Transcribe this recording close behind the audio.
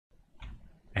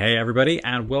Hey everybody,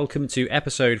 and welcome to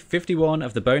episode 51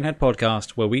 of the Bonehead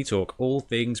podcast, where we talk all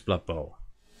things Blood Bowl.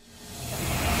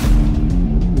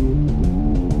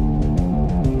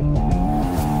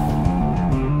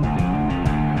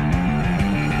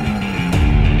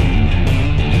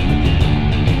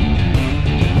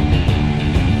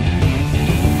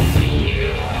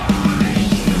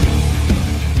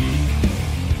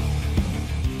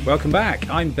 Welcome back,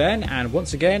 I'm Ben, and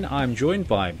once again I'm joined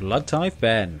by Blood Tithe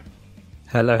Ben.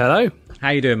 Hello, hello.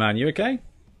 How you doing, man? You okay?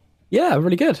 Yeah,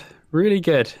 really good. Really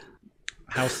good.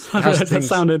 How's That things?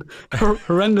 sounded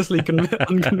horrendously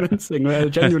unconvincing, but I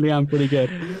genuinely am pretty good.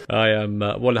 I am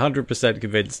 100%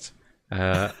 convinced.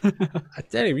 I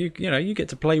tell you, you get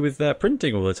to play with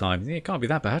printing all the time. It can't be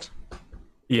that bad.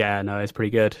 Yeah, no, it's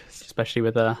pretty good, especially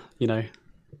with the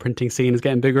printing scene is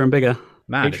getting bigger and bigger.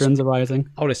 Man, Patrons are rising.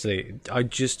 Honestly,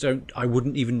 I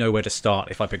wouldn't even know where to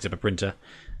start if I picked up a printer.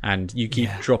 And you keep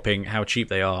dropping how cheap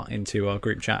they are into our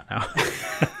group chat now.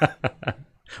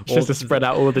 Just to spread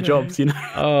out all the jobs,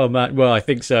 Oh, man. Well, I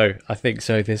think so.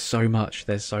 There's so much.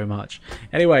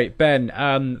 Anyway,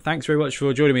 Ben, thanks very much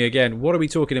for joining me again. What are we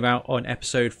talking about on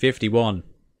episode 51?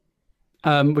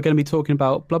 We're going to be talking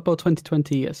about Blood Bowl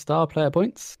 2020 star player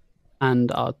points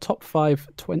and our top five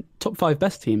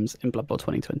best teams in Blood Bowl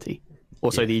 2020.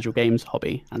 Also, the usual games,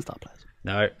 hobby, and star players.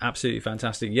 No, absolutely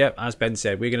fantastic. Yep, as Ben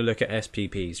said, we're going to look at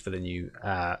SPPs for the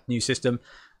new system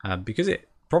because it's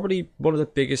probably one of the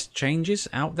biggest changes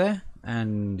out there.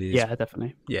 And yeah,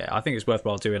 definitely. Yeah, I think it's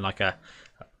worthwhile doing like a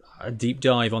deep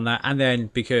dive on that. And then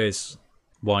because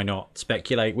why not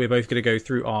speculate? We're both going to go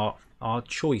through our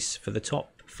choice for the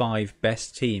top 5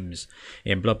 best teams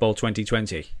in Blood Bowl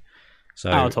 2020.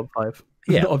 So our top 5.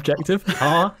 Yeah, not objective.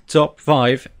 Our top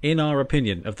 5, in our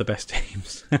opinion, of the best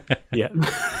teams. Yeah.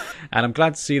 And I'm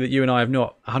glad to see that you and I have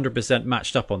not 100%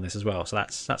 matched up on this as well. So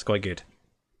that's quite good.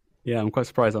 Yeah, I'm quite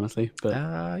surprised, honestly. But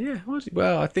yeah.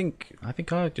 Well, I think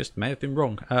I just may have been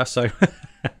wrong. So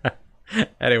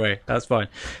anyway, that's fine.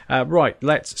 Right,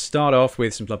 let's start off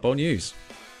with some Blood Bowl news.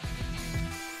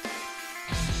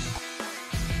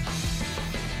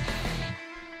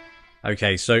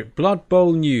 Okay, so Blood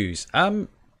Bowl news.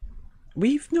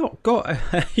 We've not got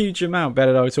a huge amount, Ben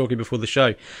and I were talking before the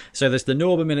show. So there's the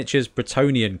Norma Miniatures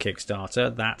Bretonian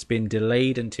Kickstarter. That's been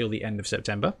delayed until the end of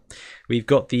September. We've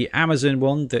got the Amazon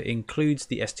one that includes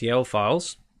the STL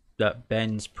files that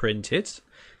Ben's printed.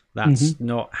 That's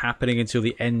not happening until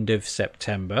the end of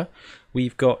September.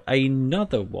 We've got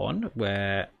another one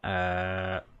where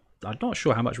I'm not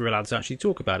sure how much we're allowed to actually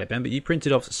talk about it, Ben, but you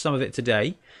printed off some of it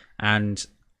today, and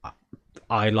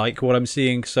I like what I'm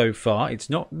seeing so far. It's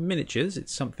not miniatures,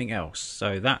 it's something else.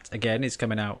 So that, again, is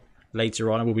coming out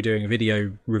later on, and we'll be doing a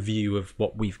video review of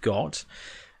what we've got.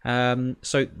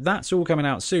 So that's all coming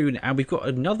out soon, and we've got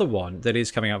another one that is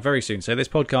coming out very soon. So this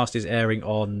podcast is airing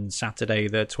on Saturday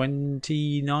the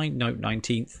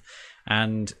 19th.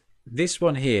 And this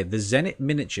one here, the Zenit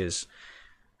Miniatures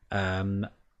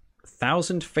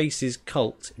 1,000 Faces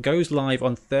Cult, goes live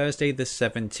on Thursday the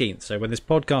 17th. So when this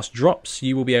podcast drops,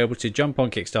 you will be able to jump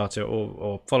on Kickstarter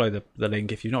or follow the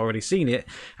link if you've not already seen it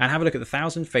and have a look at the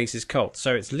 1,000 Faces Cult.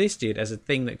 So it's listed as a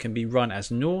thing that can be run as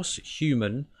Norse,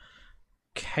 Human,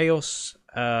 Chaos,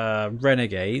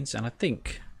 Renegades, and I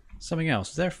think something else.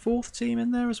 Is there a 4th team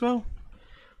in there as well?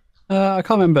 I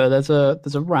can't remember. There's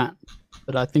a rat,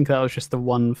 but I think that was just the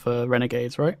one for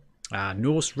Renegades, right?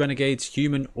 Norse, Renegades,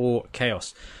 Human, or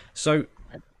Chaos. So,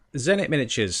 Zenit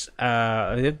Miniatures,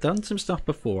 they've done some stuff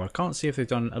before. I can't see if they've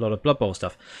done a lot of Blood Bowl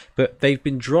stuff, but they've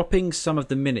been dropping some of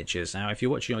the miniatures. Now, if you're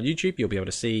watching on YouTube, you'll be able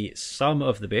to see some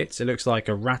of the bits. It looks like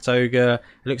a rat ogre.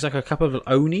 It looks like a couple of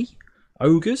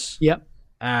ogres. Yep.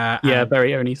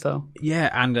 Very Oni style. Yeah,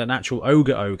 and an actual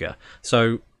ogre.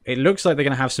 So it looks like they're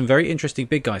going to have some very interesting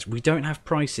big guys. We don't have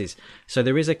prices, so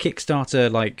there is a Kickstarter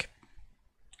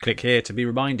click here to be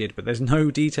reminded, but there's no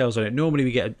details on it. Normally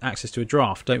we get access to a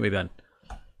draft, don't we, Ben?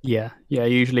 Yeah.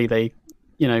 Usually they,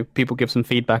 people give some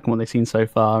feedback on what they've seen so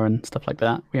far and stuff like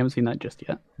that. We haven't seen that just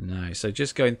yet. No, so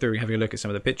just going through and having a look at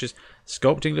some of the pictures.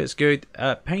 Sculpting looks good.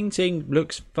 Painting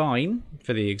looks fine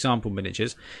for the example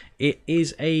miniatures. It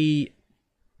is a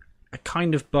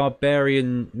kind of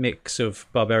barbarian mix of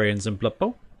barbarians and Blood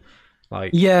Bowl.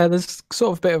 There's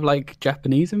sort of a bit of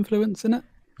Japanese influence in it.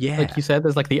 Yeah. Like you said,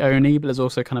 there's the Oni, but there's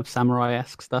also kind of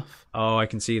samurai-esque stuff. Oh, I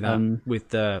can see that with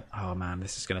the... Oh, man,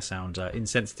 this is going to sound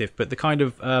insensitive, but the kind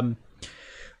of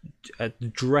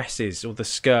dresses or the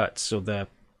skirts or the...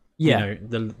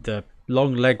 the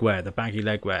long leg wear, the baggy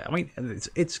leg wear. I mean,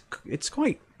 it's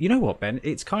quite... You know what, Ben?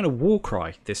 It's kind of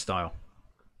Warcry, this style.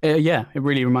 Yeah, it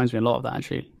really reminds me a lot of that,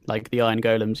 actually. Like the Iron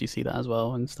Golems, you see that as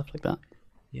well and stuff like that.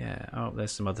 Yeah. Oh,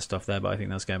 there's some other stuff there, but I think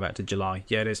that's going back to July.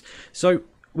 Yeah, it is. So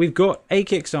we've got a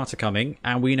Kickstarter coming,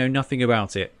 and we know nothing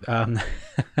about it.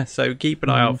 So keep an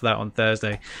eye out for that on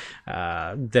Thursday.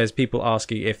 There's people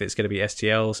asking if it's going to be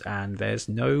STLs, and there's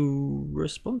no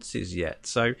responses yet.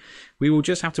 So we will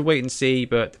just have to wait and see.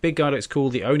 But the big guy looks cool.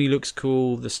 The Oni looks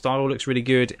cool. The style looks really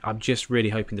good. I'm just really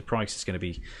hoping the price is going to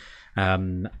be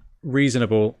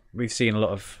reasonable. We've seen a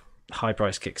lot of high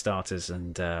price Kickstarters,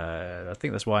 and I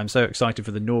think that's why I'm so excited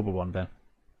for the Norba one, Ben.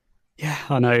 Yeah,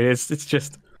 I know. It's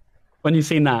just when you've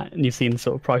seen that and you've seen the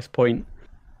sort of price point,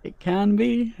 it can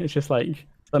be. It's just like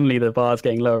suddenly the bar's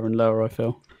getting lower and lower. I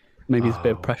feel maybe it's a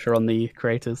bit of pressure on the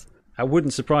creators. It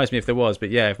wouldn't surprise me if there was,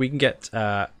 but yeah, if we can get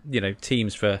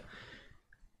teams for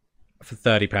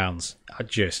 £30,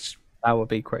 That would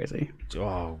be crazy.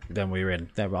 then we're in.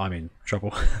 Then I'm in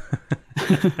trouble.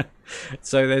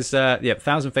 So there's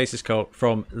 1,000 Faces Cult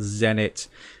from Zenit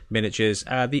Miniatures.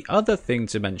 The other thing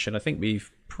to mention, I think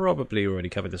we've probably already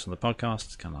covered this on the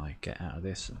podcast. Can I get out of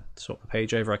this and swap the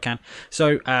page over? I can.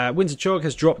 So Windsor Chog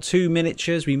has dropped 2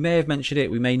 miniatures. We may have mentioned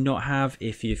it, we may not have.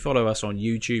 If you follow us on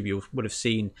YouTube, you would have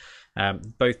seen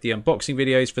both the unboxing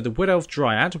videos for the Wood Elf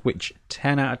Dryad, which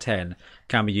 10 out of 10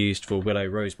 can be used for Willow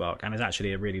Rosebark, and is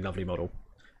actually a really lovely model.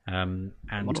 And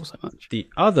Model so much. The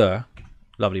other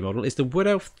lovely model is the Wood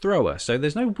Elf Thrower. So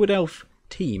there's no Wood Elf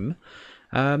team.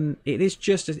 It is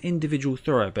just an individual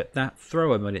thrower, but that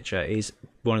thrower miniature is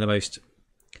one of the most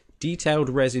detailed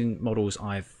resin models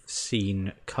I've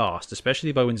seen cast,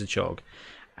 especially by Windsor Chog,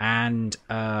 and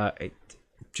it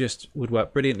just would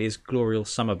work brilliantly as Glorial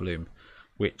Summerbloom,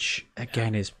 which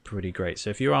again is pretty great. So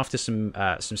if you're after some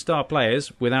star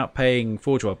players without paying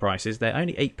Forge World prices, they're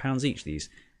only £8 each. These.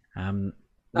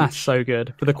 That's so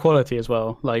good for the quality as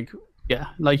well. Like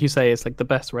you say, it's like the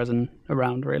best resin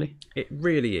around, really. It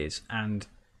really is, and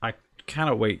I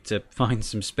cannot wait to find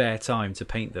some spare time to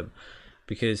paint them,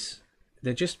 because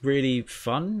they're just really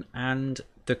fun, and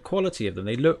the quality of them,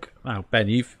 they look... Oh, Ben,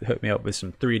 you've hooked me up with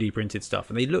some 3D printed stuff,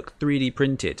 and they look 3D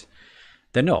printed.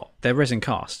 They're not. They're resin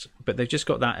cast, but they've just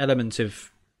got that element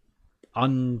of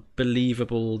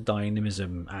unbelievable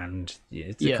dynamism, and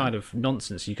it's a kind of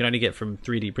nonsense you can only get from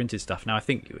 3D printed stuff. Now, I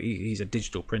think he's a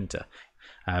digital printer.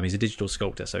 He's a digital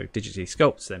sculptor, so digitally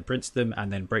sculpts, then prints them,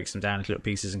 and then breaks them down into little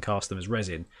pieces and casts them as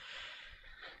resin.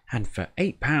 And for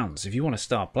 £8, if you want a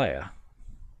star player,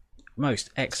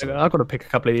 most excellent. I've got to pick a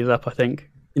couple of these up, I think.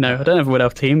 I don't have a Wood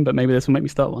Elf team, but maybe this will make me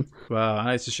start one. Well,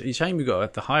 it's a shame we've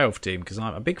got the High Elf team, because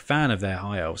I'm a big fan of their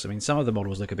High Elves. I mean, some of the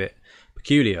models look a bit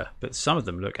peculiar, but some of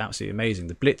them look absolutely amazing.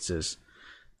 The Blitzers,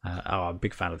 I'm a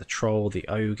big fan of the Troll, the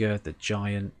Ogre, the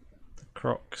Giant, the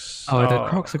Crocs. The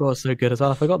Crocs are so good as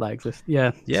well. I forgot that exists.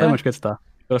 Yeah, so much good stuff.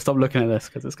 Got to stop looking at this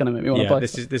because it's going to make me want to buy.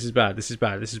 This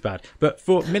is bad. But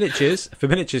for miniatures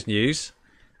news,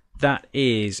 that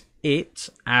is it.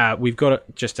 We've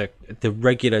got the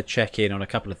regular check-in on a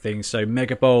couple of things. So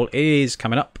Mega Bowl is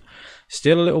coming up,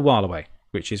 still a little while away,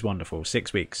 which is wonderful.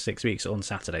 6 weeks on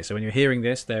Saturday. So when you're hearing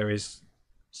this, there is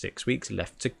 6 weeks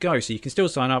left to go, so you can still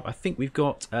sign up. I think we've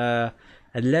got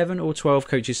 11 or 12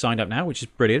 coaches signed up now, which is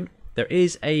brilliant. There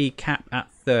is a cap at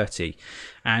 30,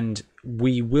 and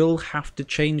we will have to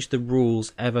change the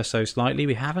rules ever so slightly.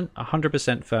 We haven't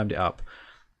 100% firmed it up.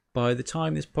 By the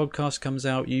time this podcast comes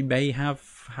out, you may have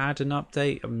had an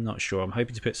update. I'm not sure. I'm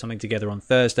hoping to put something together on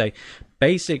Thursday.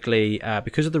 Basically,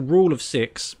 because of the rule of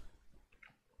 6,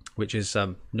 which is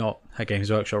not a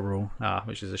Games Workshop rule,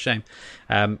 which is a shame,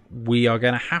 we are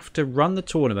going to have to run the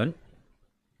tournament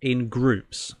in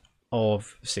groups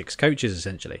of 6 coaches,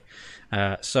 essentially.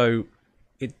 So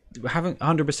we haven't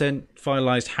 100%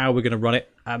 finalised how we're going to run it.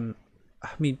 I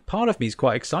mean, part of me is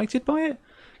quite excited by it,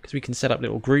 because we can set up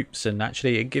little groups, and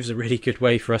actually it gives a really good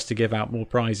way for us to give out more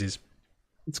prizes.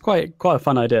 It's quite a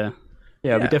fun idea.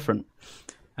 Yeah, it'll be different.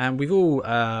 And we've all...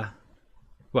 I've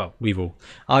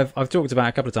talked about it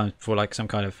a couple of times before, like some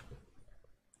kind of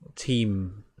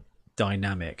team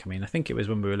dynamic. I mean, I think it was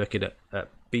when we were looking at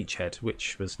Beachhead,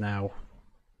 which was now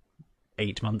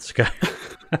 8 months ago.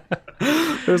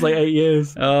 It was like 8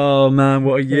 years. Oh man,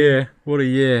 what a year! What a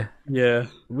year! Yeah,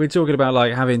 we're talking about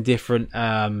like having different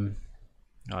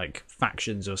like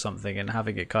factions or something, and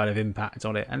having it kind of impact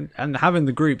on it, and having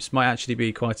the groups might actually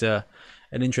be quite an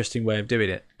interesting way of doing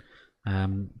it.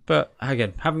 But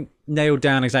again, haven't nailed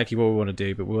down exactly what we want to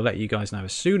do, but we'll let you guys know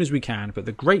as soon as we can. But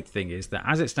the great thing is that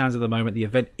as it stands at the moment, the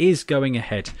event is going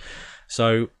ahead.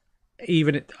 So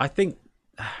I think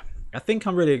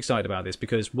I'm really excited about this,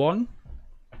 because one,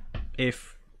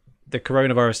 if the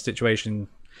coronavirus situation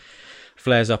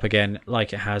flares up again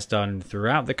like it has done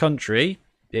throughout the country,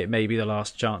 it may be the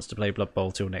last chance to play Blood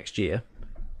Bowl till next year.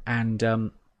 And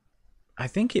I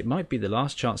think it might be the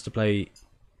last chance to play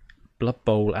Blood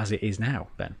Bowl as it is now,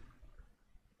 Ben.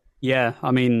 Yeah, I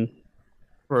mean,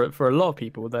 for a lot of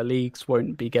people, their leagues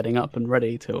won't be getting up and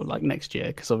ready till like next year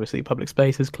because obviously public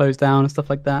spaces close down and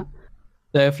stuff like that.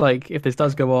 So if this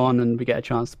does go on and we get a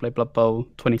chance to play Blood Bowl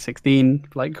 2016,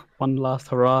 like one last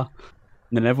hurrah,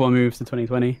 and then everyone moves to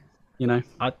 2020,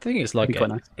 I think it's it'd be quite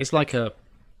nice. it's like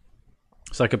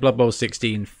a Blood Bowl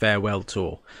 16 farewell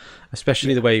tour,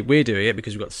 especially the way we're doing it,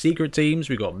 because we've got secret teams,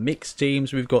 we've got mixed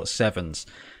teams, we've got sevens,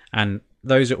 and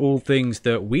those are all things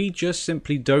that we just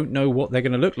simply don't know what they're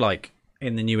going to look like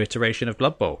in the new iteration of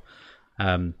Blood Bowl.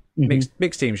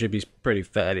 Mixed teams should be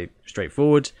fairly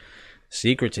straightforward.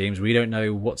 Secret teams, we don't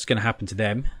know what's going to happen to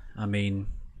them. I mean,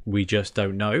 we just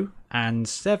don't know. And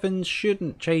sevens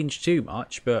shouldn't change too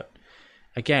much, but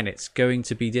again, it's going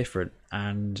to be different.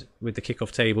 And with the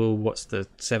kickoff table, what's the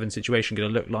seven situation going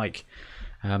to look like?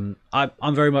 I'm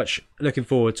very much looking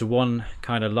forward to one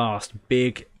kind of last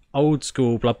big old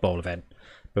school Blood Bowl event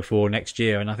before next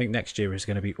year. And I think next year is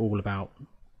going to be all about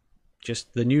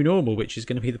just the new normal, which is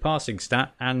going to be the passing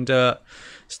stat and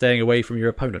staying away from your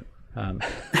opponent.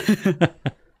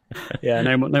 Yeah,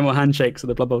 no more handshakes at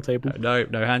the Blood Bowl table. No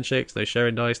handshakes, no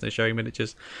sharing dice, no sharing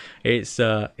miniatures. It's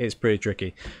pretty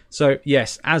tricky. So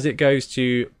yes, as it goes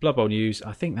to Blood Bowl news,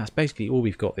 I think that's basically all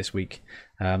we've got this week.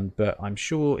 But I'm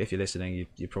sure if you're listening,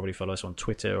 you probably follow us on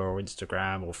Twitter or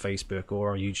Instagram or Facebook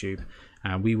or on YouTube,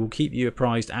 and we will keep you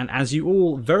apprised. And as you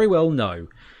all very well know,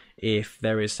 if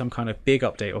there is some kind of big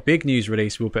update or big news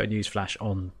release, we'll put a news flash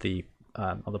on the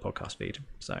podcast feed.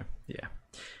 So yeah.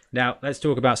 Now, let's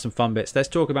talk about some fun bits. Let's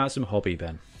talk about some hobby,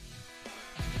 Ben.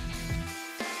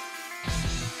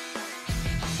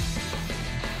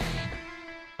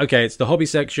 Okay, it's the hobby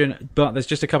section, but there's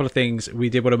just a couple of things we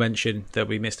did want to mention that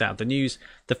we missed out of the news.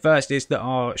 The first is that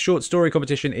our short story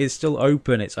competition is still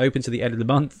open. It's open to the end of the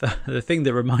month. The thing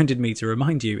that reminded me to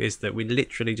remind you is that we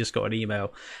literally just got an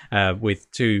email with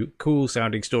 2 cool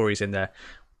sounding stories in there.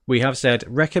 We have said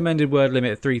recommended word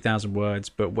limit of 3,000 words,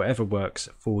 but whatever works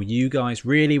for you guys.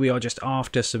 Really, we are just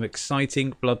after some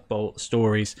exciting Blood Bowl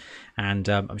stories, and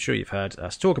I'm sure you've heard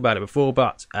us talk about it before,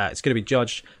 but it's going to be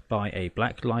judged by a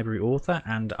Black Library author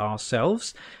and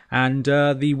ourselves, and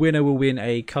the winner will win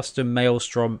a custom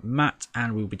Maelstrom mat,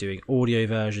 and we'll be doing audio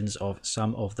versions of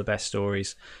some of the best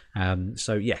stories.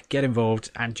 So yeah, get involved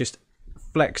and just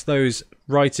flex those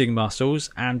writing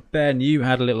muscles. And Ben, you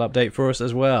had a little update for us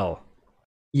as well.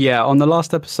 Yeah, on the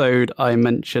last episode, I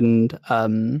mentioned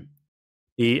the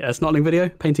snotling video,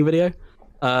 painting video.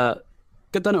 Got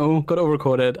it all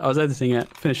recorded. I was editing it,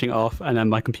 finishing it off, and then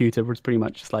my computer was pretty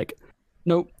much just like,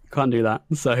 nope, can't do that.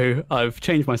 So I've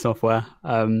changed my software.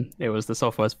 The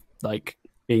software's like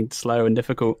being slow and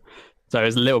difficult. So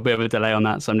there's a little bit of a delay on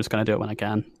that, so I'm just going to do it when I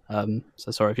can.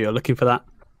 So sorry if you're looking for that.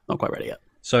 Not quite ready yet.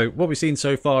 So what we've seen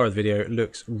so far of the video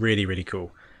looks really, really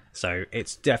cool. So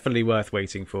it's definitely worth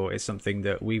waiting for. It's something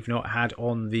that we've not had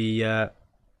on the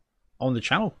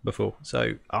channel before.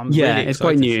 So I'm really excited. It's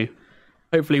quite new.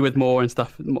 Hopefully with more and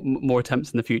stuff, more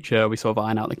attempts in the future, we sort of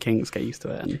iron out the kinks, get used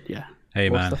to it, and yeah. Hey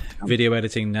man, video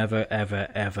editing never, ever,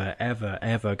 ever, ever,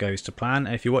 ever goes to plan.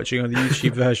 If you're watching on the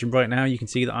YouTube version right now, you can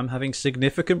see that I'm having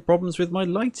significant problems with my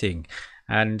lighting.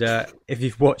 And if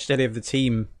you've watched any of the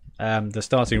team, the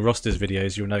starting rosters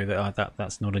videos, you'll know that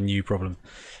that's not a new problem.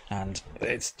 And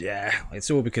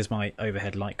it's all because my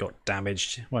overhead light got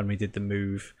damaged when we did the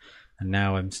move, and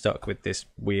now I'm stuck with this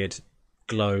weird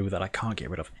glow that I can't get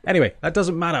rid of. Anyway, that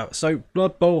doesn't matter. So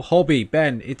Blood Bowl hobby,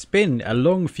 Ben, it's been a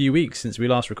long few weeks since we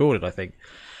last recorded, I think.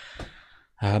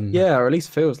 Yeah, or at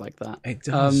least feels like that. It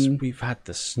does. We've had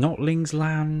the Snotlings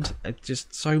land.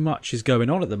 Just so much is going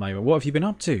on at the moment. What have you been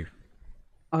up to?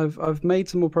 I've made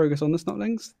some more progress on the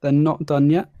Snotlings. They're not done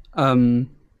yet.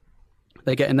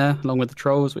 They're getting there along with the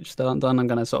Trolls, which still aren't done. I'm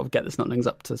going to sort of get the Snotlings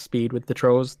up to speed with the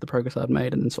Trolls, the progress I've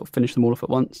made, and then sort of finish them all off at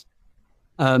once.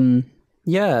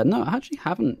 Yeah, no, I actually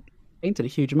haven't painted a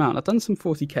huge amount. I've done some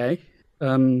 40k.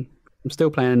 I'm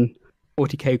still playing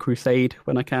 40k Crusade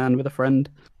when I can with a friend.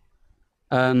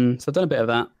 So I've done a bit of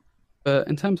that. But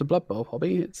in terms of Blood Bowl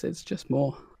hobby, it's just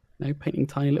more, painting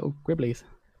tiny little gribblies.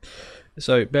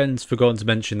 So Ben's forgotten to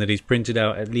mention that he's printed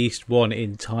out at least one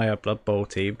entire Blood Bowl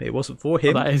team. It wasn't for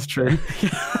him. Oh, that is true.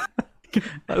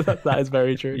 that is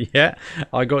very true. Yeah,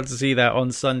 I got to see that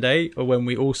on Sunday when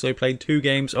we also played 2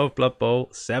 games of Blood Bowl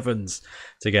 7s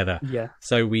together. Yeah.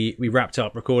 So we wrapped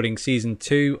up recording season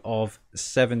 2 of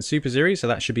 7 Super Series, so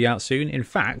that should be out soon. In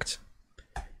fact,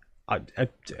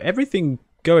 everything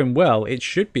going well, it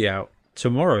should be out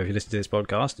tomorrow. If you listen to this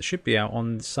podcast, it should be out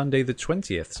on Sunday the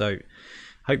 20th. So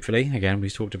hopefully, again, we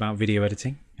talked about video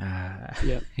editing.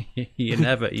 Yeah. you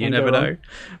never go know. wrong.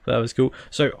 But that was cool.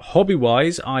 So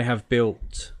hobby-wise, I have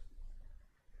built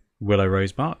Willow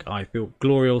Rosebark. I've built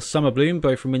Glorial Summer Bloom,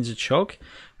 both from Windsor Chog.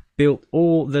 Built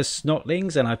all the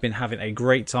Snotlings, and I've been having a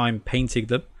great time painting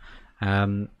them.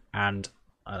 And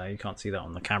I know you can't see that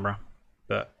on the camera,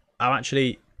 but I'm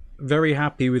actually very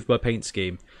happy with my paint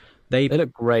scheme. They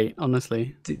look great,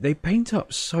 honestly. They paint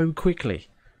up so quickly.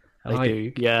 They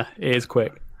do. Yeah, it is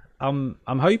quick. I'm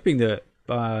hoping that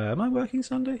am I working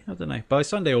Sunday? I don't know. By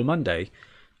Sunday or Monday,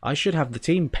 I should have the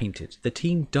team painted, the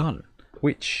team done.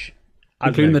 Which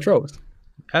including the trolls.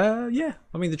 Yeah.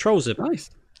 I mean, the trolls are Nice.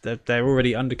 They're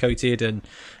already undercoated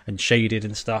and shaded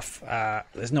and stuff.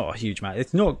 There's not a huge amount.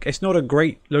 It's not a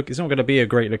great look. It's not going to be a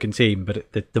great looking team, but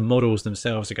the models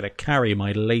themselves are going to carry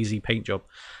my lazy paint job,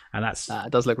 and that's it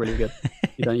does look really good.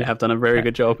 You have done a very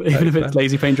good job, even if it's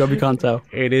lazy paint job. You can't tell.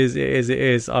 It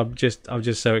is. I'm just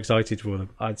so excited for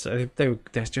them. I'd say they're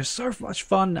just so much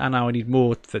fun, and now I need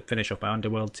more to finish off my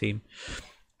Underworld team.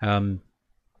 And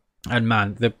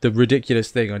man, the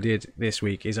ridiculous thing I did this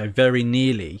week is I very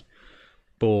nearly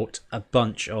bought a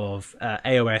bunch of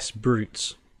AOS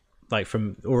brutes, like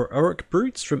from Auric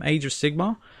brutes from Age of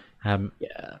Sigmar.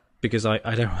 Yeah. Because I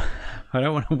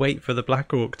don't want to wait for the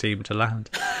Black Orc team to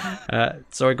land.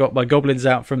 So I got my goblins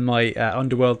out from my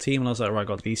Underworld team, and I was like, right, I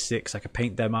got these 6. I could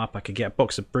paint them up. I could get a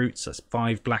box of brutes. That's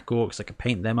 5 Black Orcs. I could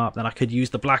paint them up. Then I could use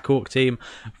the Black Orc team.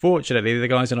 Fortunately, the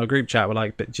guys in our group chat were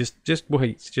like, but just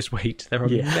wait. There are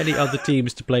many other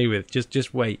teams to play with.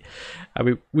 Just wait. I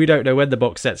mean, we don't know when the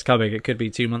box set's coming. It could be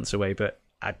 2 months away, but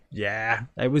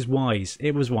it was wise.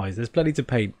 There's plenty to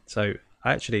paint. So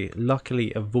I actually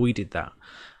luckily avoided that.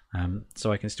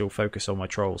 So I can still focus on my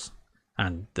trolls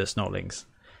and the Snotlings.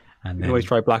 And you can always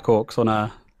try Black Orcs on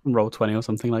a Roll20 or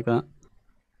something like that,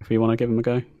 if you want to give them a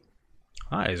go.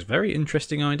 That is a very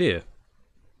interesting idea.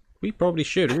 We probably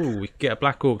should. We could get a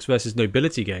Black Orcs versus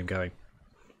Nobility game going.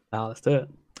 Oh, let's do it.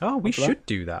 Oh, we should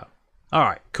do that. All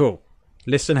right, cool.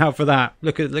 Listen out for that.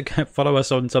 Follow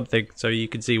us on something so you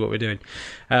can see what we're doing.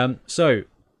 So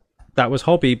that was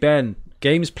hobby. Ben,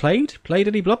 games played? Played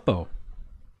any Blood Bowl?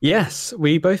 Yes,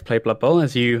 we both played Blood Bowl,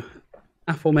 as you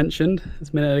aforementioned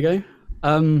a minute ago.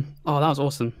 That was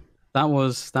awesome. That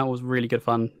was really good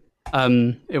fun.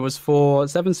 It was for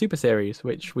 7 Super Series,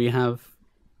 which we have,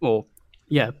 will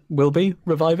be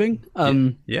reviving.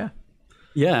 Yeah.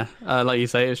 Like you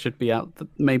say, it should be out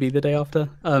maybe the day after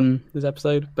this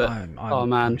episode. But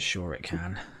I'm sure it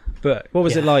can. But what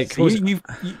was it like? So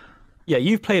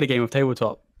you've played a game of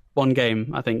tabletop. One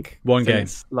game, I think. One game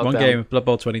of Blood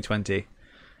Bowl 2020.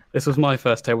 This was my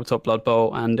first tabletop Blood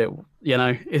Bowl, and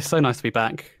it's so nice to be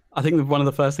back. I think one of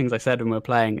the first things I said when we were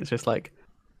playing, it's just like,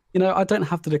 I don't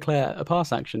have to declare a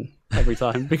pass action every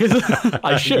time because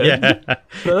I should, but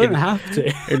I don't have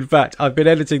to. In fact, I've been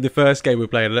editing the first game we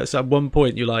played, and at one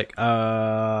point you're like,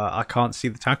 I can't see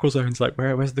the tackle zones. Like,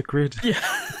 where's the grid?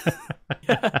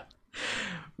 Yeah.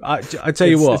 I tell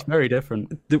you what, it's very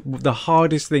different. The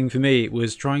hardest thing for me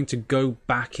was trying to go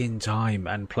back in time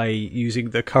and play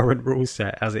using the current rule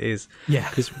set as it is. Yeah,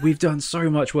 because we've done so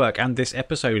much work, and this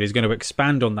episode is going to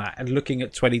expand on that. And looking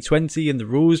at 2020 and the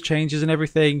rules changes and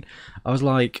everything, I was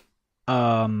like,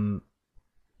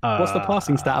 what's the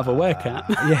passing stat of a werecat?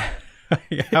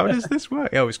 Yeah. How does this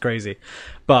work? Oh, it's crazy.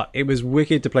 But it was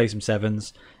wicked to play some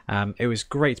 7s. It was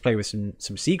great to play with some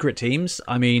secret teams.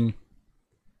 I mean,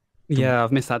 yeah,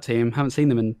 I've missed that team. Haven't seen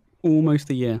them in almost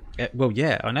a year. Well,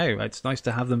 yeah, I know. It's nice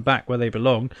to have them back where they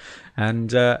belong.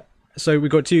 And so we've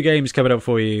got 2 games coming up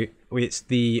for you. It's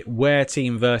the Were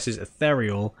team versus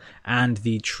Ethereal, and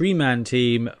the Tree Man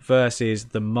team versus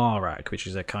the Marak, which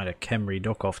is a kind of Khemri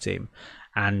knockoff team.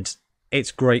 And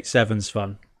it's great 7s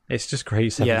fun. It's just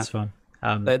great 7s fun.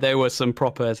 There were some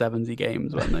proper 7s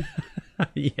games, weren't they?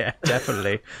 Yeah,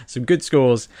 definitely. Some good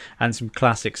scores and some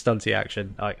classic stunty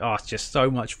action. It's just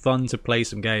so much fun to play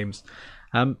some games.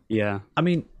 Yeah. I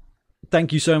mean,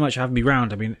 thank you so much for having me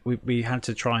round. I mean, we had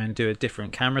to try and do a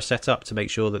different camera setup to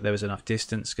make sure that there was enough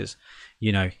distance because,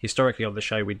 historically on the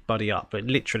show we'd buddy up but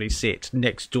literally sit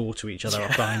next door to each other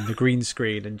behind the green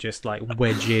screen and just like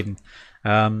wedge in.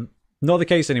 Not the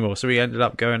case anymore, so we ended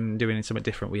up going and doing something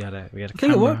different. We had a camera. I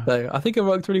think it worked though. I think it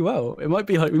worked really well. It might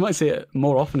be like we might see it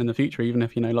more often in the future, even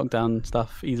if lockdown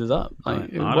stuff eases up. I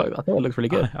thought it looked really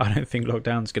good. I don't think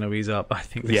lockdown's going to ease up. I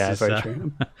think this is very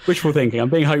true. Wishful thinking.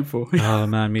 I'm being hopeful. Oh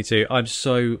man, me too. I'm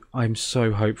so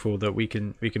hopeful that we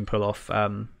can pull off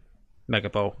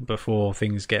Mega Bowl before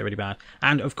things get really bad.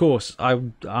 And of course,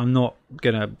 I'm not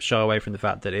gonna shy away from the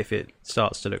fact that if it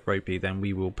starts to look ropey, then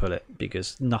we will pull it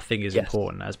because nothing is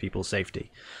important as people's safety.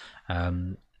 But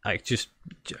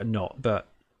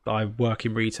I work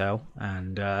in retail,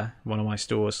 and one of my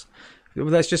stores,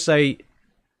 let's just say,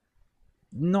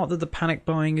 not that the panic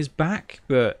buying is back,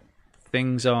 but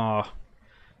things are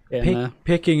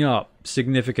picking up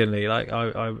significantly. Like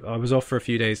I was off for a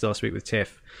few days last week with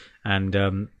Tiff, and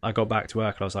I got back to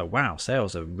work and I was like, wow,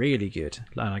 sales are really good.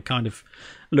 And I kind of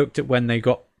looked at when they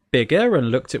got bigger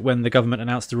and looked at when the government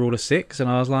announced the rule of 6, and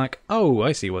I was like, oh,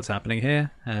 I see what's happening here.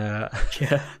 Yeah,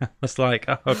 I was like,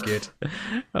 oh, good.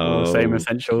 All the same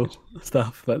essential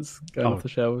stuff that's going off the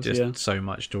shelves. Just so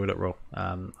much toilet roll.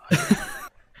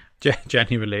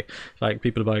 Genuinely, like,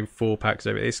 people are buying 4 packs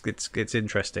of it. It's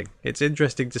interesting. It's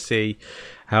interesting to see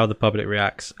how the public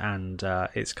reacts, and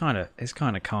it's kind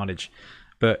of carnage.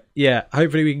 But yeah,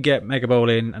 hopefully we can get Mega Bowl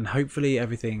in, and hopefully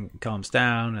everything calms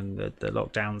down, and the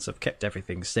lockdowns have kept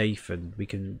everything safe, and we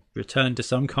can return to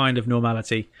some kind of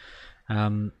normality.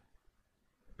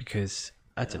 Because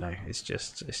I don't know, it's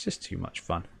just too much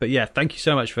fun. But yeah, thank you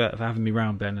so much for having me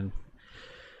round, Ben. And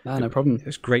no problem. It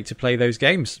was great to play those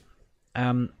games.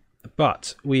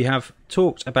 But we have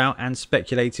talked about and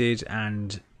speculated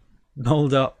and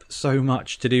mulled up so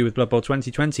much to do with Blood Bowl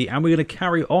 2020, and we're going to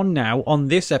carry on now. On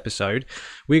this episode,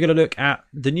 we're going to look at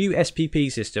the new SPP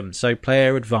system, so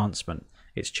player advancement.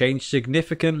 It's changed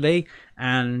significantly,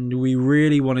 and we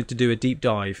really wanted to do a deep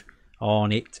dive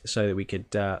on it so that we could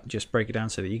just break it down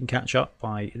so that you can catch up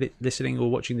by listening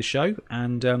or watching the show,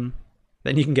 and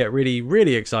then you can get really,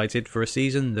 really excited for a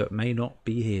season that may not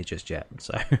be here just yet.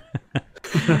 So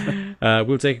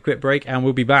we'll take a quick break, and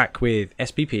we'll be back with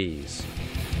SPPs.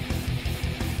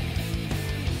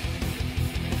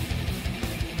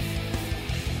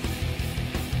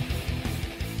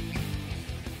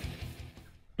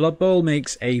 Blood Bowl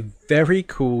makes a very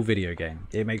cool video game.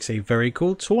 It makes a very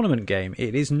cool tournament game.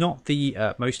 It is not the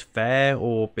most fair,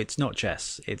 or it's not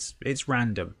chess. It's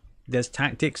random. There's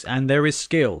tactics and there is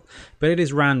skill, but it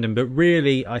is random. But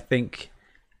really, I think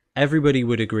everybody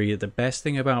would agree that the best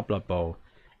thing about Blood Bowl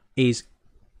is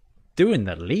doing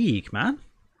the league, man.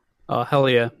 Oh, hell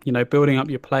yeah. You know, building up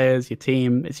your players, your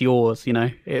team, it's yours, you know.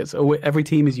 Every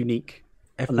team is unique.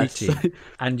 Every team.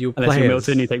 And your unless players. You're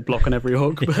Milton, you take block on every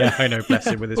orc. Yeah, I know, bless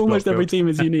him with his almost block every build. team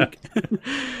is unique.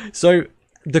 So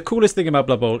the coolest thing about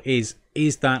Blood Bowl is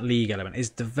that league element,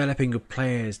 is developing your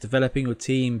players, developing your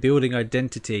team, building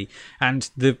identity,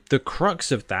 and the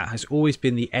crux of that has always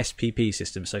been the SPP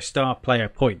system, so star player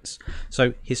points.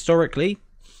 So historically,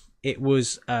 it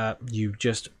was you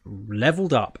just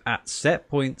leveled up at set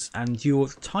points, and your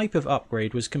type of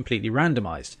upgrade was completely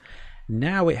randomized.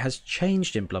 Now it has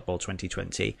changed in Blood Bowl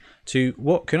 2020 to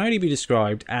what can only be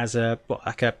described as an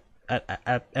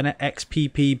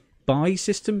XPP buy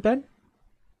system, Ben?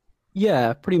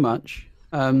 Yeah, pretty much.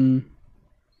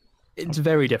 It's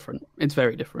very different. It's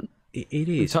very different. It is.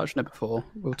 We've touched on it before.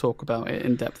 We'll talk about it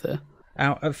in depth here.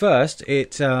 Now, at first, when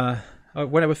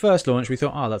it was first launched, we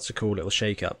thought, oh, that's a cool little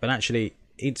shake-up. But actually,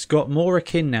 it's got more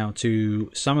akin now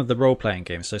to some of the role-playing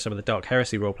games, so some of the Dark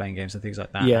Heresy role-playing games and things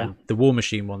like that, yeah. And the War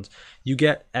Machine ones. You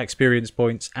get experience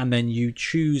points, and then you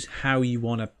choose how you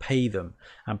want to pay them.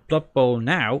 And Blood Bowl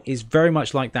now is very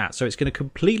much like that, so it's going to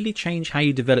completely change how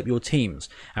you develop your teams.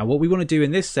 And what we want to do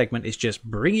in this segment is just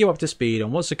bring you up to speed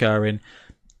on what's occurring,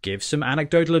 give some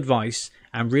anecdotal advice,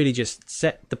 and really just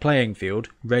set the playing field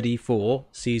ready for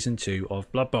Season 2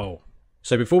 of Blood Bowl.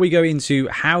 So before we go into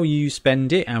how you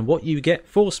spend it and what you get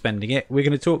for spending it, we're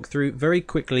going to talk through very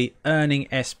quickly earning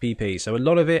SPP. So a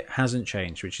lot of it hasn't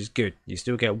changed, which is good. You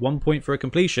still get 1 point for a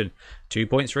completion, 2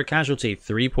 points for a casualty,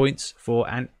 3 points for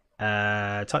an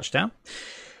touchdown.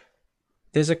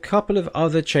 There's a couple of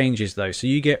other changes though. So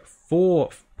you get 4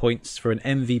 points for an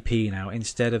MVP now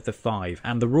instead of the 5.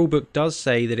 And the rulebook does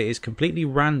say that it is completely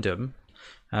random.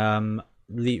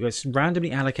 It's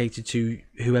randomly allocated to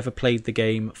whoever played the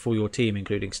game for your team,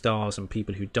 including stars and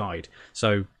people who died.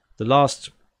 So the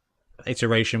last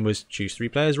iteration was choose 3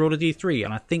 players, roll a d3,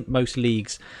 and I think most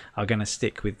leagues are going to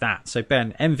stick with that. So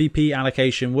Ben, MVP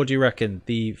allocation, what do you reckon?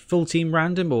 The full team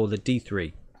random or the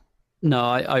d3? No,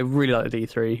 I really like the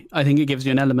D3. I think it gives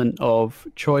you an element of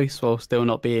choice while still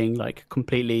not being like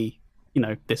completely, you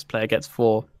know, this player gets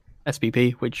 4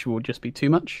 SPP, which will just be too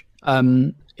much.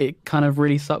 It kind of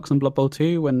really sucks in Blood Bowl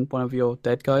 2 when one of your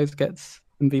dead guys gets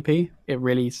MVP. It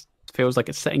really feels like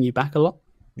it's setting you back a lot.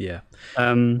 Yeah.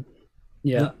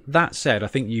 Yeah. That said, I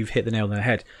think you've hit the nail on the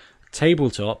head.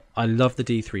 Tabletop, I love the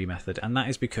D3 method, and that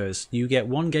is because you get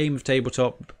 1 game of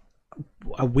tabletop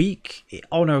a week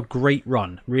on a great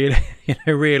run. Really,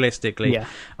 realistically, yeah.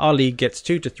 Our league gets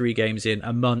 2 to 3 games in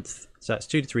a month, so that's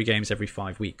 2 to 3 games every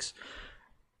 5 weeks.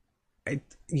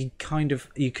 you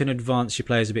can advance your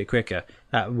players a bit quicker.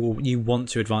 You want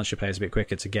to advance your players a bit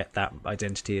quicker to get that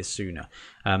identity as sooner.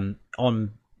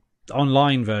 On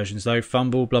online versions though,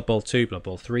 Fumble, Blood Bowl 2, Blood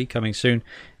Bowl 3 coming soon,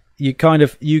 you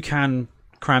can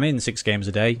cram in 6 games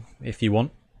a day if you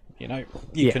want.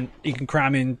 You can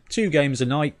cram in 2 games a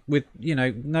night with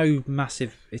no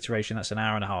massive iteration. That's an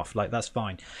hour and a half. Like, that's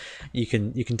fine. You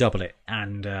can double it,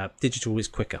 and digital is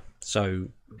quicker. So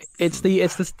it's the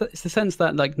sense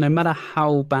that, like, no matter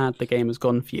how bad the game has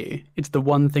gone for you, it's the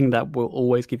one thing that will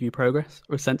always give you progress,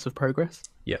 or a sense of progress.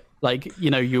 Yeah. Like,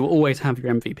 you always have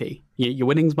your MVP. Your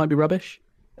winnings might be rubbish.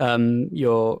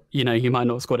 You might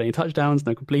not have scored any touchdowns,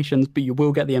 no completions, but you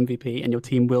will get the MVP, and your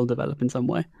team will develop in some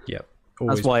way. Yeah.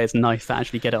 That's why it's nice to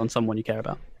actually get it on someone you care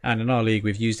about. And in our league,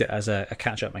 we've used it as a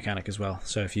catch-up mechanic as well.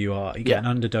 So if you get an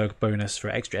underdog bonus for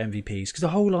extra MVPs, because the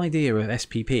whole idea of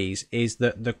SPPs is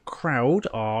that the crowd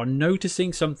are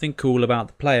noticing something cool about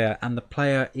the player, and the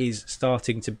player is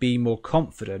starting to be more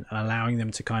confident and allowing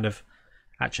them to kind of,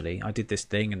 actually, I did this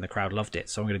thing and the crowd loved it,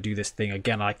 so I'm going to do this thing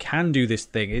again. I can do this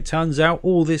thing. It turns out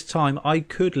all this time I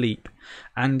could leap.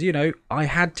 And, I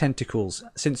had tentacles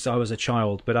since I was a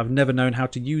child, but I've never known how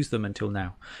to use them until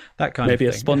now. That kind of thing.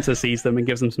 Maybe a sponsor sees them and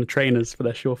gives them some trainers for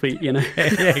their sure feet,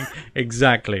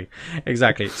 Exactly.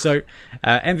 So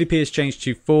MVP has changed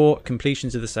to 4,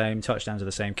 completions are the same, touchdowns are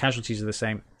the same, casualties are the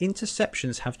same.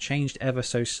 Interceptions have changed ever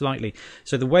so slightly.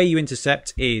 So the way you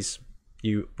intercept is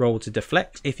you roll to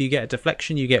deflect. If you get a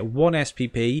deflection, you get 1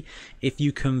 SPP. If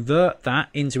you convert that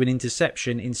into an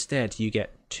interception instead, you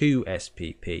get 2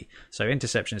 SPP. So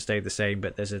interception stayed the same,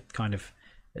 but there's a kind of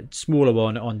smaller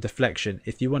one on deflection.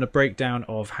 If you want a breakdown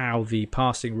of how the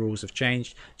passing rules have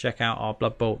changed, check out our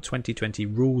Blood Bowl 2020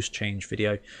 rules change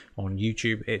video on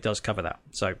YouTube. It does cover that.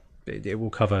 So it will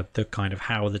cover the kind of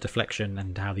how the deflection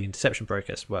and how the interception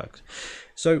process works.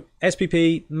 So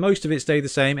SPP, most of it stayed the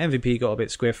same. MVP got a bit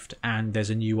squiffed, and there's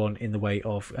a new one in the way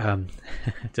of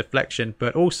deflection.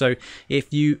 But also,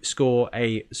 if you score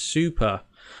a super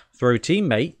throw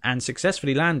teammate and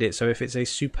successfully land it, so if it's a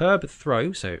superb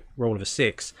throw, so roll of a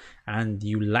 6, and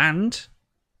you land,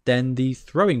 then the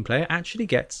throwing player actually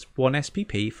gets 1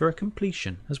 SPP for a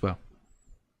completion as well.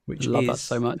 Which I love that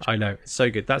so much. I know, it's so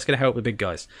good. That's going to help the big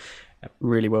guys.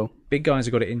 Really will. Big guys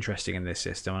have got it interesting in this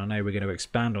system. I know we're going to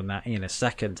expand on that in a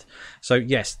second. So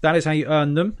yes, that is how you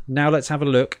earn them. Now let's have a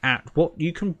look at what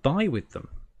you can buy with them.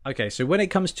 Okay, so when it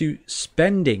comes to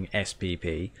spending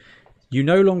SPP, you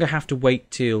no longer have to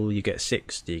wait till you get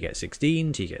 6. Do you get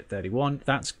 16? Do you get 31?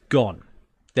 That's gone.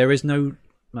 There is no...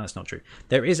 No, that's not true.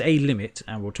 There is a limit,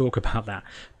 and we'll talk about that.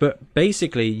 But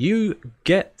basically, you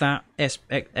get that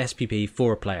SPP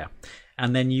for a player,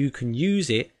 and then you can use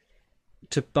it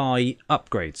to buy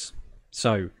upgrades.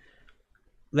 So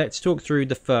let's talk through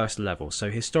the first level. So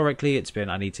historically, it's been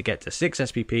I need to get to 6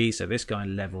 SPP, so this guy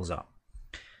levels up.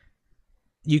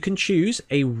 You can choose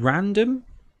a random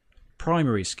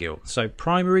primary skill. So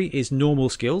primary is normal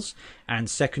skills, and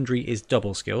secondary is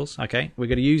double skills. Okay, we're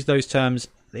going to use those terms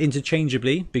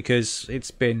interchangeably because it's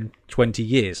been 20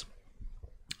 years,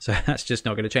 so that's just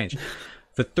not going to change.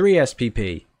 For 3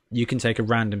 SPP, you can take a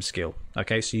random skill.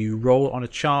 Okay, so you roll on a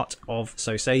chart of,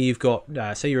 so say you've got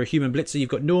say you're a human blitzer, you've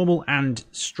got normal and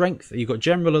strength, you've got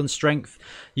general and strength.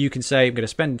 You can say I'm going to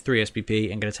spend 3 SPP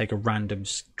and going to take a random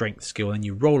strength skill, and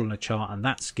you roll on a chart, and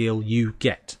that skill you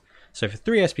get. So for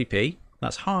 3 SPP,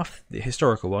 that's half the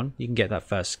historical one, you can get that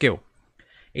first skill.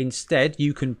 Instead,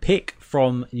 you can pick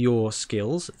from your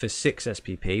skills for 6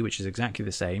 SPP, which is exactly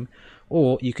the same,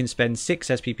 or you can spend 6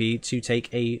 SPP to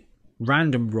take a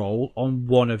random roll on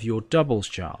one of your doubles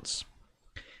charts.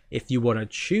 If you want to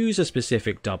choose a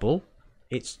specific double,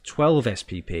 it's 12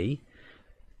 SPP,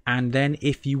 and then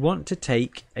if you want to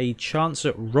take a chance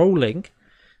at rolling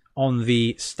on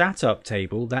the stat up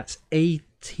table, that's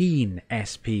 18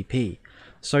 SPP.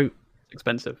 So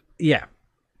expensive. Yeah,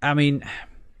 I mean,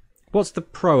 what's the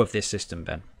pro of this system,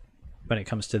 Ben, when it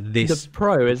comes to this? The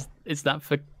pro is that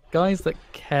for guys that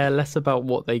care less about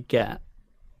what they get,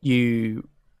 you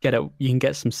can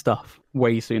get some stuff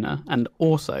way sooner, and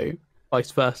also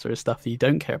vice versa is stuff that you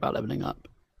don't care about leveling up.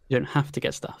 You don't have to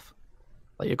get stuff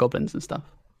like your goblins and stuff.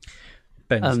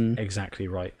 Ben's exactly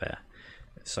right there.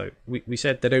 So we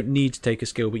said they don't need to take a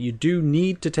skill, but you do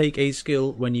need to take a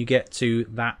skill when you get to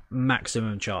that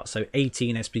maximum chart. So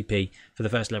 18 SPP for the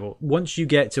first level. Once you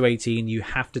get to 18, you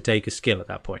have to take a skill at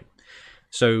that point.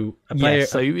 So a player... Yes,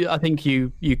 so I think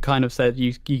you kind of said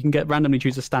you can get randomly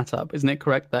choose a stat up. Isn't it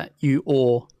correct that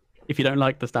or if you don't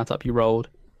like the stat up you rolled,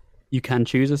 you can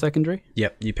choose a secondary?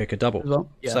 Yep, you pick a double. As well?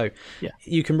 Yeah. So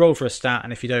you can roll for a stat,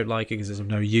 and if you don't like it because it's of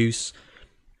no use,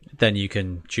 then you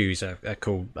can choose a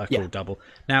cool double.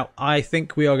 Now, I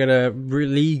think we are going to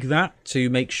releague that to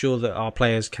make sure that our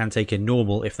players can take a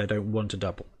normal if they don't want a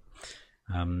double.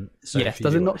 Does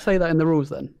it not say that in the rules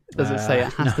then? Does it say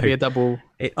it has to be a double?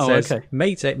 It says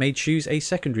may choose a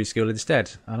secondary skill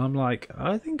instead. And I'm like,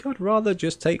 I think I'd rather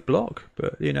just take block,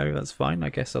 but that's fine. I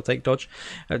guess I'll take dodge.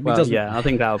 I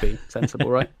think that'll be sensible,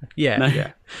 right?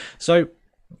 Yeah. So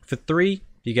for 3,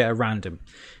 you get a random.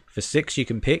 For 6, you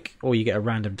can pick, or you get a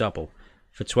random double.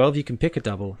 For 12, you can pick a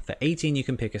double. For 18, you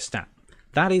can pick a stat.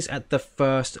 That is at the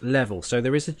first level. So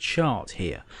there is a chart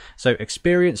here. So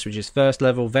experience, which is first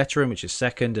level, veteran, which is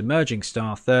second, emerging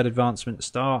star, third advancement,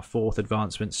 star, fourth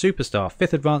advancement, superstar,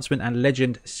 fifth advancement, and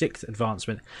legend, sixth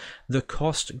advancement. The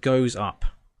cost goes up.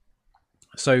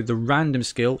 So the random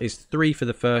skill is 3 for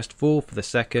the first, 4 for the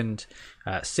second,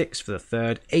 6 for the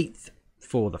third, 8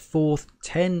 for the fourth,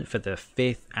 10 for the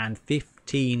fifth, and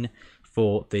 15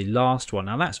 for the last one.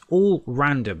 Now that's all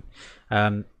random.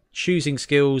 Choosing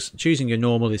skills, choosing your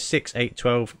normal is 6, 8,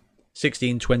 12,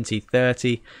 16, 20,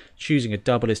 30. Choosing a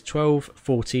double is 12,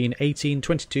 14, 18,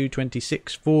 22,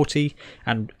 26, 40.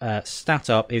 And stat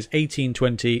up is 18,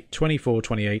 20, 24,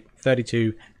 28,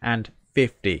 32, and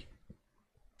 50.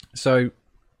 So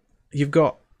you've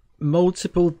got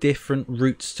multiple different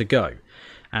routes to go.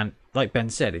 And like Ben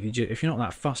said, if you're not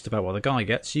that fussed about what the guy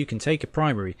gets, you can take a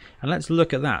primary. And let's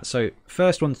look at that. So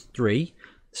first one's 3.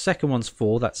 Second one's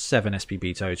 4, that's 7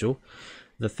 SPP total.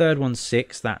 The third one's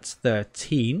 6, that's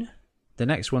 13. The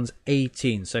next one's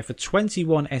 18. So for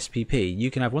 21 SPP,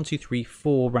 you can have 1, 2, 3,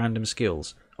 4 random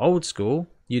skills. Old school,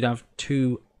 you'd have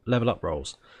 2 level up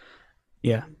rolls.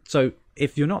 Yeah. So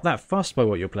if you're not that fussed by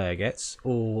what your player gets,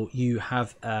 or you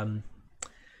have the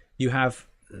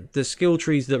skill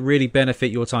trees that really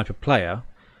benefit your type of player,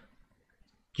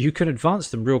 you can advance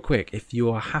them real quick if you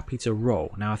are happy to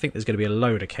roll. Now, I think there's going to be a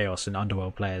load of Chaos and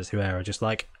Underworld players who are just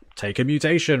like, take a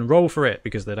mutation, roll for it,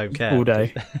 because they don't care. All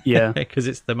day, yeah. Because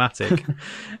it's thematic.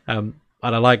 And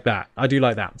I like that. I do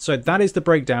like that. So that is the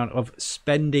breakdown of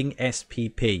spending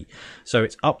SPP. So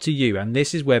it's up to you. And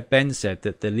this is where Ben said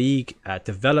that the league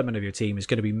development of your team is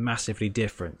going to be massively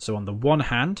different. So on the one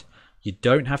hand, you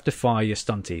don't have to fire your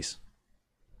stunties.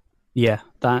 Yeah,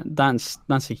 that's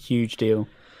a huge deal.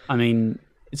 I mean,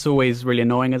 it's always really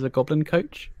annoying as a goblin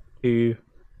coach who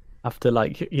have to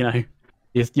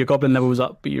your goblin level's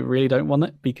up, but you really don't want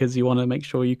it because you want to make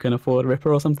sure you can afford a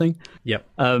Ripper or something. Yep.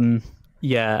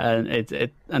 Yeah,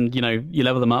 and you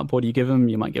level them up. What do you give them?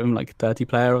 You might give them like 30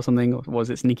 player or something. Or was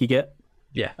it sneaky get?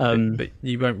 Yeah, but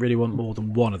you won't really want more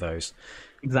than one of those.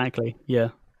 Exactly. Yeah.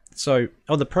 So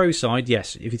on the pro side,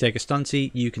 yes, if you take a stunty,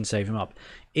 you can save him up.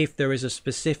 If there is a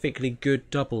specifically good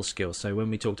double skill, so when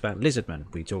we talked about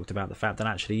Lizardman, we talked about the fact that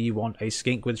actually you want a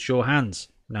skink with sure hands.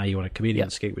 Now you want a chameleon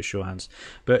skink with sure hands.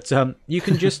 But you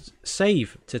can just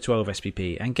save to 12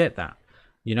 SPP and get that.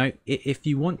 If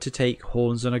you want to take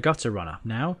horns on a gutter runner,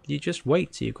 now you just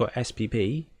wait till you've got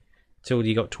SPP, till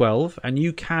you got 12, and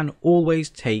you can always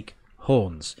take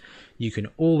horns. You can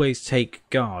always take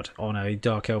guard on a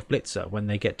Dark Elf Blitzer when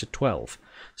they get to 12.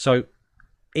 So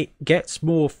it gets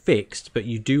more fixed, but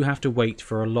you do have to wait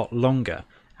for a lot longer.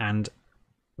 And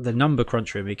the number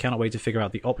cruncher, we cannot wait to figure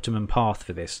out the optimum path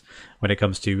for this when it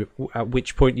comes to at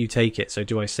which point you take it. So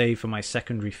do I save for my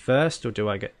secondary first, or do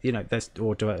I get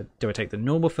or do I take the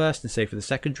normal first and save for the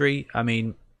secondary? I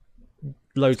mean,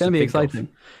 loads. It's going to be exciting.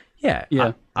 Yeah.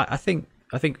 I think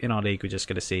in our league we're just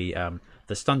going to see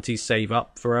the stunties save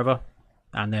up forever,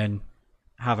 and then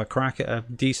have a crack at a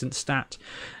decent stat.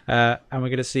 And we're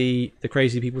going to see the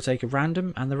crazy people take a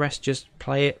random, and the rest just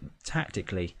play it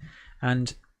tactically.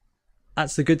 And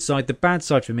that's the good side. The bad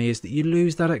side for me is that you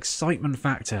lose that excitement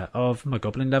factor of my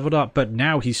goblin leveled up, but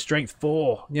now he's strength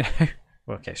 4. Well,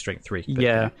 okay, strength 3.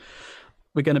 Yeah,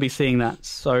 we're going to be seeing that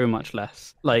so much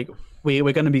less. Like we're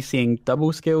going to be seeing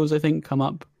double skills, I think, come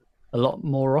up a lot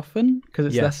more often because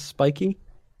it's less spiky.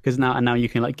 Because now you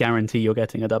can guarantee you're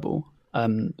getting a double.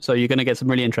 So you're going to get some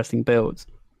really interesting builds.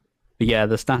 But yeah,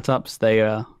 the stat ups, they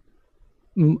are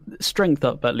strength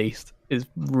up at least is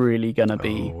really going to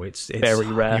be it's very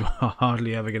rare. You are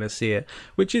hardly ever going to see it,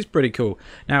 which is pretty cool.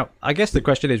 Now, I guess the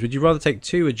question is, would you rather take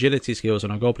 2 agility skills on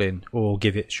a goblin or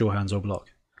give it sure hands or block?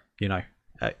 Yeah,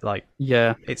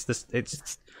 it's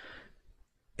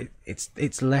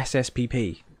less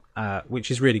SPP,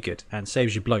 which is really good and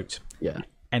saves you bloat. Yeah.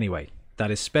 Anyway, that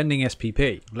is spending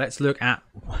SPP. Let's look at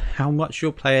how much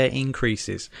your player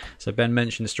increases. So Ben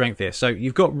mentioned the strength here. So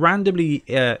you've got randomly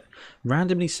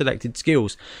selected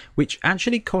skills, which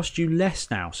actually cost you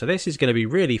less now. So this is going to be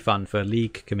really fun for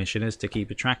league commissioners to keep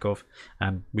a track of.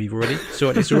 We've already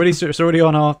sorted. It's already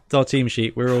on our team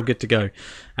sheet. We're all good to go.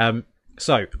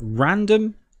 So,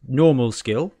 random normal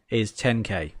skill is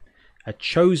 10k. A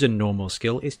chosen normal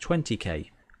skill is 20k.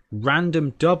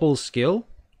 Random double skill,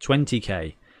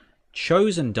 20k.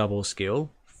 Chosen double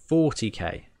skill,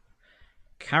 40k.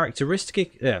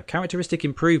 Characteristic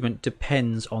improvement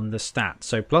depends on the stat.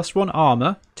 So, +1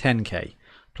 armor, 10k.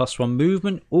 +1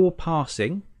 movement or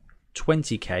passing,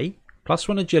 20k.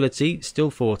 +1 agility, still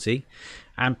 40.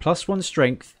 And +1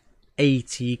 strength,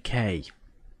 80k.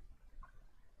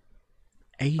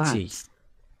 80.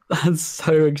 That's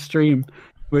so extreme.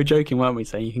 We were joking, weren't we,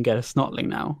 saying you can get a Snotling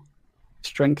now.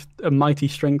 A mighty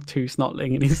strength 2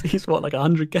 Snotling, and he's what, like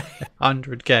 100k?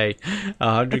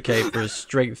 100k for a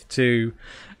strength 2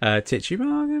 Titchy.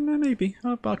 Well, maybe.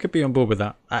 I could be on board with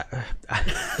that.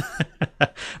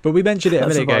 But we mentioned it a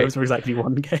minute ago. For exactly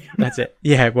 1k. That's it.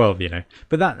 Yeah, well,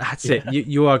 But that's it.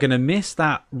 You are going to miss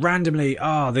that randomly.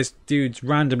 This dude's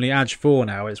randomly Ag 4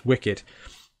 now. It's wicked.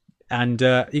 And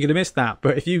you're going to miss that.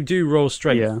 But if you do roll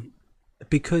strength,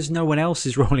 because no one else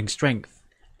is rolling strength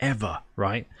ever,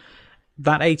 right?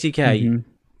 That 80k,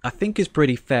 I think, is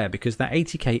pretty fair, because that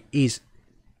 80k is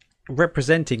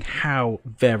representing how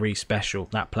very special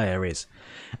that player is.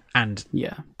 And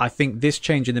I think this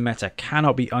change in the meta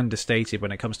cannot be understated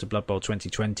when it comes to Blood Bowl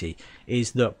 2020,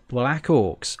 is that Black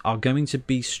Orcs are going to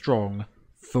be strong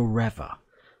forever.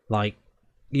 Like,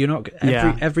 you're not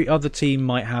every other team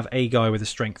might have a guy with a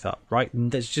strength up, right?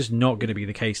 And that's just not going to be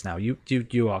the case now. You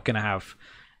are going to have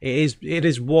it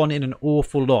is one in an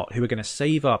awful lot who are going to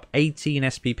save up 18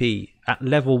 SPP at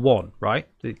level 1, right?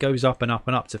 It goes up and up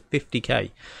and up to 50k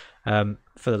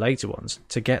for the later ones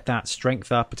to get that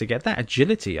strength up, to get that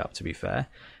agility up. To be fair,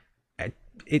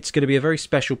 it's going to be a very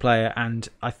special player, and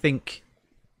I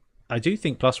do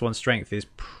think +1 strength is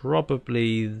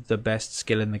probably the best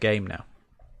skill in the game now.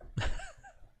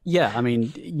 Yeah, I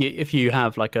mean, if you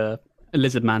have like a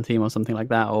Lizard Man team or something like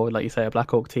that, or like you say, a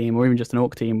Black Orc team, or even just an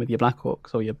Orc team with your Black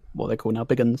Orcs, or your what they call now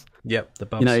Big Uns. Yep, the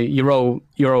buffs. You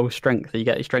roll strength, you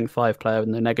get your strength 5 player with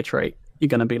no nega trait, you're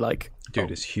going to be like... Dude,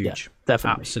 it's huge. Yeah,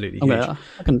 definitely. Absolutely huge.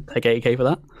 I can take 80k for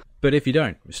that. But if you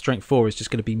don't, strength 4 is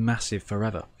just going to be massive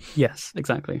forever. Yes,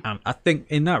 exactly. I think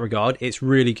in that regard, it's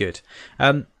really good.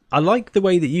 I like the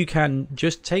way that you can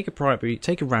just take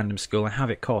a random skill and have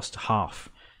it cost half.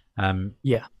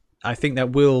 I think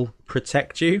that will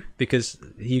protect you, because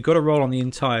you've got to roll on the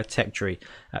entire tech tree.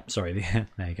 There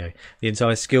you go. The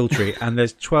entire skill tree. And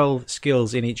there's 12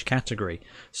 skills in each category.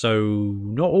 So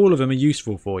not all of them are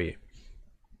useful for you.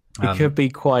 It could be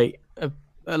quite...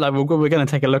 like we're going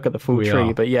to take a look at the full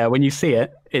tree. But yeah, when you see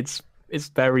it, it's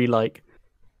very like...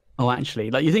 Oh,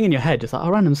 actually, like you think in your head, it's like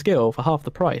a random skill for half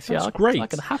the price. That's great. I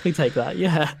could happily take that.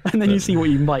 Yeah. And then you see what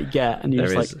you might get, and you're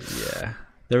just like... Yeah.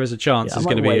 There is a chance it's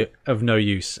going to be of no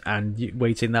use, and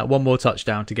waiting that one more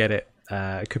touchdown to get it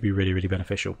could be really, really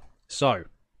beneficial. So,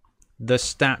 the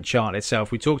stat chart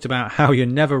itself. We talked about how you're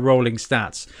never rolling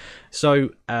stats.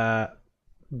 So,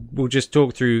 we'll just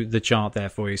talk through the chart there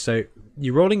for you. So,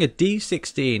 you're rolling a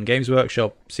D16. Games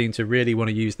Workshop seem to really want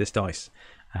to use this dice,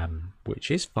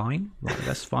 which is fine. Right,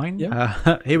 that's fine.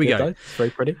 Here we go. Dice.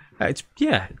 Very pretty. It's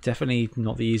definitely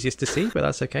not the easiest to see, but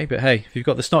that's okay. But hey, if you've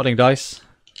got the Snotling dice...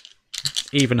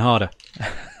 even harder.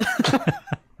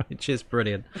 Which is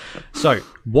brilliant. So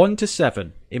 1 to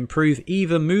 7, improve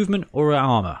either movement or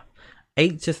armor.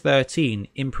 8 to 13,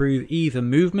 improve either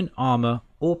movement, armor,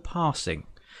 or passing.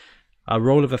 A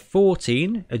roll of a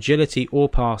 14, agility or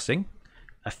passing.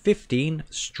 A 15,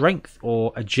 strength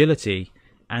or agility.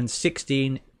 And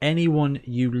 16, anyone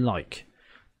you like.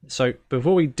 So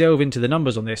before we delve into the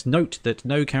numbers on this, note that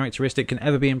no characteristic can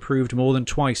ever be improved more than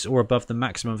twice or above the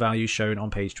maximum value shown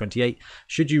on page 28.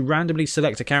 Should you randomly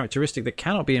select a characteristic that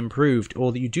cannot be improved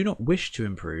or that you do not wish to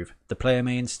improve, the player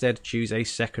may instead choose a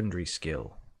secondary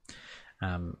skill.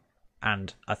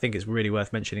 And I think it's really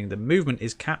worth mentioning that movement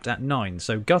is capped at 9,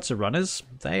 so gutter runners,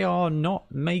 they are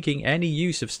not making any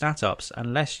use of stat ups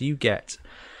unless you get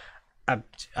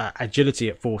agility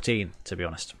at 14, to be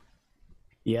honest.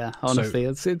 Yeah,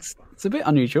 honestly, so, it's a bit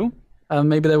unusual.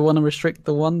 Maybe they want to restrict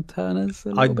the one-turners a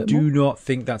little bit more. I do not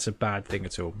think that's a bad thing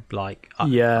at all. Like,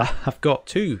 I've got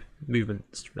 2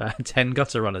 movements, 10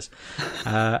 gutter runners,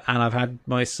 and I've had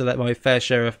my fair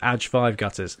share of Ag 5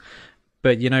 gutters.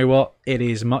 But you know what? It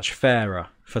is much fairer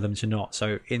for them to not.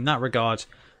 So in that regard,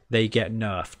 they get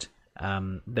nerfed.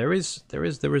 There is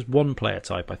one player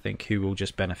type, I think, who will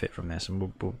just benefit from this,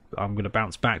 and I'm going to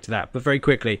bounce back to that. But very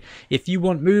quickly, if you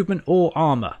want movement or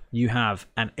armor, you have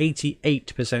an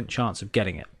 88% chance of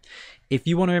getting it. If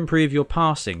you want to improve your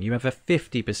passing, you have a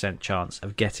 50% chance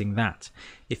of getting that.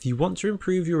 If you want to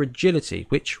improve your agility,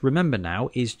 which remember now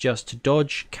is just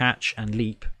dodge, catch, and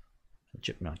leap,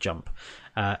 jump,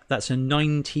 That's a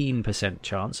 19%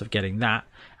 chance of getting that.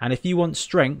 And if you want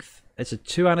strength, it's a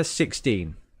 2 out of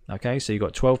 16. Okay, so you've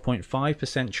got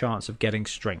 12.5% chance of getting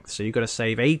strength. So you've got to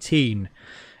save 18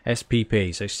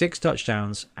 SPP. So 6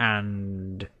 touchdowns,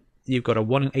 and you've got a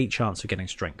 1 in 8 chance of getting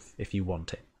strength if you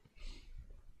want it.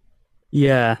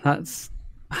 Yeah, that's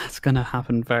going to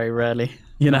happen very rarely.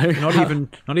 Not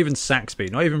even Saxby,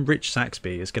 not even Rich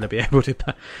Saxby is going to be able to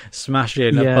smash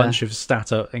in a bunch of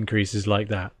stat increases like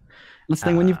that. That's the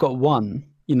thing, when you've got one,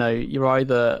 you're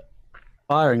either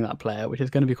firing that player, which is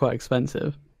going to be quite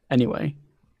expensive anyway,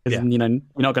 because you're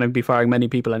not going to be firing many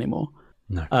people anymore.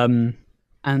 No. And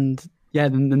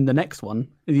then the next one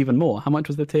is even more. How much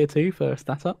was the tier 2 for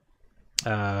stat up?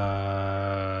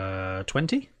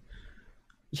 20.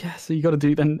 Yeah, so you got to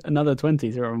do then another 20.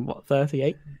 So you're on, what,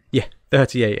 38? Yeah,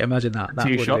 38. Imagine that.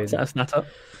 2 shots at a stat up.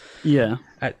 Yeah.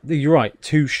 You're right,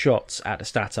 2 shots at a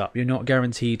stat up. You're not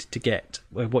guaranteed to get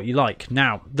what you like.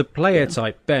 Now, the player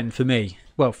type, Ben, for me,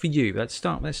 well, for you, let's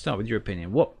start with your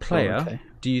opinion. What player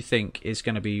do you think is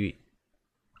going to be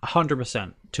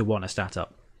 100% to want a stat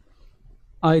up?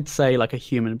 I'd say like a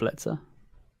human blitzer.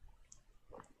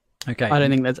 Okay. I don't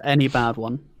think there's any bad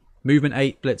one. Movement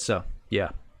 8 blitzer. Yeah.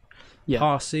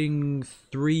 Passing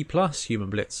 3+ human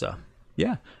blitzer.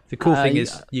 Yeah. The cool thing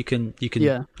is you can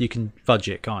fudge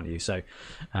it, can't you? So,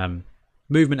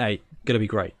 movement 8 gonna be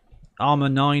great. Armor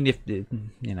 9, if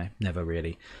never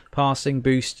really. Passing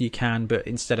boost you can, but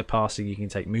instead of passing you can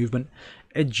take movement.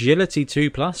 Agility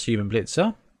 2+ human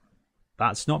blitzer.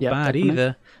 That's not bad definitely.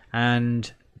 Either.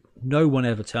 And no one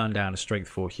ever turned down a strength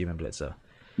 4 human blitzer.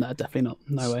 No, definitely not.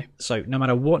 No way. So no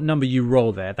matter what number you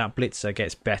roll there, that blitzer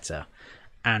gets better.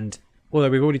 And although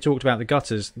we've already talked about the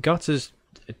gutters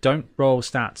don't roll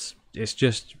stats. It's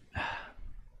just,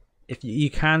 if you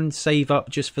can save up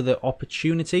just for the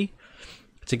opportunity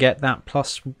to get that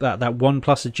plus that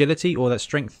 1+ agility or that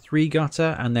strength 3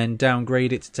 gutter, and then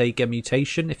downgrade it to take a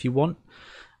mutation if you want.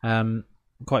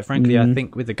 Quite frankly, I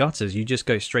think with the gutters you just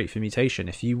go straight for mutation.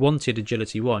 If you wanted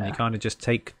agility 1, you kind of just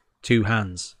take 2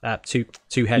 hands,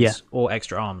 two heads or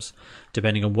extra arms,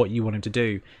 depending on what you want him to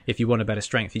do. If you want a better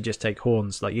strength, you just take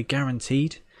horns. Like, you're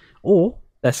guaranteed. Or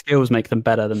their skills make them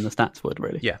better than the stats would,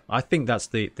 really. Yeah, I think that's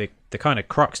the kind of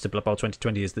crux to Blood Bowl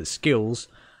 2020 is that skills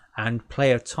and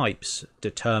player types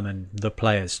determine the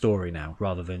player's story now,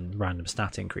 rather than random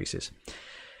stat increases.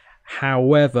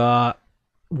 However,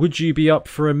 would you be up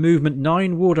for a movement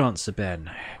 9 war dancer, Ben?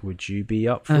 Would you be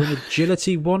up for an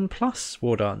agility 1+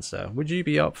 war dancer? Would you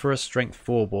be up for a strength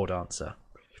 4 war dancer?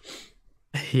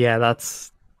 Yeah,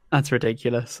 that's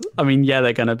ridiculous. I mean, yeah,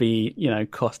 they're going to be,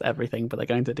 cost everything, but they're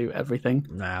going to do everything.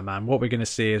 Nah, man. What we're going to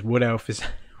see is Wood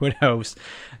Elves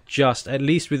just, at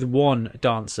least with 1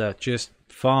 dancer, just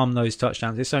farm those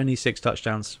touchdowns. It's only 6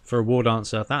 touchdowns for a war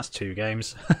dancer. That's 2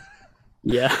 games.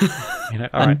 Yeah.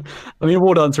 All right. I mean,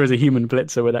 War Dancer is a human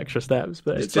blitzer with extra steps,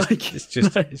 but it's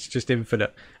just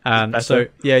infinite. So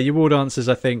yeah, your War Dancers,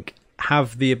 I think,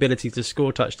 have the ability to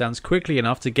score touchdowns quickly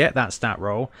enough to get that stat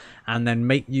roll, and then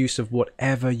make use of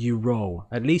whatever you roll,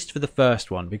 at least for the first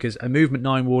one, because a movement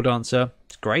 9 War Dancer,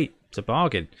 it's great, it's a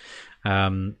bargain.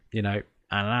 And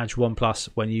an Edge 1+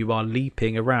 when you are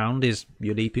leaping around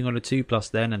you're leaping on a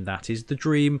 2+ then, and that is the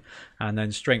dream. And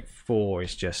then strength 4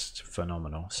 is just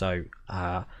phenomenal. So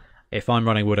if I'm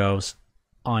running Wood Elves,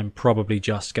 I'm probably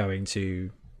just going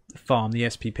to farm the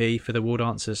SPP for the War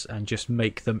Dancers and just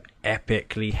make them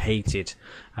epically hated.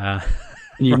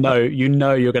 You know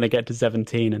you're going to get to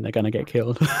 17 and they're going to get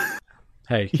killed.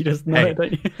 Hey, you just know it,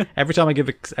 don't you? Every time I give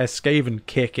a Skaven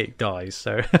kick, it dies.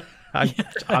 So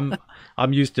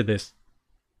I'm used to this.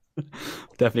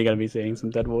 Definitely going to be seeing some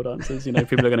dead War Dancers.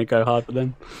 People are going to go hard for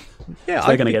them. Yeah, so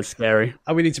they're going to get scary.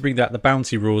 We need to bring the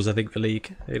bounty rules, I think, for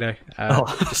League.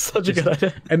 Such a good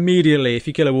idea. Immediately, if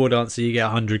you kill a War Dancer, you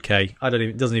get 100k.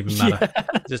 It doesn't even matter.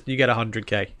 Yeah. Just you get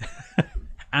 100k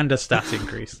and a stat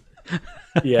increase.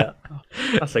 Yeah,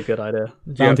 that's a good idea.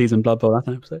 Bounties and Blood Bowl, that's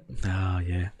an episode. Oh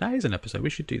yeah, that is an episode. We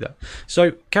should do that.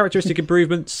 So characteristic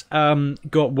improvements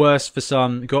got worse for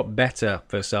some, got better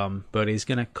for some, but it's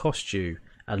going to cost you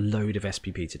a load of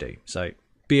SPP to do. So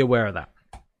be aware of that.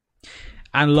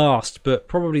 And last, but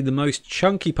probably the most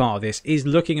chunky part of this, is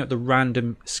looking at the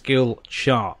random skill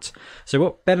chart. So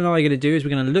what Ben and I are going to do is we're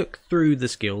going to look through the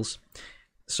skills.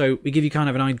 So we give you kind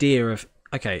of an idea of,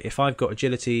 okay, if I've got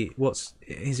agility,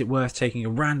 is it worth taking a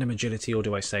random agility, or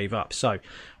do I save up? So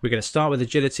we're going to start with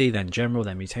agility, then general,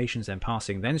 then mutations, then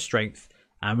passing, then strength.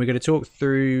 And we're going to talk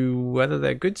through whether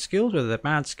they're good skills, whether they're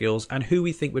bad skills, and who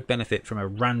we think would benefit from a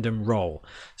random roll.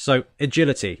 So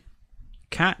agility.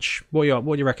 Catch, what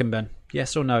do you reckon, Ben?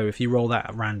 Yes or no if you roll that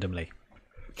randomly?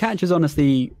 catch is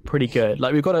honestly pretty good.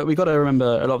 Like we got to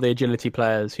remember a lot of the agility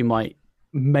players who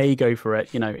may go for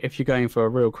it. You know, if you're going for a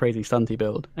real crazy stunty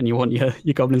build and you want your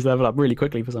goblins to level up really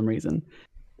quickly for some reason,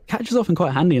 catch is often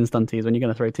quite handy in stunties when you're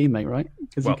going to throw a teammate, right?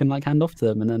 Because you can like hand off to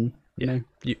them and then you know.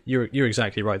 You're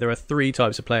exactly right. There are 3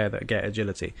 types of player that get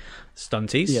agility: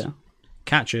 stunties,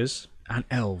 catchers, and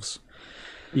elves.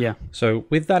 Yeah. So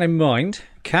with that in mind,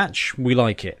 catch, we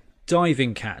like it.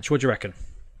 Diving catch, what do you reckon?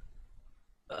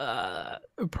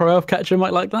 Pro elf catcher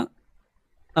might like that.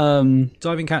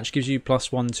 Diving catch gives you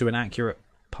 +1 to an accurate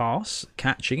pass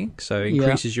catching, so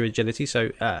increases your agility.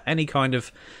 So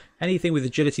anything with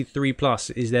agility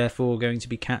 3+ is therefore going to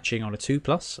be catching on a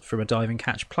 2+ from a diving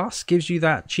catch. Plus gives you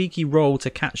that cheeky roll to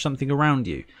catch something around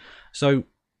you. So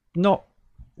not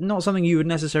something you would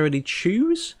necessarily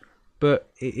choose,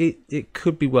 but it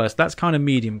could be worse. That's kind of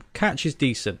medium. Catch is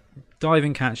decent.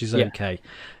 Diving catch is okay.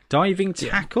 Diving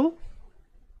tackle?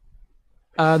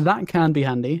 That can be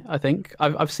handy, I think.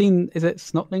 I've seen, is it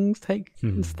snotlings take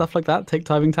stuff like that, take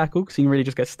diving tackle, because you can really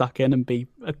just get stuck in and be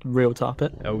a real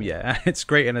tarpet. Oh yeah, it's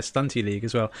great in a stunty league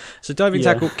as well. So diving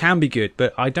tackle can be good,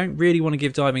 but I don't really want to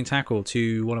give diving tackle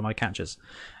to one of my catchers.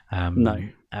 No.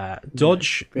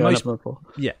 Dodge,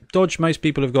 dodge. Most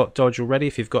people have got dodge already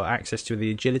if you've got access to the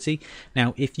agility.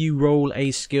 Now, if you roll a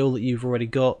skill that you've already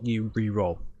got, you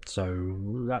re-roll. So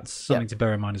that's something to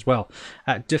bear in mind as well.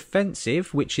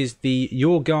 Defensive, which is the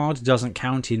your guard doesn't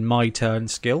count in my turn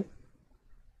skill.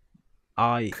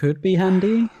 Could be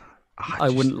handy. I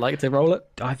wouldn't like to roll it.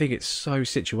 I think it's so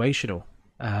situational,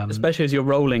 especially as you're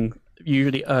rolling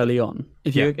usually early on.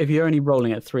 If you're only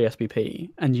rolling at 3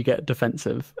 SPP and you get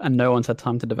defensive and no one's had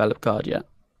time to develop guard yet.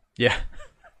 Yeah.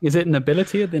 Is it an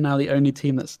ability? Are they now the only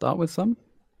team that start with some?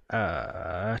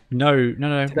 No.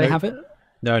 Do they have it?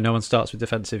 No one starts with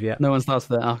defensive yet. No one starts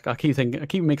with that. I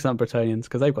keep mixing up Bretonians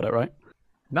because they've got it right.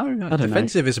 No,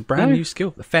 defensive is a brand new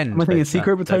skill. Fend. Am I thinking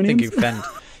secret Bretonians? I'm thinking fend.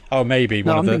 Oh, maybe.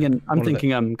 I'm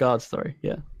thinking guards. Sorry,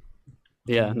 yeah.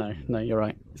 No, you're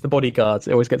right. It's the bodyguards.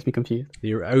 It always gets me confused.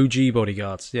 Your OG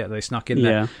bodyguards. Yeah, they snuck in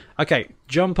there. Okay,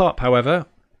 jump up. However,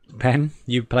 Ben,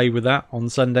 you played with that on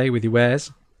Sunday with your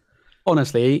wares.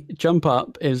 Honestly, jump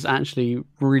up is actually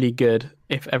really good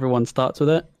if everyone starts with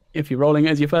it. If you're rolling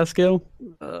it as your first skill,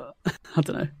 I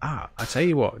don't know. I tell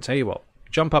you what.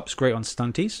 Jump up's great on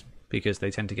stunties because they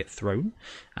tend to get thrown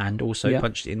and also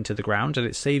punched into the ground, and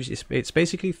it's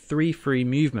basically 3 free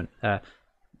movement.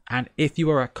 And if you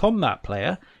are a combat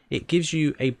player, it gives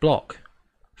you a block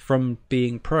from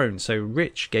being prone. So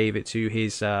Rich gave it to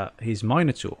his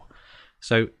Minotaur.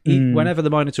 So whenever the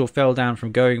Minotaur fell down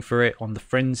from going for it on the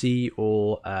frenzy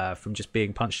or from just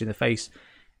being punched in the face,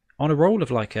 on a roll of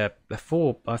like a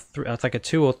 4, like a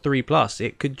 2 or 3+,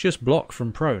 it could just block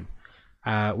from prone.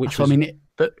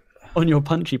 But on your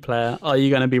punchy player, are you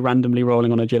going to be randomly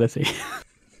rolling on agility?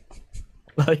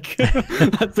 Like,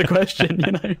 that's the question,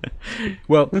 you know.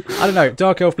 Well, I don't know.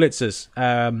 Dark Elf Blitzers,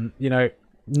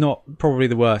 not probably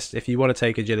the worst if you want to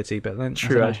take agility, but then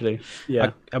true actually.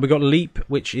 Yeah. And we got Leap,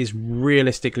 which is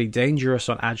realistically dangerous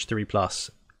on Edge 3+,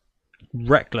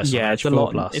 reckless on Edge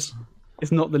 4+.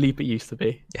 It's not the leap it used to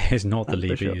be. It's not the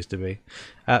leap it used to be.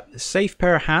 Safe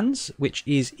pair of hands, which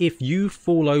is if you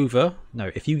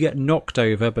if you get knocked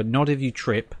over, but not if you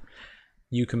trip,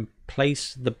 you can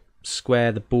place the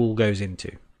square the ball goes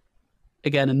into.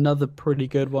 Again, another pretty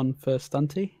good one for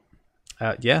stunty.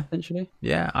 Essentially.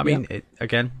 Yeah, I mean,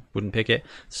 again, wouldn't pick it.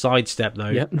 Sidestep, though.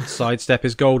 Yep. Sidestep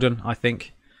is golden, I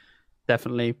think.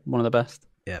 Definitely one of the best.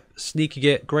 Yeah. Sneaky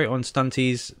Git, great on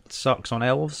stunties, sucks on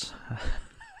elves.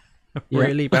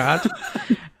 Really bad.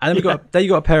 And then you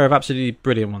got a pair of absolutely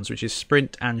brilliant ones, which is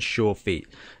Sprint and Sure Feet.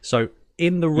 So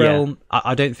in the realm,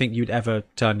 I don't think you'd ever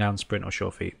turn down Sprint or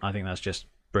Sure Feet. I think that's just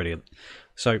brilliant.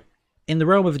 So in the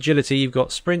realm of agility, you've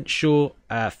got Sprint, Sure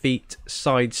Feet,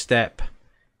 Sidestep,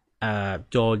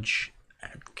 Dodge,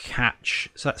 Catch.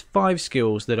 So that's 5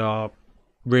 skills that are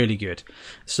really good.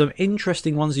 Some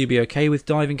interesting ones you'd be okay with: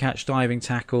 Diving Catch, Diving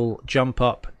Tackle, Jump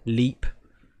Up, Leap.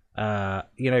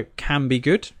 Can be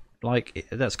good. Like,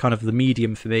 that's kind of the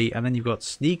medium for me. And then you've got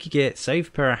Sneaky Git,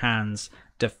 Safe Pair of Hands,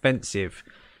 Defensive,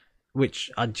 which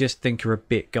I just think are a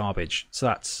bit garbage. So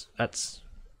that's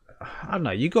I don't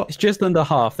know. It's just under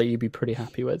half that you'd be pretty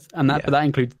happy with, and but that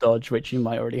includes Dodge, which you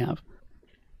might already have.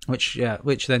 Which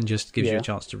then just gives you a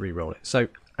chance to re-roll it. So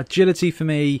agility for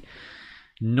me,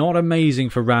 not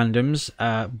amazing for randoms,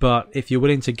 but if you're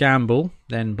willing to gamble,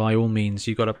 then by all means,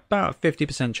 you've got about a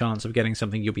 50% chance of getting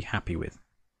something you'll be happy with.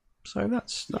 So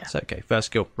that's okay. First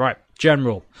skill. Right.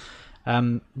 General.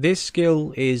 This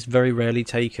skill is very rarely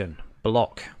taken.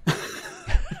 Block.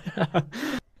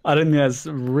 I don't think that's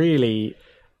really...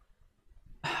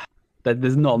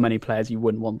 There's not many players you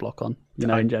wouldn't want block on. You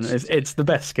know, in general, it's the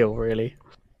best skill, really.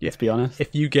 Yeah. Let's be honest.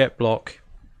 If you get block,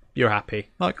 you're happy.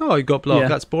 Like, oh, you got block. Yeah.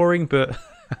 That's boring, but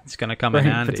it's going to come in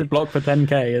handy. If it's a block for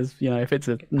 10k, as you know, if it's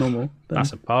a normal, then...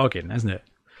 That's a bargain, isn't it?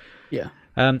 Yeah.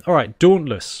 All right,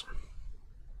 Dauntless.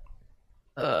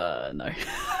 No.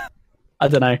 I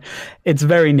don't know. It's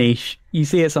very niche. You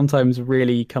see it sometimes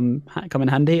really come in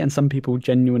handy, and some people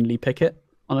genuinely pick it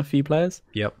on a few players.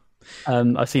 Yep.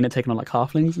 I've seen it taken on like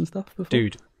halflings and stuff before.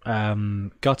 Dude,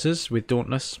 Gutters with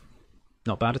Dauntless.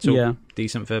 Not bad at all. Yeah.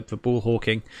 Decent for ball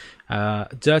hawking.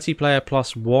 Dirty player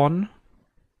 +1.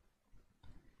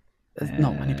 There's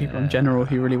not many people in general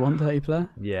who really want dirty player.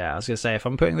 Yeah, I was going to say, if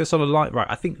I'm putting this on a line... Right,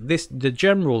 I think the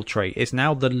general trait is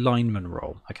now the lineman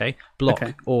role, okay? Block,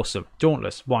 Okay. awesome.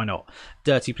 Dauntless, why not?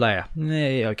 Dirty player,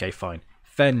 okay, fine.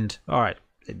 Fend, all right,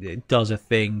 it does a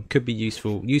thing, could be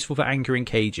useful. Useful for anchoring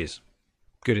cages.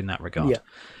 Good in that regard. Yeah.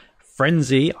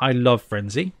 Frenzy, I love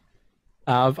Frenzy.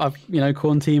 I've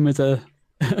Corn team is a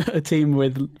a team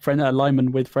with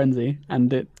lineman with frenzy,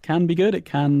 and it can be good. It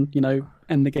can,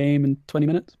 end the game in 20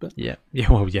 minutes. But Yeah,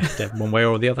 well, yeah, one way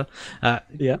or the other.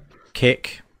 yeah,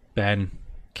 Kick, Ben,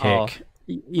 kick.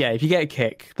 Yeah, if you get a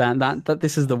kick, then that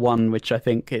this is the one which I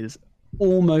think is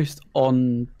almost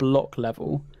on block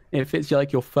level. If it's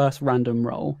like your first random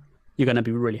roll, you're going to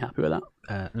be really happy with that.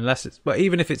 Unless it's, but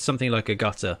even if it's something like a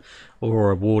gutter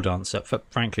or a war dancer,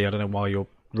 frankly, I don't know why you're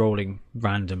rolling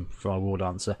random for a war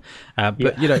dancer.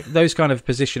 But those kind of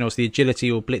positionals, the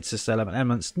agility or blitzer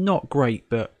elements, not great.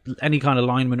 But any kind of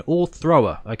lineman or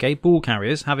thrower, okay, ball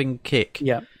carriers having kick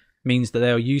means that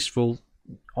they are useful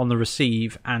on the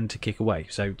receive and to kick away.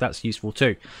 So that's useful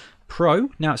too. Pro,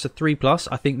 now it's a 3+.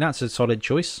 I think that's a solid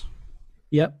choice.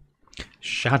 Yep.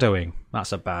 Shadowing,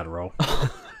 that's a bad roll.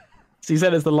 So you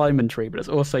said it's the lineman tree, but it's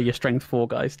also your strength 4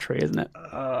 guys tree, isn't it?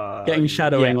 Getting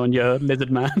shadowing on your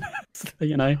lizard man,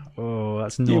 Oh,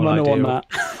 that's not you might ideal. not want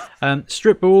that.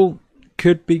 Strip ball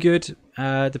could be good,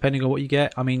 depending on what you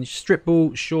get. I mean, strip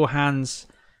ball, sure hands,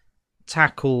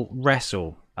 tackle,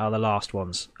 wrestle are the last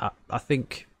ones. I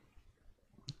think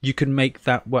you can make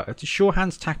that work. Sure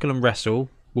hands, tackle, and wrestle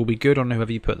will be good on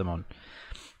whoever you put them on.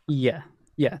 Yeah,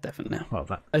 definitely. Well,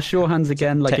 that sure hands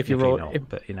again, like if you roll,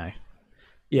 but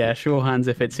yeah, sure hands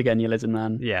if it's again your lizard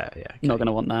man. Yeah, okay. Not going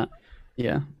to want that.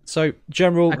 Yeah. So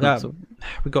general,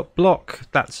 we got block.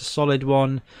 That's a solid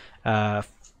one. I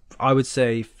would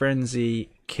say frenzy,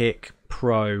 kick,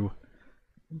 pro,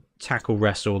 tackle,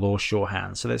 wrestle, or sure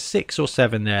hands. So there's 6 or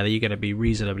 7 there that you're going to be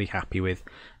reasonably happy with,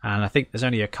 and I think there's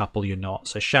only a couple you're not.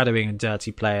 So shadowing and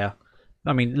dirty player.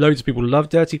 I mean, loads of people love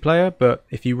dirty player, but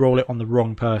if you roll it on the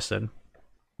wrong person,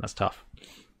 that's tough.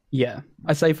 Yeah,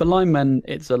 I say for linemen,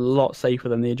 it's a lot safer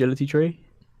than the agility tree.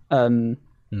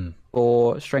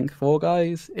 For strength 4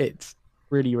 guys, it's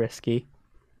really risky.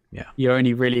 Yeah, you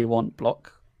only really want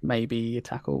block, maybe a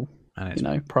tackle,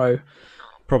 and pro.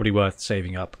 Probably worth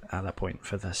saving up at that point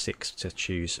for the 6 to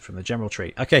choose from the general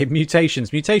tree. Okay,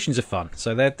 mutations. Mutations are fun,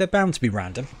 so they're bound to be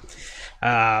random.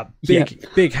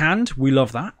 Big hand, we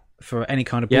love that for any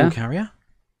kind of ball carrier.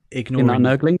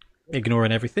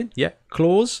 Ignoring everything. Yeah.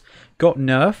 Claws got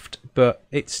nerfed, but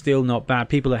it's still not bad.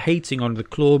 People are hating on the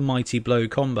claw mighty blow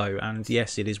combo, and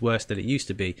yes, it is worse than it used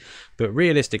to be. But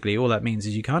realistically, all that means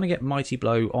is you kind of get mighty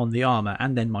blow on the armor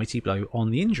and then mighty blow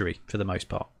on the injury for the most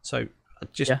part. So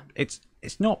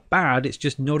it's not bad. It's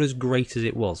just not as great as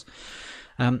it was.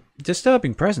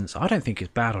 Disturbing presence, I don't think is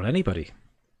bad on anybody.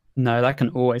 No, that can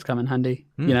always come in handy.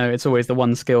 It's always the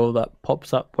one skill that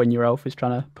pops up when your elf is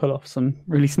trying to pull off some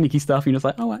really sneaky stuff. You're just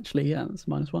like, oh, actually, yeah, that's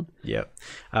 -1. Yeah.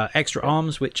 Extra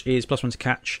arms, which is +1 to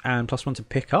catch and +1 to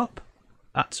pick up.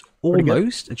 That's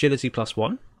almost agility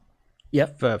 +1.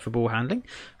 Yep. For ball handling.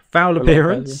 Foul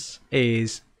appearance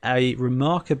is a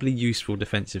remarkably useful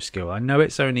defensive skill. I know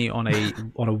it's only on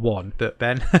a 1, but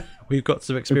Ben, we've got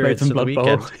some experience on the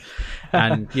weekend.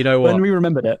 And you know what? When we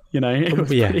remembered it, it was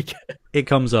pretty good. It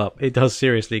comes up. It does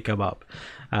seriously come up.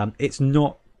 It's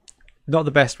not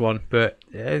the best one, but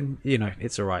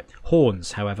it's all right.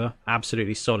 Horns, however,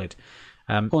 absolutely solid.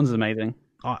 Horns is amazing.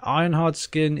 Ironhard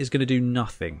Skin is going to do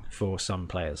nothing for some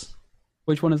players.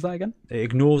 Which one is that again? It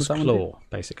ignores claw,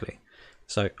 basically.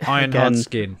 So Ironhard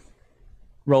Skin.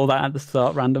 Roll that at the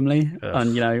start randomly,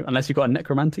 and unless you've got a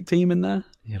necromantic team in there,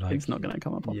 it's not going to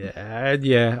come up.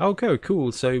 Yeah. Okay,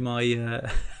 cool. So my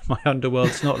my underworld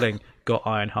snotling got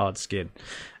Ironhard Skin.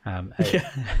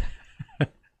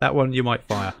 That one you might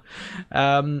fire.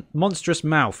 Monstrous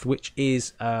Mouth, which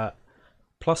is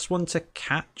 +1 to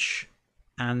catch,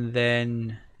 and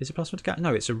then is it +1 to catch?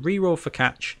 No, it's a reroll for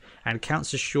catch and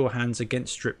counts as sure hands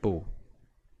against strip ball.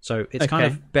 So it's kind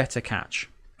of better catch.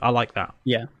 I like that.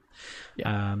 Yeah.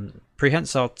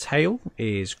 Prehensile Tail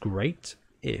is great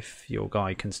if your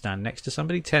guy can stand next to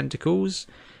somebody. Tentacles.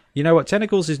 You know what?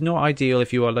 Tentacles is not ideal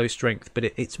if you are low strength, but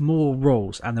it's more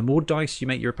rolls. And the more dice you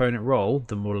make your opponent roll,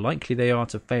 the more likely they are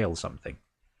to fail something.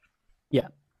 Yeah,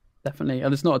 definitely.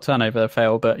 And it's not a turnover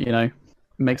fail, but,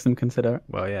 makes them consider it.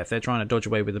 Well, yeah, if they're trying to dodge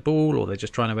away with the ball, or they're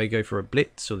just trying to go for a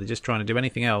blitz, or they're just trying to do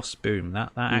anything else, boom,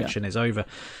 that action is over.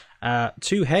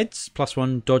 2 heads,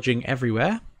 +1 dodging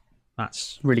everywhere.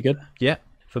 That's really good. Yeah,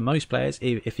 for most players.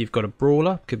 If you've got a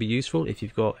brawler, could be useful. If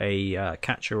you've got a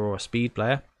catcher or a speed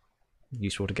player,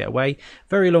 useful to get away.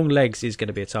 Very long legs is going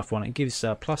to be a tough one. It gives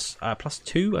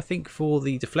 +2, I think, for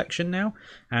the deflection now,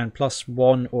 and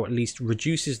 +1, or at least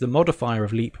reduces the modifier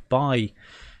of leap by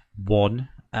 1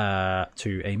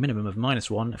 to a minimum of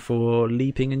 -1 for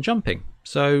leaping and jumping.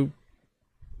 So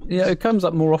yeah, it comes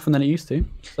up more often than it used to.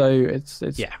 So it's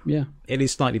yeah, it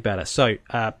is slightly better. So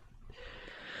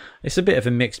it's a bit of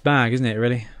a mixed bag, isn't it?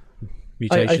 Really,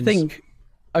 mutations. I think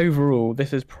overall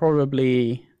this is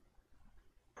probably,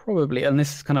 and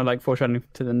this is kind of like foreshadowing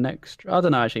to the next. I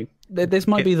don't know, actually. This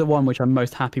might be the one which I'm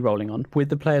most happy rolling on with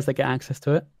the players that get access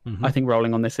to it. Mm-hmm. I think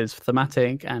rolling on this is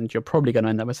thematic, and you're probably going to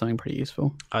end up with something pretty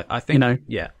useful. I think,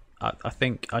 yeah. I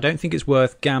don't think it's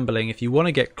worth gambling if you want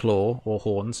to get claw or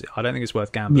horns. I don't think it's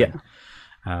worth gambling.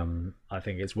 Yeah. I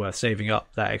think it's worth saving up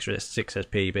that extra 6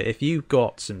 SP. But if you've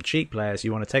got some cheap players,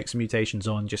 you want to take some mutations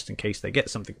on just in case they get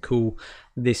something cool,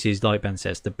 this is, like Ben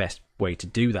says, the best way to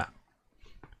do that.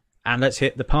 And let's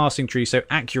hit the passing tree. So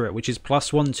accurate, which is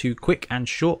 +1 to quick and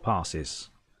short passes.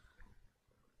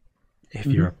 If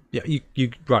you're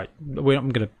you right, I'm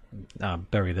going to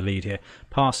bury the lead here.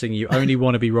 Passing, you only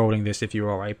want to be rolling this if you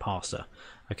are a passer.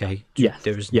 Okay. Do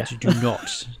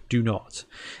not.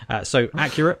 So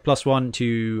accurate, +1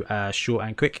 to short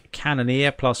and quick.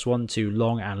 Cannoneer, +1 to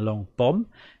long and long bomb.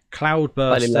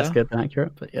 Cloudburster. Slightly less good than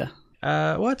accurate, but yeah.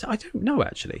 What? I don't know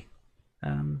actually.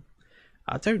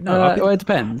 I don't know. Well, it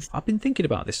depends. I've been thinking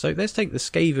about this. So let's take the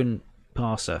Skaven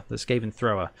passer, the Skaven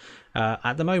thrower.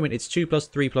 At the moment, it's 2+,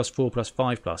 3+, 4+,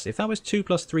 5+. If that was 2+,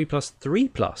 3+,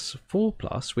 3+,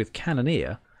 4+ with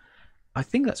Cannoneer, I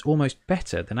think that's almost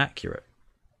better than accurate.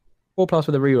 4+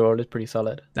 with a reroll is pretty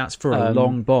solid. That's for a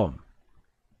long bomb.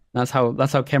 That's how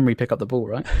Khemri pick up the ball,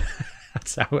 right?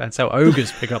 that's how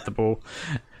ogres pick up the ball.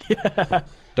 Yeah.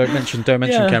 Don't mention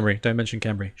Khemri. Don't mention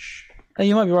Khemri. Shh.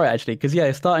 You might be right, actually, because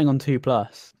starting on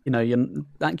 2+, your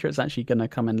accurate's actually going to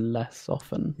come in less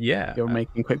often. Yeah, you're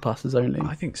making quick passes only.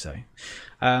 I think so.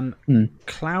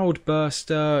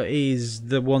 Cloudburster is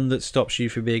the one that stops you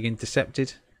from being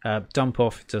intercepted. Dump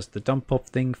off does the dump off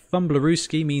thing.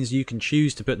 Fumblerooski means you can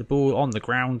choose to put the ball on the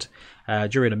ground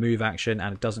during a move action,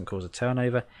 and it doesn't cause a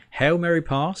turnover. Hail Mary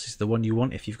Pass is the one you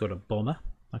want if you've got a bomber.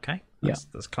 Okay,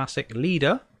 that's classic.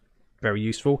 Leader. Very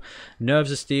useful.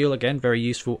 Nerves of Steel, again, very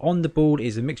useful. On the ball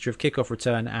is a mixture of kickoff,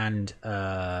 return, and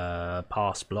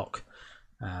pass block.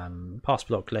 Pass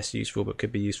block, less useful, but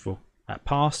could be useful.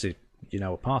 Pass, you know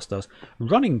what pass does.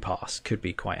 Running pass could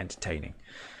be quite entertaining.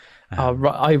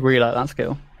 I really like that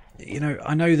skill.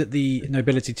 I know that the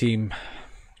nobility team,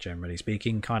 generally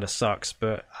speaking, kind of sucks,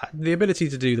 but the ability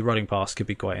to do the running pass could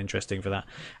be quite interesting for that.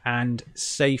 And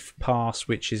safe pass,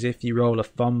 which is if you roll a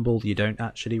fumble, you don't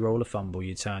actually roll a fumble,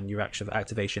 you turn your actual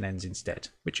activation ends instead,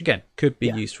 which again could be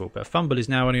useful. But a fumble is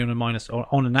now only on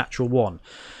a natural 1.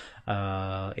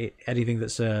 Anything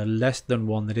that's less than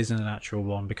 1 that isn't a natural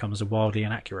 1 becomes a wildly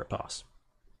inaccurate pass.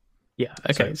 Yeah.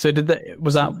 Okay. So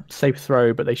was that safe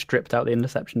throw, but they stripped out the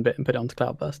interception bit and put it onto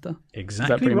Cloudburster?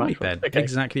 Exactly right, Ben. Okay.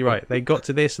 Exactly right. They got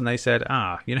to this and they said,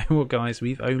 you know what, guys?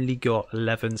 We've only got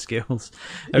 11 skills.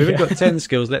 We've got 10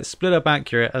 skills. Let's split up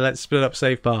accurate and let's split up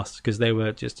safe pass because they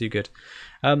were just too good.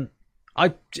 I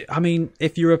mean,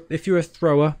 if you're a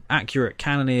thrower, accurate,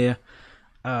 Cannoneer,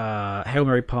 Hail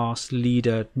Mary pass,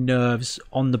 leader, nerves,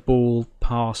 on the ball,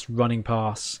 pass, running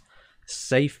pass.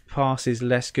 Safe pass is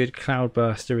less good,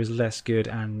 Cloudburster is less good,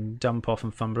 and Dump Off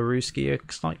and Fumblerooski are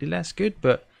slightly less good.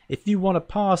 But if you want a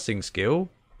passing skill,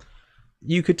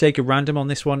 you could take a random on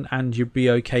this one and you'd be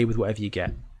okay with whatever you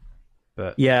get.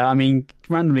 But yeah, I mean,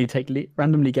 randomly get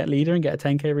leader and get a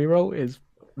 10k reroll is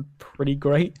pretty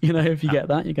great. If you get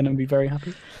that, you're going to be very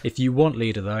happy. If you want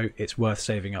leader, though, it's worth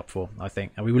saving up for, I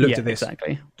think. And we looked at this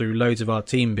through loads of our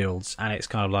team builds, and it's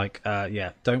kind of like,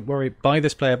 don't worry, buy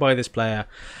this player.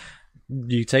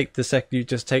 You take you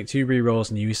just take 2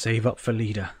 rerolls and you save up for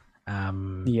leader.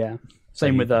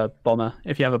 Same with a bomber.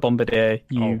 If you have a bombardier,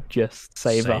 you just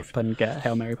save up and get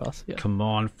Hail Mary pass. Yeah. Come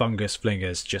on, fungus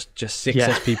flingers, just 6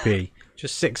 SPP,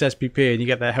 just 6 SPP, and you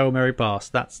get their Hail Mary pass.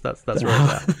 That's where it's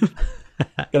at.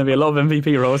 Going to be a lot of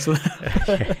MVP rolls.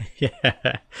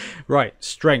 Yeah. Right,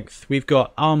 strength. We've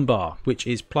got armbar, which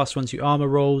is +1 to armor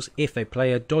rolls if a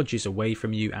player dodges away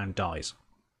from you and dies.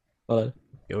 Ugh.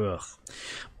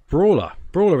 Brawler.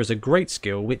 Brawler is a great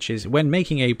skill, which is when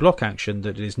making a block action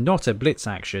that is not a blitz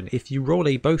action, if you roll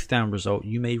a both down result,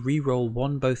 you may re-roll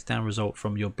one both down result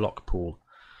from your block pool.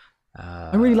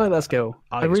 I really like that skill.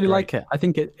 I really great. like it. I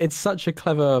think it's such a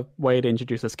clever way to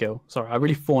introduce a skill. Sorry, I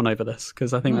really fawn over this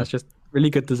because I think that's just really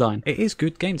good design. It is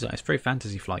good game design. It's very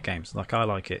Fantasy Flight games. Like, I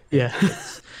like it. Yeah.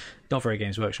 It's not very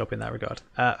Games Workshop in that regard.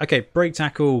 Okay, break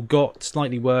tackle got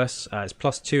slightly worse. It's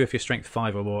 +2 if you're strength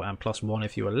 5 or more, and +1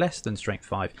 if you are less than strength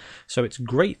 5. So it's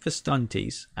great for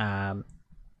stunties.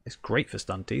 It's great for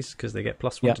stunties because they get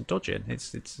 +1 to dodge in.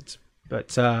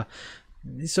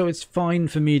 So it's fine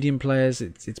for medium players.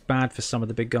 It's bad for some of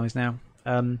the big guys now.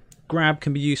 Grab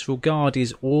can be useful. Guard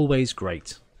is always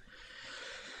great.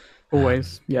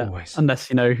 Always, yeah. Always.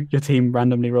 Unless, your team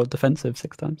randomly rolled defensive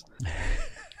 6 times.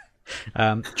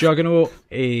 Juggernaut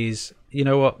is,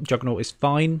 Juggernaut is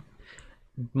fine.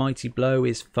 Mighty Blow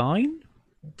is fine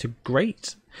to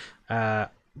great.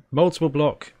 Multiple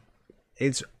block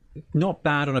is not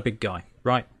bad on a big guy,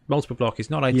 right? Multiple block is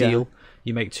not ideal. Yeah.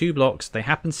 You make 2 blocks, they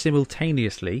happen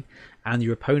simultaneously, and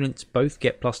your opponents both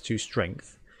get +2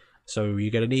 strength. So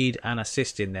you're going to need an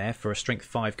assist in there for a strength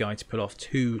 5 guy to pull off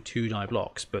 2 die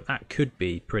blocks, but that could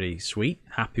be pretty sweet.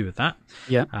 Happy with that.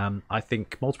 Yeah. I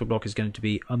think multiple block is going to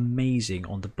be amazing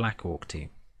on the Black Orc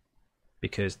team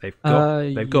because they've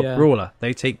got Brawler.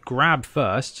 They take grab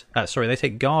first. They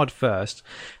take guard first.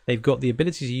 They've got the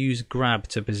ability to use grab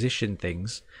to position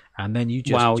things, and then you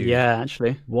just do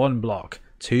actually 1 block,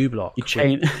 2 block. You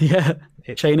chain,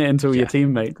 chain it into your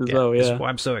teammates as well. Yeah, that's why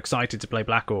I'm so excited to play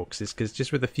Black Orcs, is because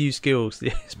just with a few skills,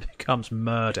 it becomes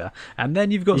murder. And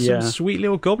then you've got some sweet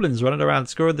little goblins running around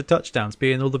scoring the touchdowns,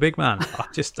 being all the big man.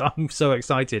 I'm so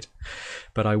excited,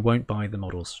 but I won't buy the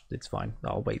models. It's fine.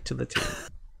 I'll wait till the team.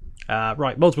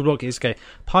 Right, multiple block is okay.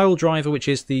 Pile driver, which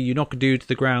is you knock a dude to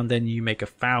the ground, then you make a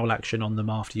foul action on them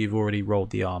after you've already rolled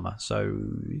the armor. So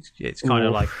it's kind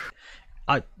of like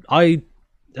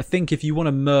I think if you want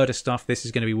to murder stuff, this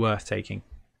is going to be worth taking.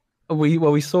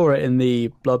 We saw it in the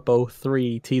Blood Bowl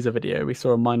 3 teaser video. We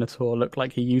saw a Minotaur look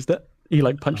like he used it. He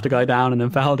punched a guy down and then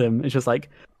fouled him. It's just like,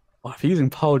 if you're using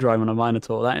pile drive on a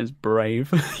Minotaur, that is brave.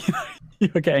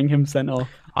 You're getting him sent off.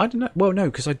 I don't know. Well, no,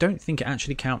 because I don't think it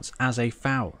actually counts as a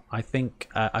foul. I think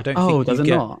I don't. Oh, does it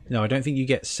not? No, I don't think you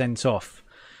get sent off.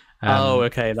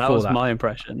 Okay, that was my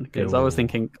impression because I was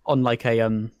thinking on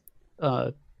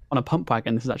on a pump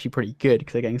wagon, this is actually pretty good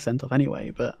because they're getting sent off anyway.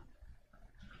 But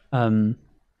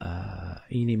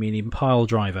eeny, meeny, pile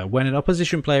driver. When an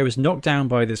opposition player is knocked down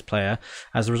by this player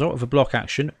as a result of a block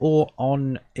action or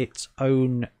on its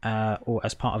own or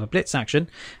as part of a blitz action,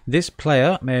 this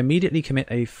player may immediately commit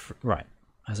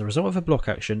as a result of a block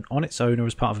action on its own or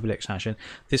as part of a blitz action,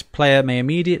 this player may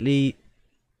immediately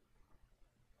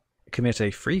commit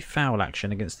a free foul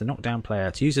action against the knockdown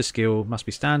player. To use a skill, must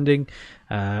be standing,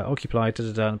 occupied,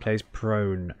 and plays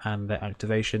prone. And the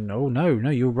activation. Oh no,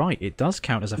 you're right. It does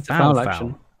count as a foul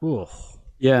action. Ooh.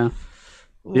 Yeah.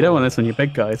 You don't want this on your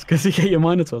big guys because you get your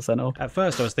Minotaur sent off. At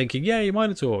first, I was thinking, yeah, your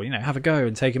Minotaur, have a go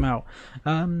and take him out.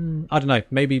 I don't know.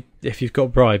 Maybe if you've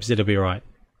got bribes, it'll be right.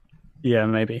 Yeah,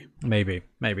 maybe.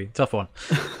 Tough one.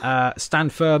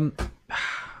 Stand firm.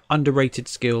 Underrated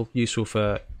skill, useful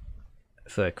for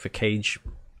cage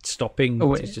stopping.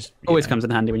 Always comes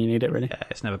in handy when you need it, really. Yeah,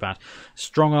 it's never bad.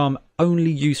 Strong arm, only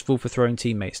useful for throwing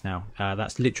teammates now.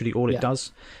 That's literally all it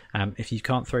does. If you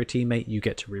can't throw a teammate, you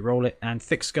get to re-roll it. And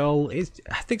thick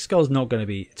skull's not going to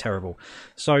be terrible.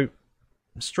 So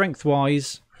strength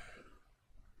wise,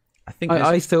 I think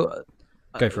I still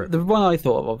go for it. The one I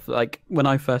thought of, when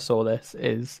I first saw this,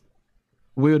 is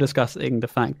we were discussing the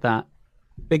fact that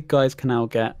big guys can now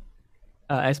get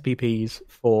SPPs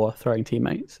for throwing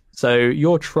teammates. So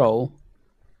your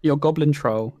goblin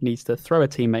troll needs to throw a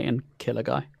teammate and kill a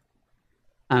guy,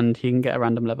 and he can get a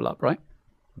random level up, right?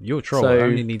 Your troll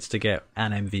only needs to get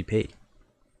an MVP.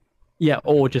 Yeah,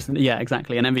 or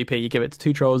exactly, an MVP. You give it to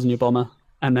 2 trolls and your bomber,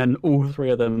 and then all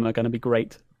 3 of them are going to be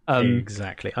great.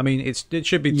 Exactly. I mean, it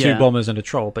should be 2 bombers and a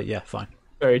troll, but yeah, fine.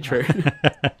 Very true.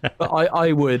 But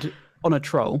I would, on a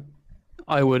troll,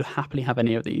 I would happily have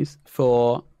any of these.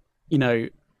 For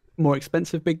more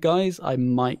expensive big guys, I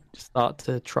might start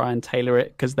to try and tailor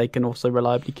it because they can also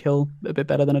reliably kill a bit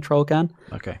better than a troll can.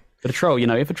 Okay. But a troll,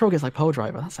 if a troll gets pole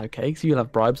driver, that's okay. So you'll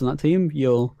have bribes on that team.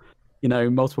 You'll,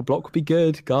 multiple block would be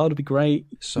good. Guard would be great.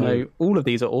 So all of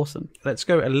these are awesome. Let's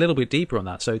go a little bit deeper on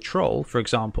that. So troll, for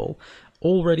example,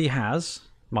 already has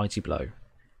Mighty Blow.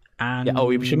 And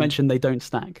we should mention they don't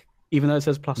stack. Even though it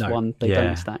says No. +1, they Yeah.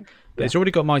 don't stack. But it's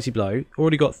already got Mighty Blow,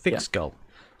 already got Thick Yeah. Skull.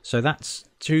 So that's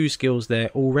 2 skills there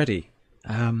already,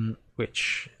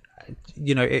 which,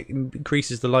 it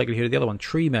increases the likelihood of the other one.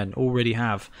 Tree Men already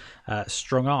have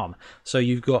Strong Arm. So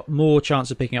you've got more chance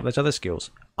of picking up those other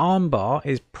skills. Armbar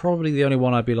is probably the only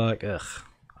one I'd be like, ugh,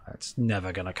 that's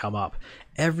never going to come up.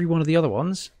 Every one of the other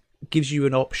ones gives you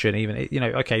an option, even,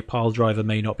 okay, Pile Driver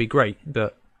may not be great,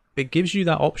 but it gives you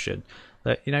that option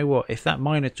that, you know what, if that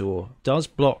Minotaur does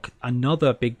block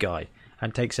another big guy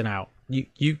and takes it out,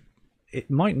 it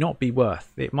might not be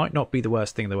the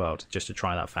worst thing in the world just to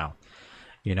try that foul.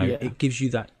 It gives you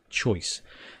that choice.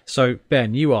 So,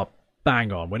 Ben, you are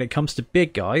bang on. When it comes to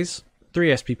big guys, 3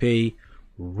 SPP,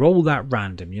 roll that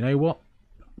random. You know what?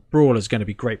 Brawler's going to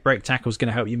be great. Break Tackle's going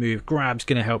to help you move. Grab's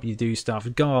going to help you do stuff.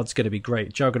 Guard's going to be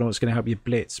great. Juggernaut's going to help you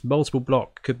blitz. Multiple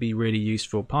block could be really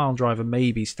useful. Pile Driver,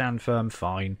 maybe. Stand Firm,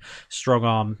 fine. Strong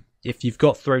Arm. If you've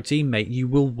got Throw Teammate, you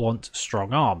will want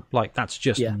Strong Arm. Like, that's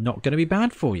just not going to be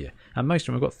bad for you. And most of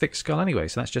them have got Thick Skull anyway,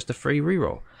 so that's just a free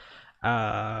reroll.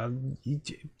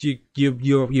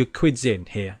 Your quid's in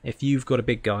here. If you've got a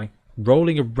big guy,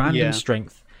 rolling a random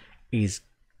strength is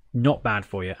not bad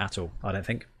for you at all, I don't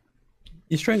think.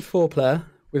 Your strength 4 player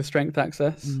with strength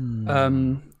access,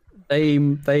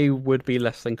 they would be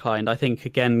less inclined. I think,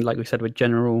 again, like we said with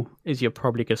general, is you're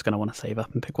probably just going to want to save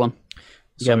up and pick one.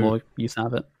 Get more use out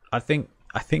of it. I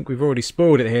think we've already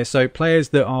spoiled it here. So players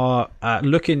that are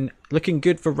looking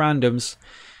good for randoms,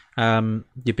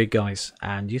 your big guys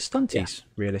and your stunties,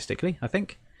 realistically, I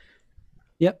think.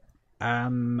 Yep.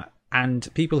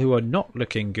 And people who are not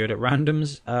looking good at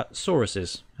randoms,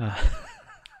 Sauruses.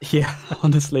 Yeah,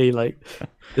 honestly, like,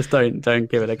 just don't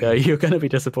give it a go. You're going to be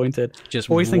disappointed. Just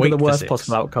always think of the worst 6.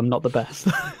 possible outcome, not the best.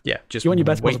 Yeah, just you want your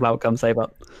best possible outcome, save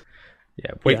up.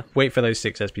 Yeah, wait for those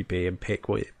 6 SPP and pick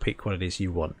what it is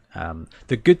you want.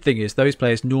 The good thing is those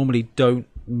players normally don't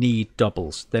need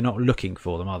doubles. They're not looking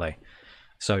for them, are they?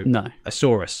 So no. A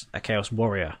Saurus, a Chaos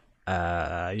Warrior,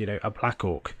 a Black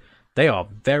Orc, they are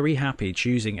very happy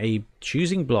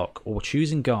choosing block or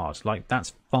choosing guard. Like,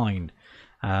 that's fine.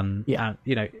 And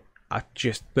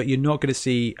but you're not going to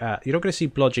see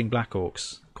blodging Black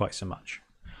Orcs quite so much.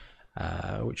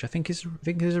 Which I think is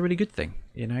a really good thing,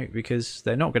 because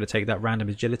they're not going to take that random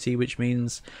agility, which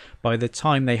means by the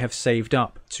time they have saved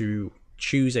up to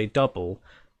choose a double,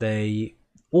 they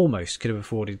almost could have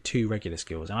afforded 2 regular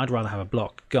skills. And I'd rather have a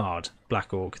block guard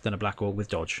Black Orc than a Black Orc with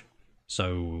dodge.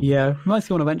 So yeah, you might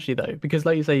see one eventually though, because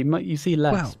like you say, you see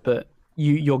less, but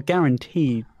you're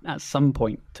guaranteed at some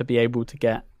point to be able to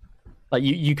get, like,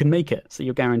 you can make it, so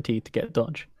you're guaranteed to get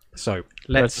dodge. So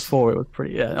let's. Before it was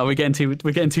pretty. Yeah. Are we getting too?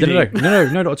 We're getting too no, deep. No,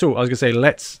 not at all. I was going to say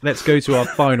let's go to our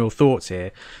final thoughts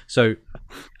here. So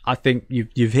I think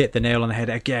you've hit the nail on the head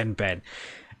again, Ben.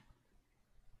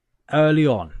 Early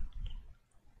on,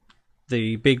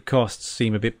 the big costs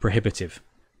seem a bit prohibitive,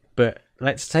 but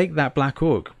let's take that Black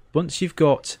Orc. Once you've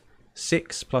got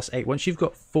 6 + 8, once you've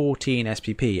got 14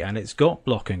 SPP and it's got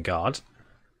block and guard,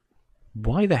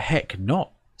 why the heck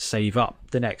not save up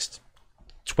the next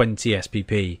 20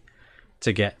 SPP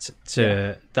to get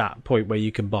to that point where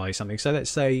you can buy something? So let's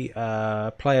say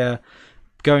a player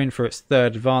going for its 3rd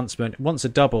advancement wants a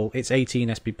double, it's 18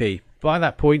 SPP. By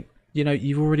that point,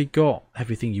 you've already got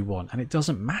everything you want, and it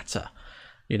doesn't matter.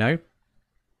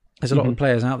 There's a lot of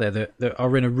players out there that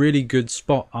are in a really good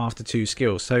spot after 2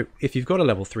 skills. So if you've got a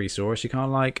level 3 Saurus, you're kind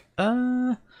of like,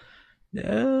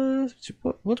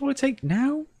 what do I take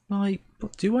now? Like,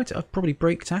 what do I take? I'd probably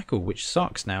Break Tackle, which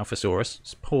sucks now for Saurus.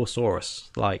 It's poor Saurus.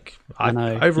 Like,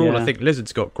 overall, I think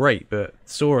Lizard's got great, but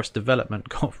Saurus development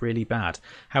got really bad.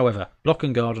 However, block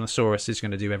and guard on a Saurus is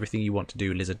going to do everything you want to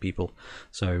do, Lizard people.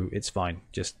 So it's fine.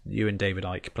 Just you and David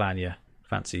Icke plan your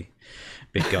fancy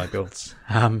big guy builds.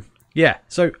 Yeah,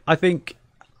 so I think,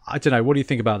 I don't know, what do you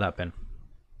think about that, Ben?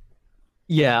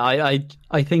 Yeah,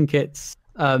 I think it's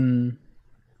we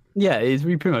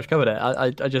pretty much covered it.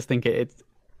 I just think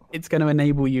it's going to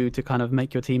enable you to kind of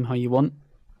make your team how you want,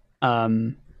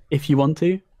 if you want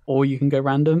to, or you can go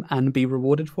random and be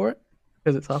rewarded for it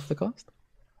because it's half the cost.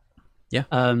 Yeah.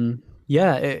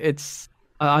 It's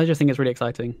I just think it's really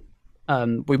exciting.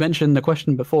 We mentioned the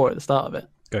question before at the start of it.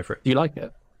 Go for it. Do you like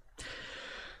it?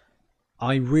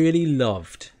 I really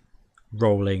loved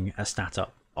rolling a stat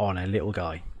up on a little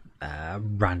guy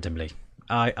randomly.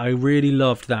 I really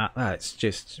loved that. Let's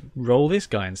just roll this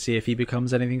guy and see if he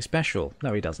becomes anything special.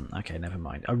 No, he doesn't. Okay, never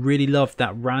mind. I really loved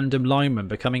that random lineman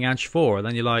becoming Edge 4, and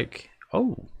then you're like,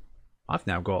 oh, I've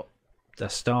now got a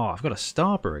star. I've got a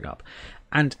star brewing up.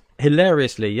 And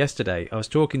hilariously, yesterday, I was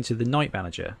talking to the night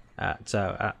manager at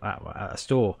a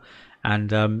store,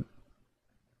 and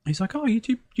He's like, oh, you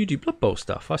do Blood Bowl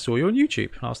stuff. I saw you on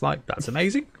YouTube. And I was like, that's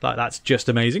amazing. Like, that's just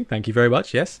amazing. Thank you very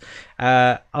much. Yes.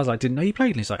 I was like, didn't know you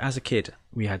played. And he's like, as a kid,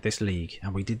 we had this league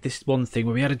and we did this one thing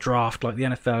where we had a draft like the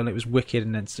NFL and it was wicked.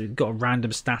 And then so it got a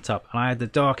random stat up. And I had the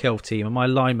Dark Elf team and my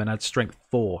lineman had strength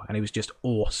 4 and he was just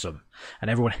awesome.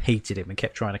 And everyone hated him and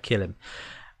kept trying to kill him.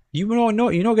 You're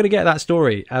not going to get that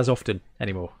story as often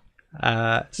anymore.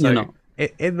 You're not.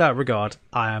 In that regard,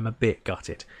 I am a bit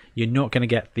gutted. You're not going to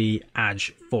get the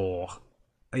Edge 4,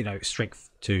 strength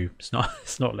 2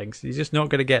 snotlings. You're just not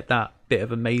going to get that bit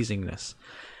of amazingness.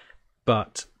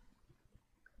 But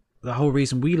the whole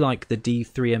reason we like the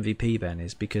D3 MVP, Ben,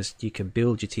 is because you can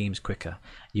build your teams quicker.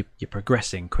 You're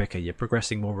progressing quicker. You're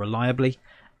progressing more reliably.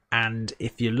 And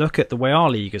if you look at the way our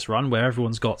league is run, where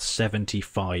everyone's got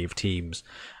 75 teams,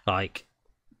 like,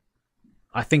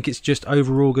 I think it's just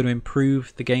overall going to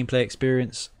improve the gameplay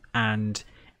experience, and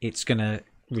it's going to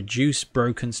reduce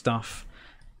broken stuff,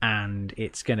 and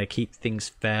it's going to keep things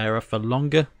fairer for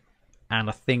longer. And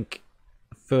I think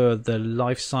for the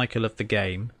life cycle of the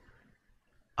game,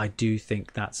 I do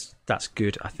think that's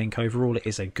good. I think overall it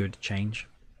is a good change.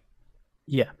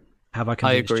 Yeah. Have I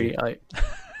convinced agree. you?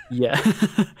 Yeah.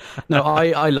 No,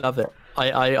 I love it.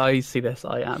 I see this.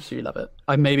 I absolutely love it.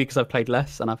 Maybe because I've played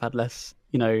less and I've had less,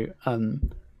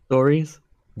 stories,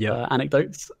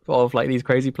 anecdotes of like these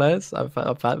crazy players.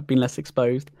 I've been less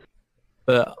exposed,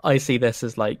 but I see this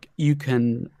as like you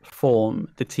can form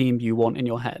the team you want in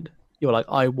your head. You're like,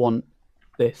 I want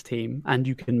this team, and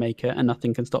you can make it, and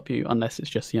nothing can stop you unless it's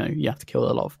just you have to kill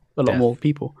a lot more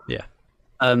people. Yeah.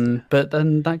 But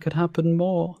then that could happen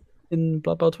more in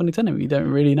Blood Bowl 2010, and we don't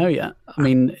really know yet. I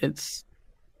mean,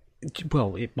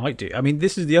 well, it might do. I mean,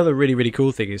 this is the other really, really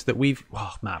cool thing is that we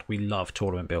love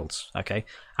tournament builds, okay?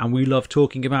 And we love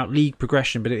talking about league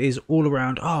progression, but it is all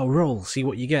around, roll, see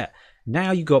what you get.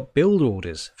 Now you got build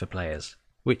orders for players,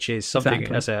 which is something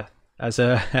Exactly. as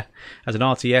an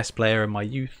RTS player in my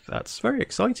youth, that's very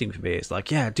exciting for me. It's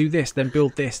like, yeah, do this, then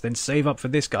build this, then save up for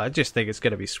this guy. I just think it's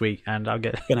going to be sweet, and I'll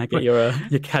get your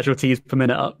casualties per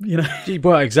minute up.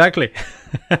 Well, exactly.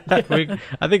 I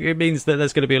think it means that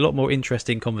there's going to be a lot more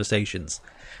interesting conversations.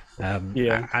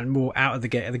 And more out of the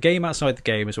game. The game outside the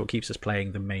game is what keeps us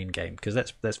playing the main game. Because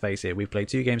let's face it, we've played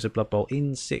 2 games of Blood Bowl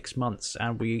in 6 months,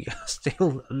 and we are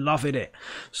still loving it.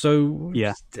 So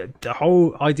Yeah. the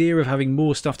whole idea of having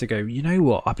more stuff to go. You know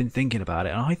what? I've been thinking about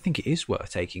it, and I think it is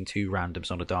worth taking 2 randoms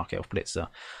on a Dark Elf Blitzer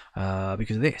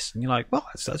because of this. And you're like, well,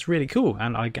 that's really cool.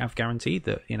 And I have guaranteed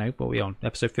that what are we on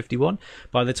episode 51?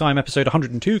 By the time episode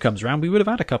 102 comes around, we would have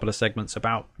had a couple of segments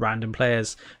about random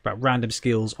players, about random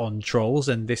skills on trolls,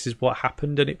 and this is what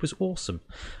happened, and it was awesome.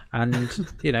 And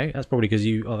that's probably because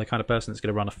you are the kind of person that's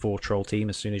going to run a 4 troll team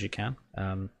as soon as you can.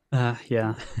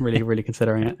 Yeah, really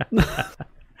considering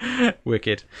it.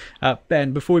 Wicked.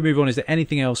 Ben, before we move on, is there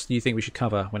anything else you think we should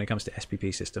cover when it comes to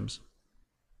SPP systems?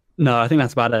 No, I think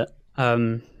that's about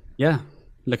it. Yeah,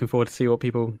 looking forward to see what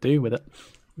people do with it.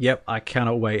 Yep, I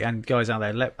cannot wait. And guys out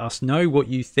there, let us know what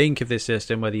you think of this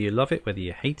system, whether you love it, whether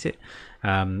you hate it.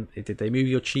 Did they move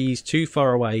your cheese too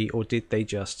far away, or did they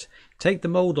just take the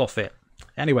mold off it?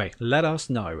 Anyway, let us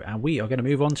know, and we are going to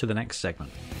move on to the next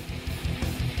segment.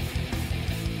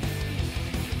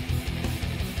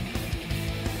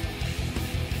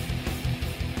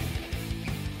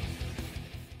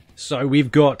 So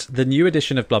we've got the new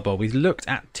edition of Blood Bowl. We've looked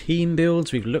at team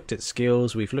builds, we've looked at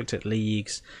skills, we've looked at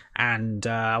leagues, and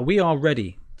we are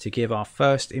ready to give our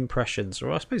first impressions,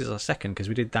 or I suppose it's our second, because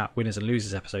we did that winners and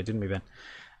losers episode, didn't we, Ben?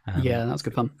 Yeah, that was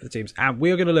good fun. For the teams. And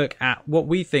we are going to look at what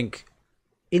we think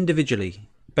individually,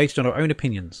 based on our own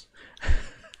opinions.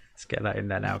 Let's get that in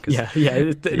there now. This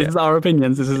is our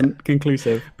opinions. This isn't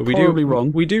conclusive. But Probably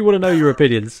wrong. We do want to know your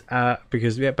opinions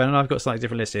because Ben and I've got a slightly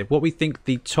different list here. What we think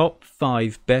the top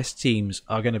 5 best teams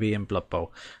are going to be in Blood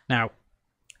Bowl. Now,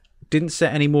 didn't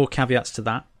set any more caveats to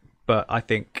that, but I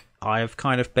think I've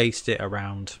kind of based it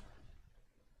around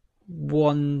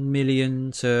 1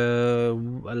 million to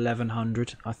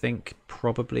 1,100. I think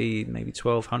probably maybe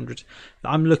 1,200.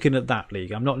 I'm looking at that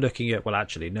league. I'm not looking at, well,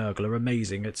 actually, Nurgle are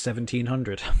amazing at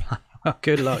 1,700.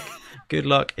 Good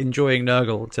luck enjoying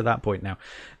Nurgle to that point now.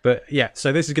 But yeah,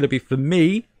 so this is going to be, for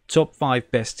me, top 5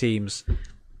 best teams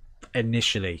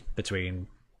initially between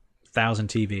 1,000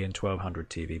 TV and 1,200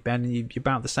 TV. Ben, you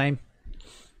about the same?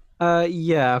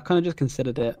 Yeah, I've kind of just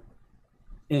considered it.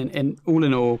 In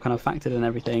all, kind of factored in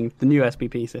everything, the new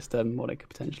SPP system, what it could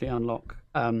potentially unlock.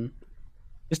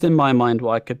 Just in my mind,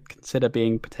 what I could consider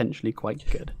being potentially quite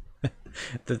good.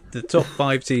 the top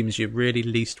 5 teams you really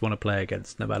least want to play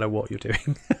against, no matter what you're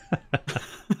doing.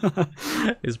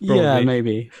 Is probably, yeah,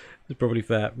 maybe. It's probably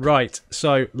fair. Right,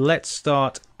 so let's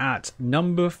start at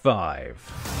number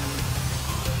 5.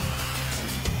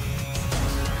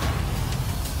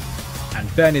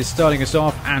 And Ben is starting us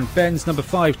off, and Ben's number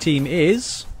 5 team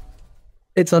is...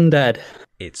 It's Undead.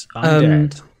 It's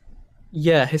Undead.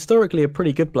 Yeah, historically a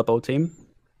pretty good Blood Bowl team.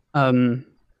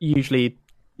 Usually,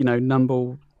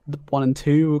 number 1 and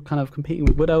 2 kind of competing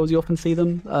with Wood Elves. You often see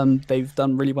them. They've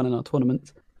done really well in our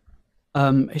tournaments.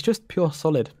 It's just pure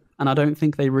solid, and I don't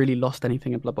think they really lost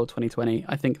anything in Blood Bowl 2020.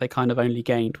 I think they kind of only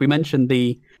gained. We mentioned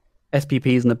the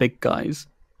SPPs and the big guys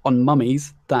on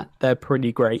mummies, that they're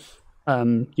pretty great.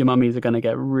 Your mummies are going to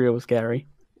get real scary.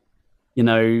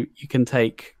 You can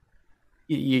take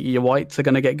your whites are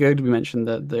going to get good. We mentioned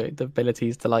the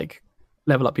abilities to like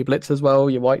level up your blitz as well.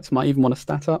 Your whites might even want to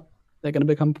stat up. They're going to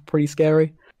become pretty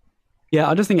scary. Yeah,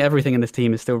 I just think everything in this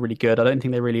team is still really good. I don't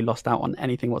think they really lost out on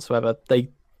anything whatsoever. They,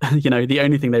 the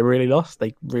only thing they really lost,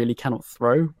 they really cannot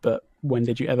throw. But when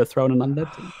did you ever throw on an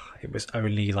undead team? It was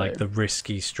only like the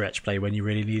risky stretch play when you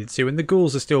really needed to, and the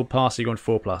ghouls are still passing on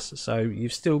 4+, so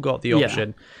you've still got the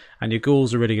option, and your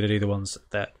ghouls are really going to do the ones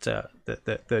that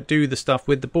do the stuff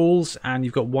with the balls, and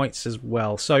you've got whites as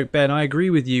well. So Ben, I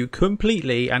agree with you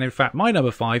completely, and in fact, my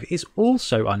number 5 is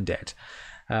also undead.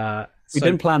 We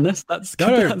didn't plan this. That's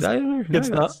good. Good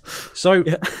start. So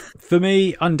for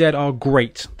me, undead are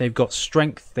great. They've got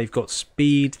strength, they've got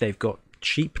speed, they've got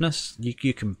cheapness.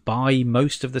 You can buy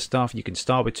most of the stuff. You can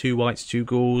start with 2 whites, 2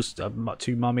 ghouls,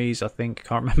 2 mummies, I think.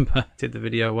 Can't remember. Did the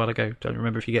video a while ago. Don't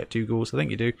remember if you get 2 ghouls. I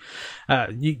think you do.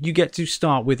 You get to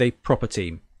start with a proper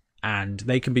team, and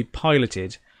they can be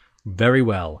piloted very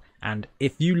well. And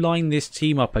if you line this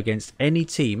team up against any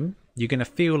team, you're going to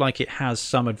feel like it has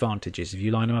some advantages. If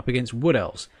you line them up against Wood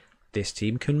Elves, this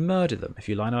team can murder them. If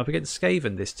you line them up against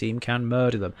Skaven, this team can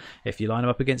murder them. If you line them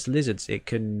up against Lizards, it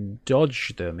can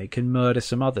dodge them. It can murder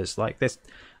some others. Like this,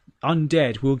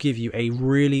 Undead will give you a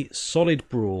really solid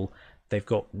brawl. They've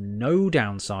got no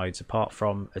downsides apart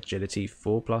from agility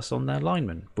 4+ on their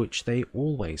linemen, which they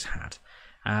always had.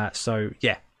 So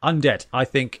yeah, Undead, I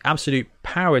think absolute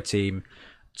power team,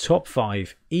 top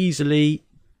 5 easily.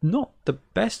 Not the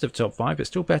best of top 5, but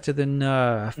still better than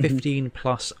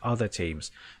 15+ other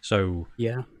teams. So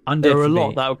yeah, Undead there were a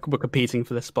lot that were competing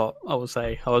for this spot. I would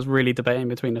say I was really debating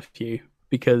between a few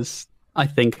because I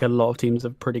think a lot of teams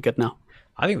are pretty good now.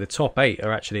 I think the top 8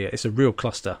 are actually, it's a real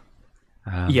cluster.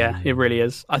 Yeah, it really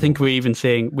is. I think we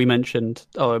mentioned,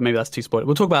 oh, maybe that's too spoiled.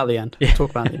 We'll talk about it at the end. Yeah. We'll talk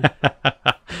about it at the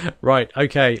end. Right,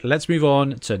 okay, let's move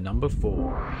on to number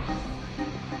 4.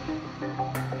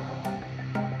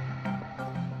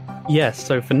 Yes,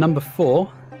 so for number 4,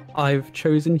 I've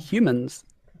chosen humans.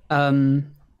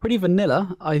 Pretty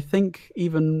vanilla. I think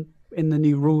even in the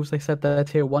new rules, they said they're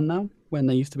tier 1 now, when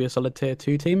they used to be a solid tier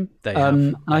 2 team.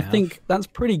 I think that's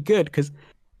pretty good because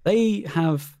they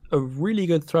have a really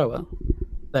good thrower.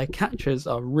 Their catchers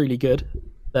are really good.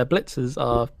 Their blitzers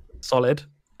are solid.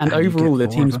 And overall, the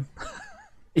team's...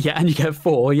 Yeah, and you get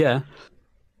 4, yeah.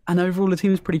 And overall, the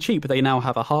team is pretty cheap. They now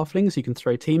have a halfling, so you can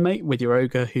throw teammate with your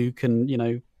ogre who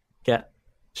can, get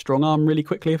strong arm really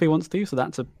quickly if he wants to. So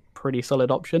that's a pretty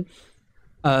solid option.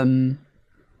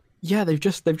 Yeah, they've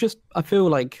just. I feel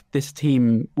like this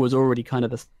team was already kind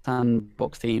of a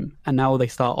sandbox team, and now they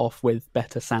start off with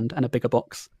better sand and a bigger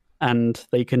box, and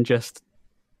they can just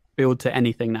build to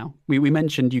anything now. We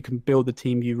mentioned you can build the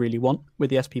team you really want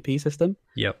with the SPP system.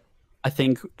 Yep. I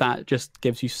think that just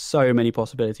gives you so many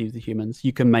possibilities with humans.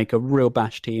 You can make a real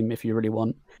bash team if you really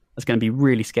want. It's going to be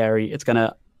really scary. It's going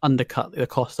to undercut the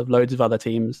cost of loads of other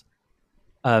teams.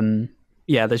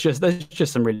 Yeah, there's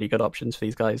just some really good options for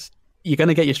these guys. You're going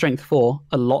to get your strength 4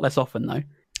 a lot less often though.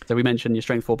 So we mentioned your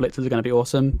strength 4 blitzers are going to be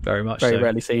awesome. Very much very so.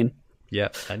 rarely seen. Yeah,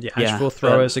 and your Ash 4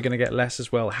 throwers are going to get less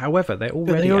as well. However, they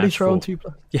already throw on 2+.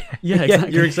 Yeah,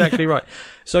 exactly. You're exactly right.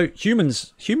 So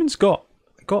humans got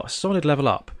a solid level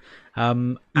up.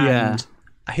 And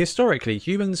historically,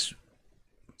 humans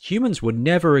were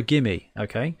never a gimme.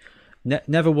 Okay,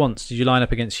 never once did you line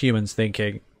up against humans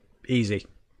thinking easy,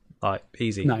 like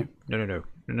easy. No.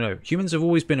 Humans have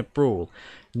always been a brawl.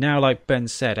 Now, like Ben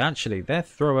said, actually, their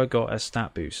thrower got a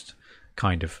stat boost,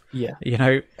 kind of. Yeah.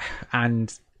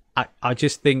 And I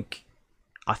just think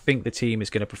the team is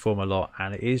going to perform a lot,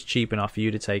 and it is cheap enough for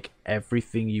you to take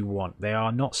everything you want. They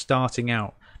are not starting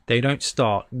out. They don't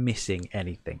start missing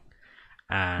anything.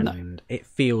 And it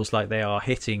feels like they are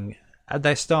hitting...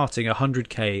 They're starting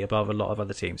 100k above a lot of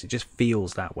other teams. It just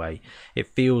feels that way. It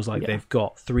feels like they've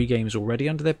got 3 games already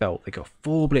under their belt. They've got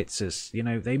 4 blitzers.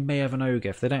 They may have an ogre.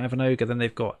 If they don't have an ogre, then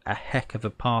they've got a heck of a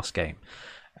pass game.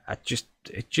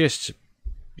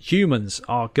 Humans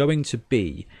are going to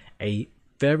be a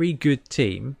very good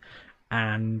team,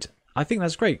 and I think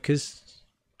that's great because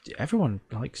everyone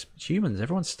likes humans.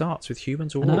 Everyone starts with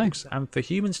humans or I know. orcs, and for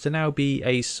humans to now be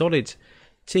a solid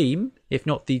team, if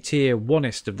not the tier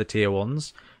 1est of the tier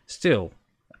 1s, still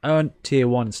earned tier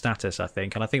 1 status, I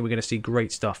think, and I think we're going to see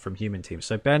great stuff from human teams.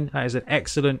 So Ben, that is an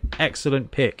excellent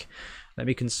pick. Let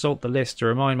me consult the list to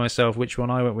remind myself which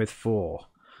one I went with for.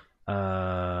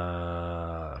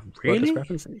 Really?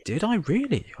 Did I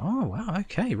really? Oh wow,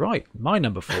 okay, right. My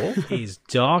number 4 is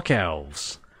Dark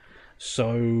Elves.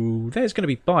 So there's going to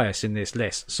be bias in this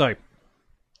list. So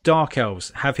Dark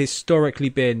Elves have historically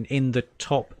been in the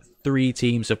top 3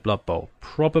 teams of Blood Bowl,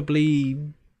 probably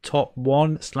top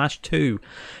 1/2.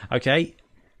 Okay,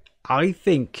 I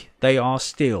think they are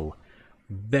still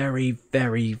very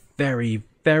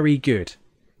good,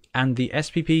 and the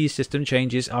SPP system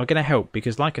changes are going to help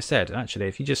because, like I said, actually,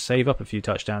 if you just save up a few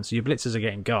touchdowns, your blitzers are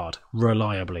getting guard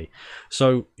reliably.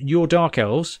 So your Dark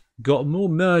Elves got more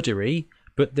murdery,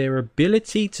 but their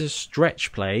ability to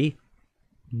stretch play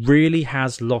really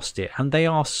has lost it, and they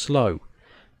are slow.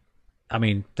 I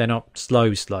mean, they're not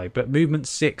slow, but movement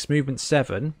 6, movement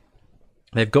 7,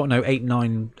 they've got no 8,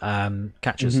 9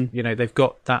 catches. You know, they've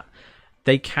got that.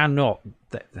 They cannot.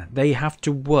 They have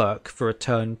to work for a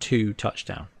turn 2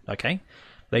 touchdown. Okay,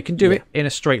 they can do it in a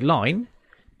straight line,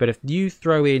 but if you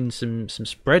throw in some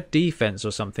spread defense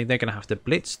or something, they're going to have to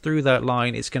blitz through that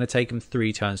line. It's going to take them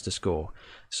 3 turns to score.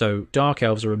 So Dark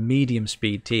Elves are a medium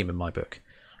speed team in my book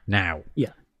now.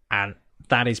 Yeah, and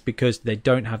that is because they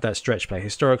don't have that stretch play.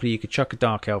 Historically, you could chuck a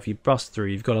Dark Elf, you bust through,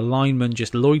 you've got a lineman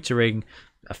just loitering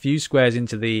a few squares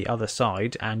into the other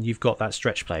side, and you've got that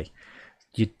stretch play.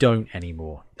 You don't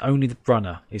anymore. Only the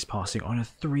runner is passing on a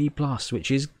 3+,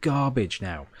 which is garbage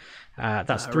now.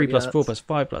 That's 3+, 4+,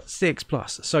 5+,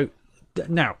 6+. So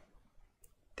now,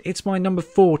 it's my number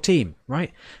 4 team,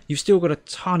 right? You've still got a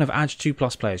ton of Edge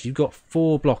 2+ players. You've got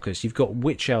 4 blockers. You've got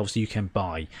Witch Elves you can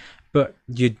buy, but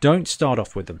you don't start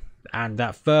off with them. And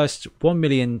that first 1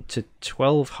 million to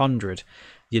 1,200,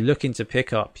 you're looking to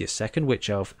pick up your second Witch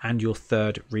Elf and your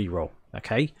third reroll.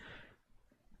 Okay,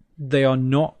 they are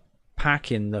not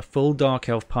packing the full Dark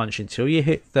Elf punch until you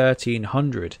hit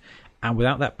 1,300, and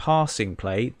without that passing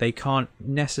play, they can't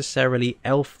necessarily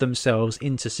elf themselves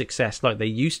into success like they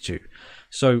used to.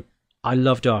 So I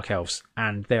love Dark Elves,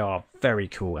 and they are very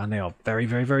cool, and they are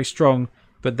very strong,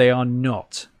 but they are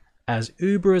not as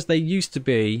uber as they used to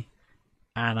be.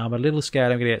 And I'm a little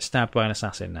scared I'm going to get stabbed by an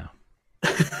assassin now.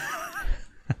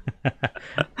 I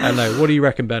don't know. What do you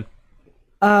reckon, Ben?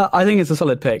 I think it's a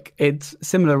solid pick. It's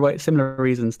similar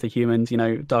reasons to humans. You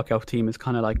know, Dark Elf team is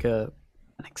kind of like an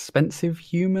expensive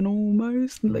human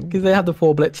almost. Like, 'cause they have the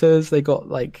 4 blitzers. They got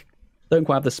don't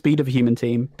quite have the speed of a human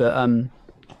team, but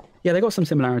yeah, they got some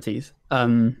similarities.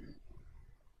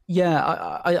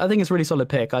 Yeah, I think it's a really solid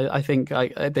pick. I think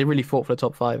they really fought for the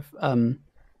top 5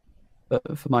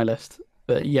 for my list.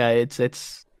 But yeah,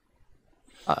 it's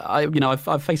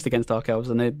I've faced against Dark Elves,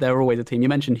 and they're always a team. You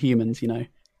mentioned humans, you know,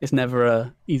 it's never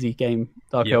a easy game.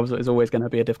 Dark Elves is always going to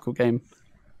be a difficult game.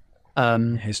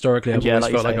 Historically, I've always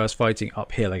felt like I was fighting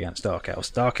uphill against Dark Elves.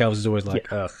 Dark Elves is always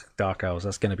like, ugh, Dark Elves,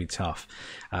 that's going to be tough.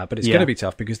 But it's going to be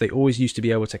tough because they always used to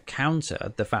be able to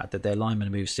counter the fact that their linemen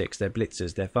move 6, their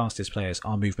blitzers, their fastest players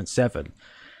are movement 7,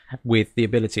 with the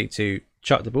ability to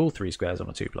chuck the ball 3 squares on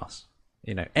a 2+.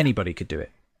 You know, anybody could do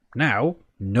it. Now,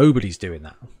 nobody's doing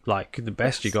that. Like, the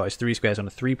best you got is 3 squares on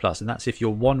a 3+, and that's if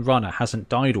your one runner hasn't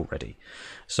died already.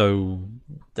 So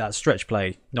that stretch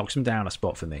play knocks them down a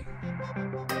spot for me.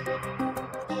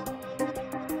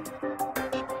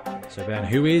 So Ben,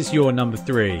 who is your number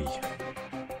 3?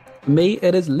 For me,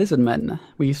 it is Lizardmen.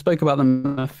 We spoke about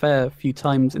them a fair few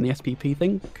times in the SPP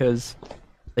thing because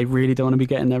they really don't want to be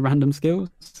getting their random skills.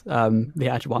 The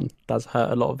Edge one does hurt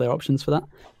a lot of their options for that.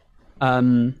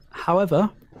 However,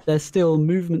 there's still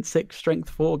movement 6, strength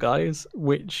 4 guys,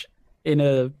 which in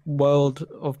a world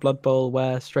of Blood Bowl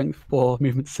where strength 4,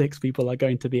 movement 6 people are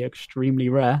going to be extremely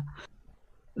rare,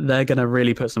 they're going to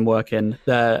really put some work in.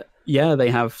 They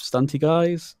have stunty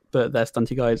guys, but their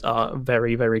stunty guys are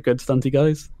very good stunty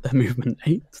guys. They're movement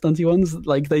 8 stunty ones.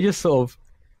 Like, they just sort of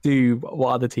do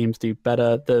what other teams do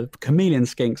better. The Chameleon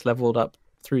Skinks leveled up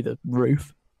through the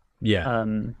roof.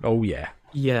 Yeah.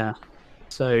 Yeah.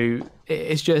 So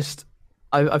it's just,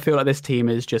 I feel like this team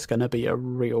is just going to be a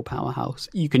real powerhouse.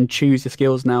 You can choose your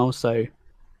skills now, so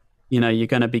you know you're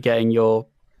going to be getting your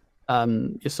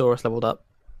Saurus leveled up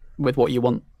with what you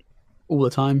want all the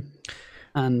time,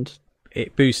 and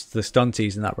it boosts the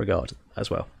stunties in that regard as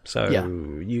well. So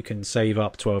you can save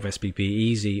up 12 SPP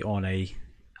easy on a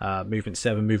movement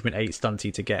 7, movement 8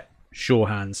 stunty to get sure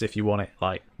hands if you want it.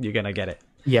 Like, you're going to get it.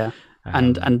 Yeah,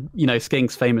 and you know,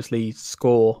 Skinks famously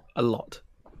score a lot.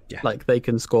 Yeah. Like they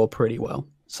can score pretty well,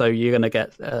 so you're going to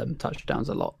get touchdowns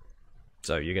a lot.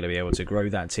 So you're going to be able to grow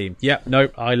that team. Yeah, no,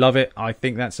 I love it. I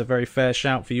think that's a very fair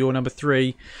shout for your number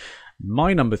 3.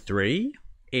 My number 3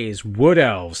 is Wood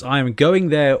Elves. I am going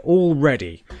there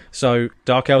already. So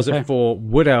Dark Elves at 4,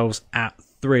 Wood Elves at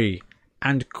 3.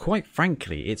 And quite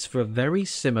frankly, it's for very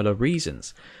similar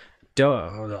reasons.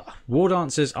 War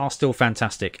Dancers are still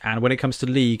fantastic. And when it comes to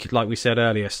League, like we said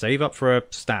earlier, save up for a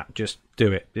stat. Just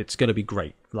do it. It's going to be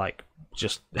great. Like,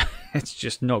 just it's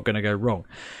just not going to go wrong.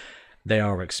 They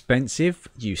are expensive.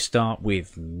 You start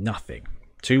with nothing.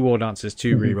 2 War Dancers,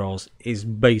 2 rerolls is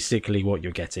basically what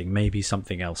you're getting. Maybe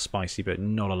something else spicy, but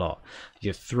not a lot.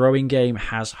 Your throwing game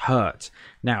has hurt.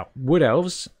 Now, Wood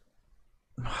Elves,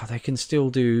 they can still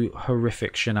do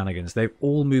horrific shenanigans. They've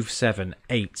all moved 7,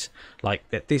 8.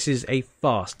 Like, this is a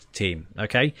fast team,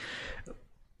 okay?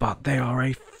 But they are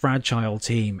a fragile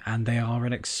team, and they are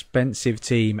an expensive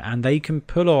team, and they can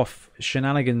pull off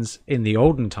shenanigans in the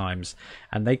olden times,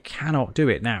 and they cannot do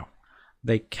it now.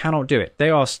 They cannot do it.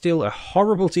 They are still a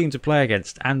horrible team to play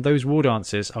against, and those War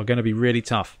Dancers are going to be really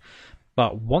tough.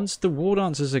 But once the War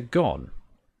Dancers are gone,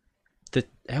 the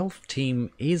Elf team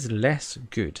is less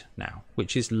good now,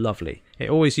 which is lovely.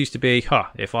 It always used to be,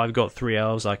 if I've got 3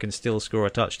 Elves, I can still score a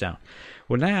touchdown.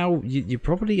 Well, now you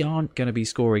probably aren't going to be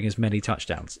scoring as many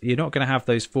touchdowns. You're not going to have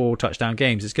those 4 touchdown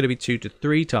games. It's going to be 2 to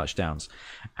 3 touchdowns.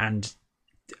 And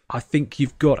I think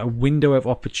you've got a window of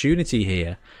opportunity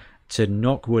here to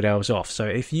knock Wood Elves off. So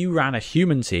if you ran a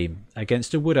human team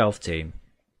against a Wood Elf team,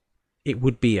 it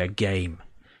would be a game.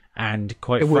 And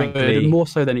quite frankly, more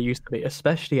so than it used to be,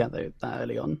 especially at that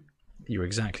early on. You're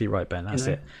exactly right, Ben. That's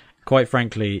it. Quite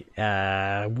frankly,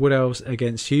 Wood Elves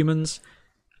against humans,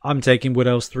 I'm taking Wood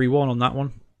Elves 3-1 on that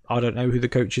one. I don't know who the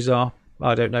coaches are.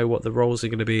 I don't know what the roles are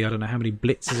going to be. I don't know how many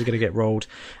blitzes are going to get rolled.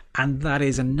 And that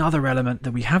is another element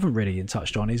that we haven't really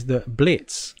touched on, is that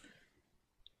blitz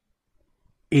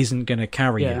isn't going to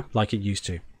carry you like it used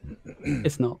to.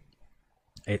 It's not.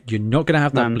 You're not going to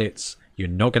have that blitz. You're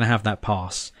not going to have that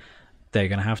pass. They're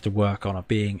going to have to work on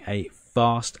being a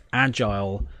fast,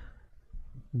 agile,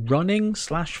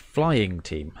 running/flying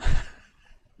team.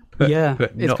 but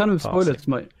it's kind of passing. spoiled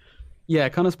my. Yeah,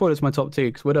 it kind of spoiled my top 2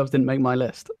 because Wood Elves didn't make my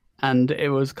list, and it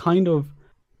was kind of,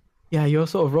 your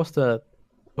sort of roster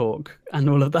talk and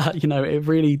all of that. It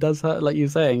really does hurt. Like you're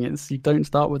saying, you don't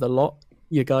start with a lot.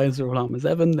 Your guys are all armor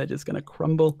 7. They're just going to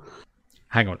crumble.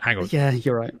 Hang on. Yeah,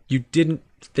 you're right.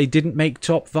 They didn't make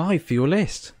top 5 for your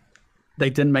list. They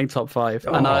didn't make top 5,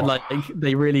 and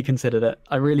they really considered it.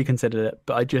 I really considered it,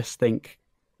 but I just think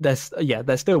they're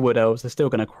still Wood Elves. They're still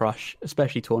going to crush,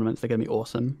 especially tournaments. They're going to be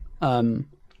awesome. I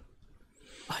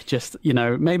just,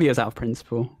 maybe it was out of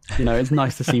principle. It's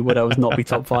nice to see Wood Elves not be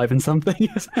top 5 in something.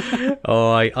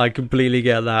 I completely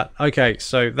get that. Okay,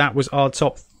 so that was our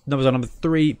top. That was our number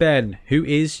 3. Ben, who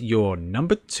is your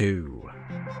number 2?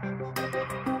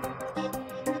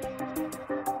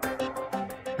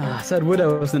 I said Wood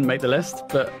Elves didn't make the list,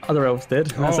 but other elves did.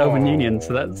 That's Elven Union,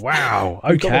 so that's... Wow,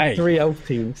 okay. We've got 3 elf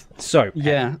teams. So,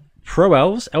 Pro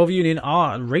Elves, Elven Union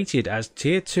are rated as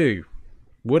Tier 2.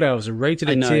 Wood Elves are rated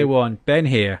at Tier 1. Ben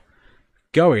here,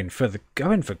 going for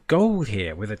gold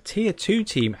here with a Tier 2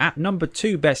 team at number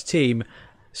 2 best team.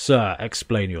 Sir,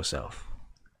 explain yourself.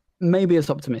 Maybe it's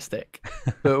optimistic,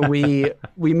 but we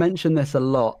mention this a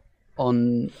lot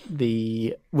on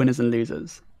the winners and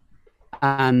losers,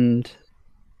 and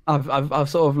I've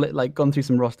sort of gone through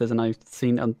some rosters, and I've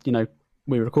seen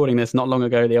we were recording this not long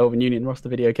ago. The Elven Union roster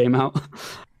video came out,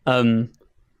 and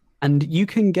you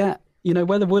can get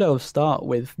where the Wood Elves start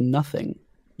with nothing.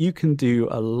 You can do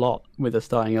a lot with a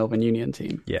starting Elven Union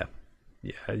team. Yeah,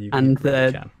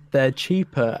 they're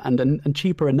cheaper and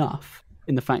cheaper enough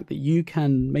in the fact that you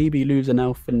can maybe lose an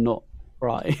elf and not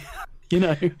cry.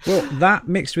 Well, that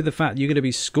mixed with the fact you're going to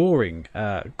be scoring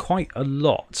quite a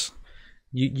lot.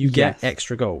 You get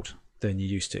extra gold than you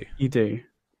used to. You do.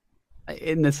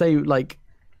 In the same,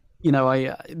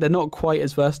 they're not quite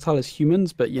as versatile as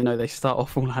humans, but, they start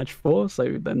off all Edge 4,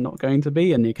 so they're not going to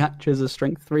be. And your catchers are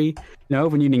Strength 3.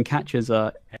 Elven Union catchers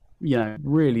are,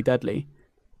 really deadly.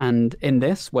 And in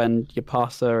this, when your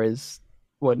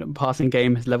passing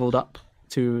game has leveled up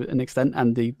to an extent,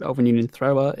 and the Elven Union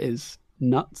thrower is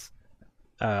nuts.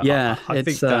 I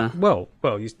think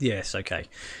that. Yes, okay.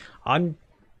 I'm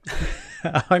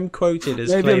quoted as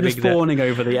maybe claiming I'm just fawning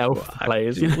over the elf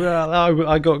players. Well,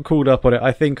 I got called up on it.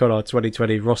 I think on our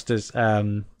 2020 rosters,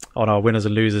 on our winners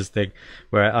and losers thing,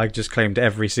 where I just claimed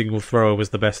every single thrower was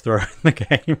the best thrower in the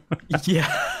game.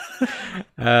 Yeah.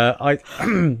 I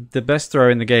the best throw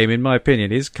in the game, in my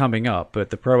opinion, is coming up, but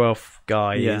the Pro Elf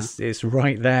guy Yeah. is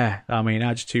right there. I mean,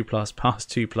 Edge 2+, pass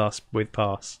 2+ with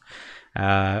pass.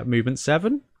 Movement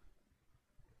 7?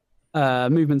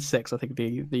 Movement 6, I think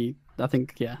I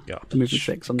think movement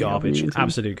 6 on Garbage, the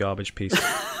absolute garbage piece.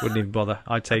 Wouldn't even bother.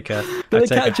 I'd take a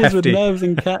catches hefty with nerves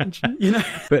and catch,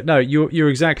 But no, you're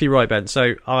exactly right, Ben.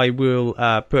 So I will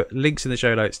put links in the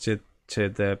show notes to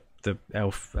the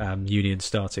Elf Union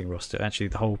starting roster. Actually,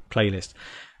 the whole playlist.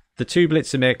 The 2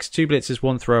 blitzer mix, 2 blitzers,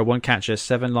 1 thrower, 1 catcher,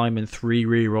 7 linemen, 3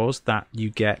 rerolls. That you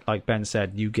get, like Ben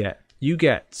said, you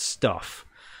get stuff.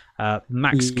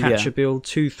 Max catcher build,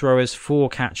 2 throwers, 4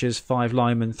 catchers, 5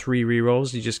 linemen, 3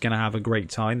 rerolls. You're just going to have a great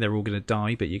time. They're all going to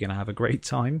die, but you're going to have a great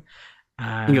time.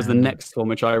 I think it was the next one,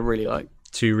 which I really like.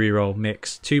 2 reroll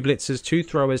mix, 2 blitzers, 2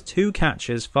 throwers, 2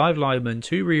 catchers, 5 linemen,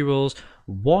 2 rerolls,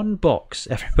 1 box.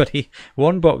 Everybody,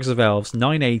 1 box of elves,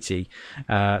 980.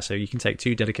 So you can take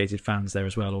 2 dedicated fans there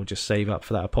as well, or just save up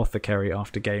for that apothecary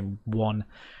after game 1.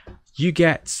 You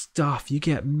get stuff. You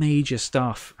get major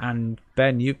stuff. And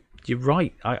Ben, you're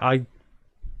right. Yeah,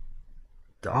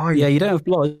 you don't have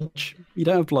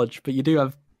blodge, but you do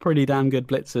have pretty damn good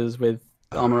blitzers with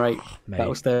armor 8 that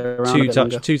will stay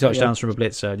around. 2 touchdowns from a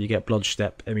blitzer, and you get blodge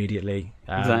step immediately.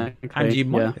 Exactly. And you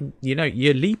might,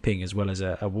 you're leaping as well as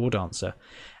a war dancer.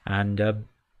 And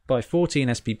by 14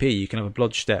 SPP, you can have a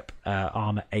blodge step,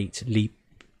 armor 8 leap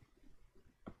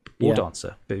war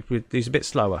dancer. But he's a bit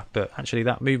slower. But actually,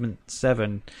 that movement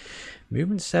 7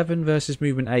 versus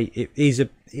movement 8, it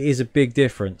is a big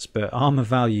difference. But armor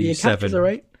value 7. Catches are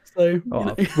 8. So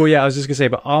well, yeah, I was just gonna say,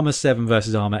 but armor 7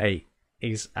 versus armor 8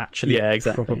 is actually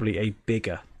exactly. probably a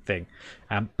bigger thing.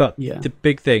 But the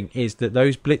big thing is that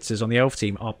those blitzers on the elf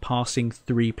team are passing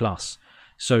 3+.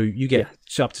 So you get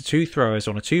up to 2 throwers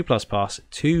on a 2+ pass,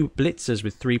 2 blitzers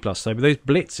with 3+. So those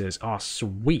blitzers are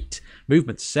sweet.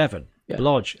 Movement 7,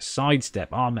 blodge,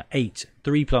 sidestep, armor 8,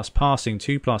 3+ passing,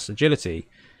 2+ agility.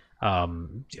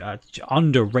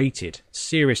 Underrated,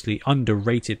 seriously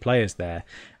underrated players there,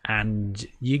 and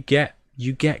you get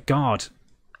guard.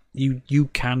 You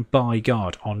can buy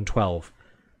guard on 12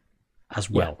 as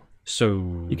well,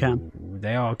 so you can.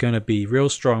 They are going to be real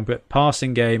strong, but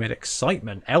passing game and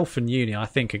excitement, Elf and Uni, I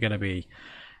think, are going to be.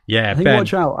 Yeah, I think Ben,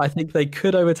 watch out. I think they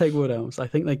could overtake Wood Elves. I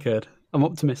think they could. I'm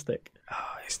optimistic.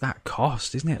 It's that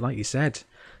cost, isn't it? Like you said.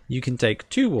 You can take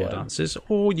 2 war dancers,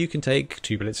 or you can take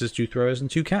 2 blitzers, 2 throwers,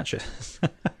 and 2 catchers.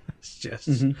 It's just,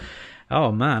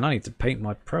 oh man, I need to paint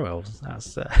my pro elves.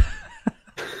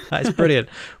 That's brilliant.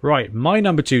 Right, my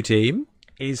number 2 team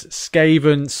is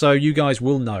Skaven. So you guys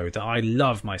will know that I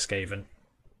love my Skaven.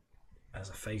 As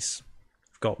a face,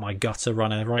 I've got my gutter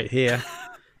runner right here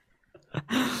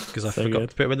because I forgot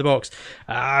to put him in the box.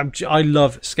 I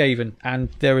love Skaven, and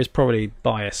there is probably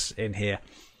bias in here.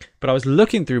 But I was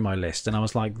looking through my list and I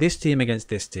was like, this team against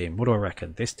this team, what do I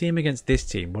reckon? This team against this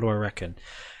team, what do I reckon?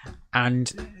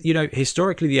 And,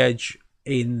 historically the edge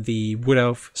in the Wood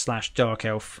Elf / Dark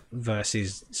Elf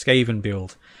versus Skaven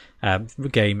build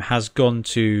game has gone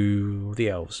to the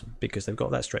Elves because they've got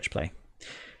that stretch play.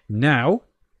 Now,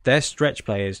 their stretch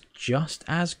play is just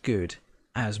as good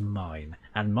as mine,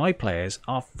 and my players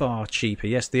are far cheaper.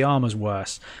 Yes, the armor's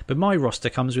worse, but my roster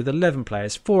comes with 11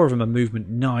 players. 4 of them are movement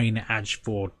 9, edge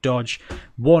 4, dodge.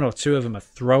 1 or 2 of them are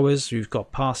throwers who've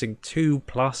got passing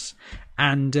 2+,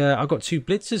 and I've got 2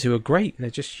 blitzers who are great. They're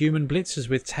just human blitzers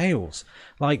with tails.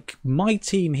 Like, my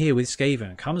team here with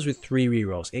Skaven comes with 3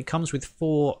 rerolls. It comes with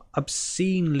 4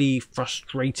 obscenely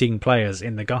frustrating players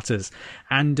in the gutters,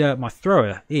 and my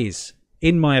thrower is,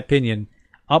 in my opinion,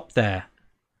 up there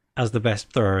as the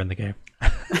best thrower in the game.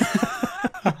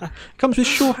 Comes with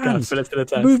sure hands,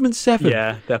 movement 7,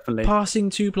 yeah, definitely, passing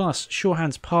 2+, sure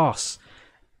hands pass.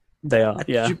 They are,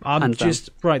 I'm just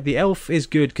right. The elf is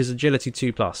good because agility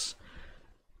 2+,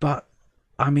 but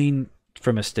I mean,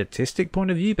 from a statistic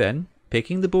point of view, Ben,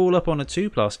 picking the ball up on a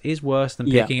 2+ is worse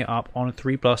than picking it up on a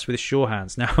 3+ with sure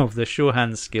hands. Now, the sure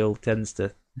hands skill tends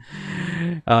to.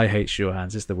 I hate sure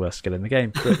hands. It's the worst skill in the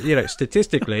game, but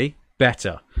statistically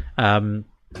better.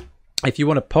 If you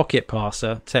want a pocket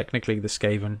passer, technically the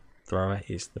Skaven thrower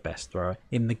is the best thrower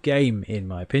in the game, in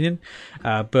my opinion.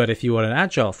 But if you want an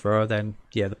agile thrower, then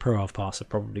the Pro Elf passer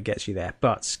probably gets you there.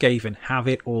 But Skaven have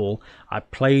it all. I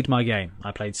played my game.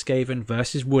 I played Skaven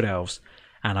versus Wood Elves,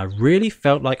 and I really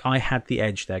felt like I had the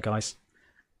edge there, guys.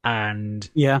 And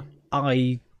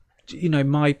my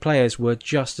players were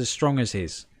just as strong as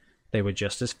his. They were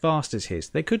just as fast as his.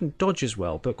 They couldn't dodge as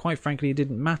well, but quite frankly, it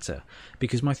didn't matter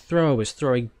because my thrower was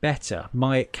throwing better.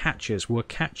 My catchers were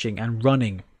catching and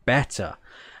running better.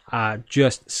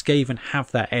 Just Skaven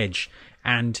have that edge,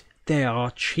 and they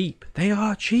are cheap. They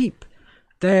are cheap.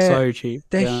 They're so cheap.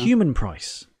 They're yeah. human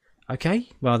price. Okay?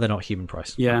 Well, they're not human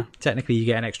price. Yeah. Technically, you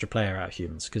get an extra player out of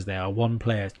humans because they are one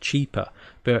player cheaper.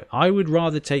 But I would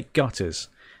rather take gutters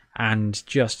and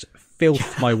just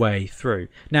filth my way through.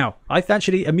 Now,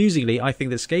 amusingly, I think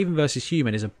that Skaven versus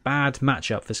human is a bad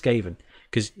matchup for Skaven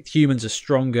because humans are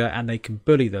stronger and they can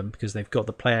bully them because they've got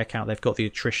the player count, they've got the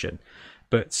attrition.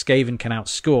 But Skaven can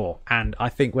outscore. And I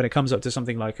think when it comes up to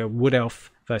something like a Wood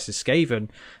Elf versus Skaven,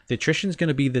 the attrition's going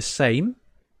to be the same.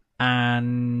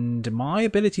 And my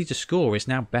ability to score is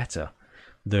now better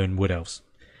than Wood Elves.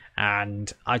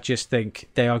 And I just think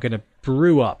they are going to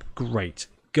brew up great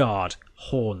guard,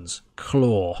 horns,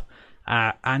 claw.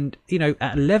 And, at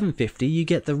 1150, you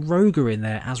get the Roger in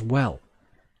there as well.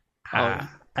 At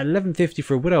 1150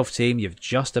 for a Wood Elf team, you've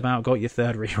just about got your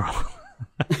third reroll.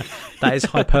 That is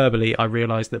hyperbole. I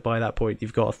realise that by that point,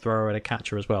 you've got a thrower and a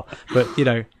catcher as well. But,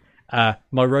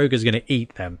 my Roger's going to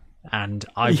eat them. And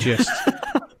I just...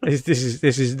 This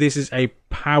is a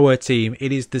power team.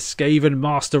 It is the Skaven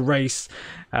Master Race.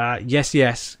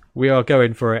 Yes, we are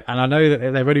going for it. And I know that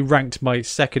they've only ranked my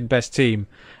second best team,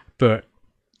 but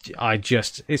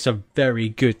it's a very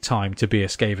good time to be a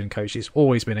Skaven coach. It's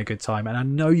always been a good time. And I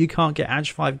know you can't get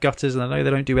Edge 5 gutters, and I know they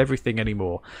don't do everything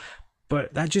anymore,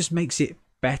 but that just makes it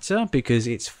better because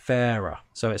it's fairer.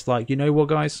 So it's like, you know what,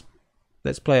 guys?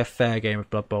 Let's play a fair game of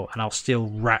Blood Bowl, and I'll still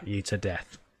rat you to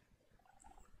death.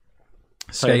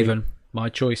 Skaven, my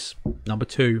choice, number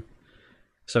 2.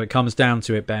 So it comes down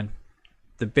to it, Ben.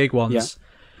 The big ones.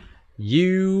 Yeah.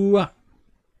 You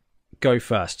go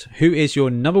first. Who is your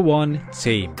number 1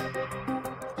 team?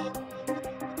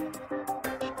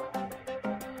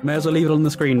 May as well leave it on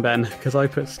the screen, Ben, because I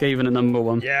put Skaven at number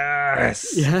 1.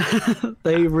 Yes! Yeah,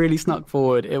 they really snuck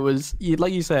forward. It was,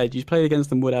 like you said, you played against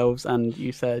them Wood Elves, and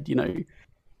you said,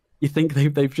 you think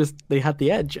they had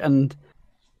the edge, and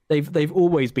they've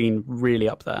always been really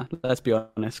up there. Let's be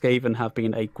honest. Skaven have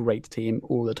been a great team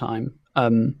all the time.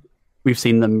 We've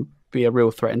seen them be a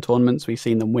real threat in tournaments. We've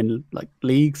seen them win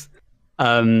leagues,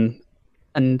 and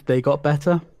they got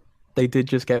better. They did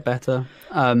just get better.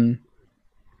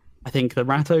 I think the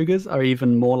Rat Ogres are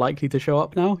even more likely to show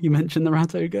up now. You mentioned the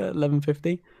Rat Ogre at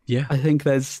 1150. Yeah, I think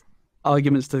there's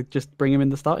arguments to just bring him in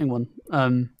the starting one.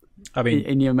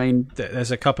 In your main, there's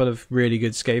a couple of really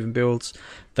good Skaven builds.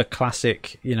 The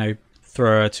classic,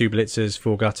 thrower, 2 blitzers,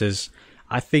 4 gutters,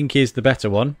 I think is the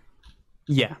better one.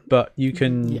 Yeah, but you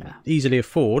can easily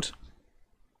afford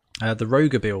the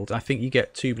Roger build. I think you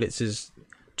get 2 blitzers,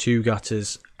 2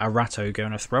 gutters, a Rat Ogre,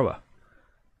 and a thrower.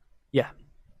 Yeah,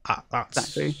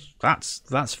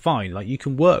 that's fine. Like, you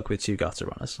can work with 2 gutter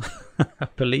runners.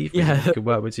 Believe me, you can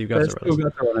work with 2 gutter runners. 2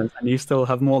 gutter runners, and you still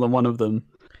have more than one of them.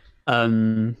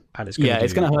 And it's going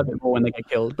to hurt a bit more when they get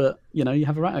killed, but you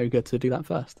have a Rat Ogre to do that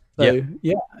first. So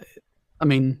I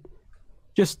mean,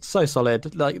 just so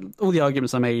solid. Like, all the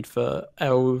arguments I made for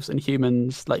elves and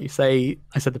humans, like you say,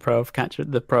 I said the Pro of Catcher,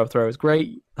 the Pro of Thrower is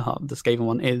great. The Skaven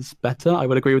one is better. I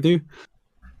would agree with you.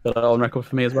 But on record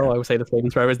for me as well, I would say the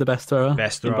Skaven thrower is the best thrower.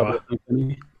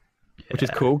 Which is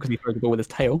cool because he throws the ball with his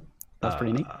tail. That's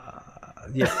pretty neat.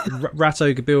 Rat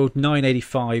Ogre build,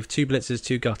 985, 2 blitzers,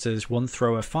 2 gutters, 1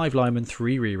 thrower, 5 linemen,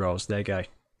 3 rerolls. There you go.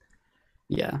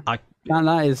 Yeah,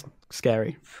 that is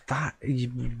scary.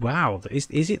 Wow,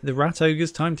 is it the Rat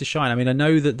Ogre's time to shine? I mean, I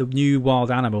know that the new wild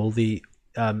animal, the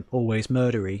always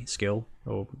murdery skill,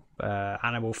 or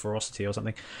animal ferocity or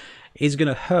something, is going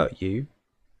to hurt you.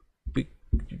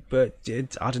 But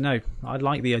I don't know. I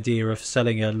like the idea of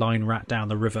selling a line rat down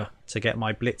the river to get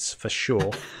my blitz for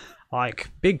sure. Like,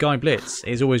 big guy blitz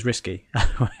is always risky.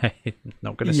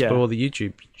 Not going to spoil the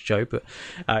YouTube show, but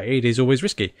it is always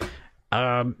risky.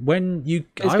 I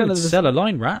would sell a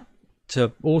line rat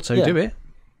to auto do it.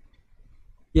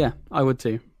 Yeah, I would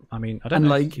too. I mean, I don't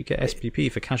know if you get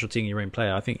SPP for casualtying your own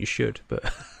player. I think you should,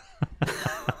 but...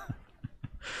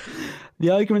 The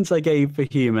arguments I gave for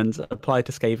humans apply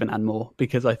to Skaven and more,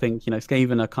 because I think,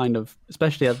 Skaven are kind of,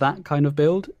 especially at that kind of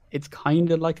build, it's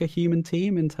kind of like a human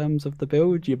team in terms of the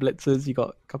build. Your blitzers, you got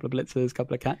a couple of blitzers, a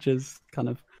couple of catchers, kind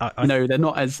of, they're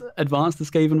not as advanced as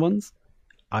Skaven ones.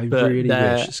 I really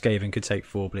wish Skaven could take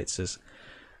 4 blitzers.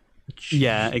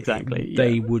 Yeah, exactly.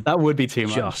 That would be too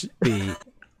much. Just be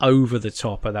over the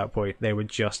top at that point. They would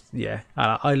just,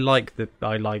 I like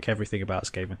everything about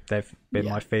Skaven. They've been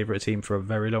my favourite team for a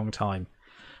very long time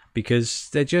because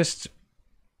they're just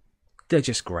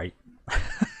great.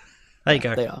 There you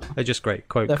go. They are. They're just great.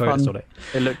 Quote on it.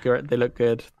 They look good. They look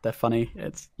good. They're funny.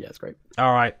 It's great.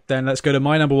 All right, then let's go to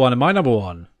my number 1. And my number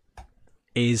 1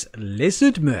 is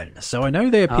Lizardmen. So I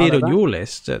know they appeared on your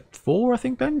list at 4, I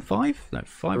think, Ben? 5? No,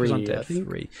 5 was on deck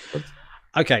 3.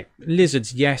 Okay,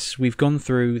 lizards. Yes, we've gone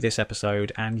through this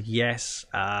episode, and yes,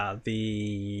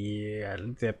 the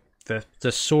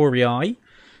Saurii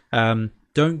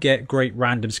don't get great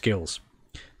random skills.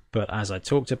 But as I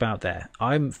talked about there,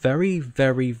 I'm very,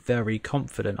 very, very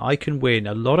confident I can win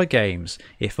a lot of games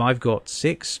if I've got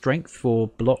 6 strength 4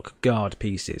 block guard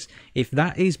pieces. If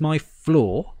that is my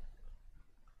floor,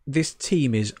 this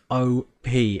team is OP.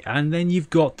 And then you've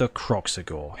got the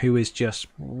Croxagore, who is just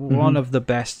one of the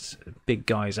best big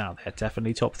guys out there,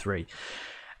 definitely top 3.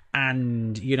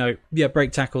 And, yeah,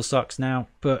 break tackle sucks now,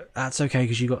 but that's okay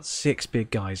because you've got 6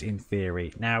 big guys in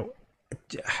theory. Now,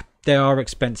 they are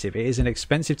expensive. It is an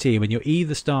expensive team, and you're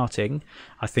either starting,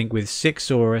 I think, with 6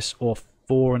 Saurus or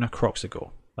 4 and a Croxagore.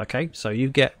 Okay, so you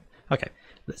get... Okay,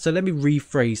 so let me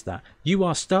rephrase that. You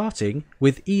are starting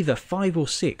with either 5 or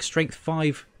 6 strength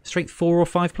 4 or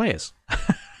 5 players.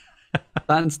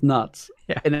 That's nuts.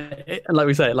 Yeah.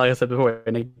 Like I said before,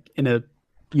 in a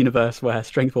universe where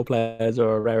strength 4 players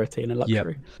are a rarity and a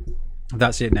luxury. Yep.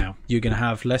 That's it now. You're going to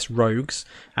have less rogues,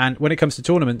 and when it comes to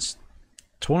tournaments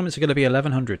are going to be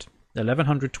 1100,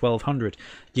 1200.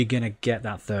 You're going to get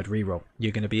that third reroll.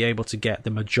 You're going to be able to get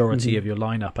the majority of your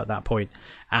lineup at that point,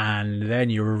 and then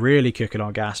you're really cooking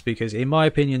on gas because, in my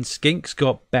opinion, Skinks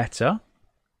got better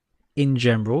in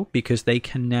general because they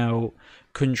can now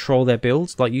control their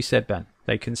builds. Like you said, Ben,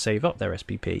 they can save up their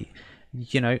SPP.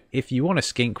 If you want a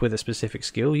skink with a specific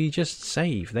skill, you just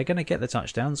save. They're going to get the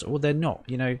touchdowns or they're not.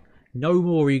 No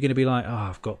more are you going to be like, oh,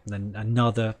 I've got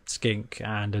another skink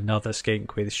and another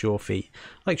skink with sure feet.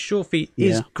 Like, sure feet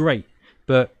is great,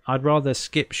 but I'd rather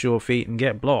skip sure feet and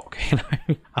get block,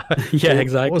 Yeah,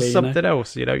 exactly. Or something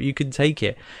else, you can take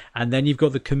it. And then you've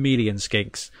got the chameleon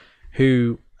skinks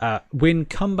who win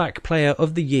comeback player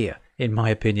of the year, in my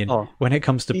opinion, when it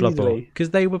comes to Blood Bowl,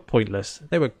 because they were pointless.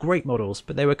 They were great models,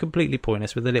 but they were completely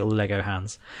pointless with the little Lego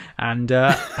hands. And...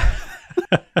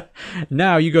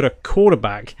 now you got a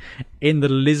quarterback in the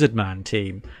Lizardman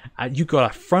team, and you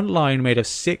got a front line made of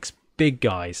 6 big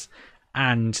guys,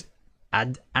 and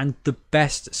the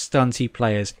best stunty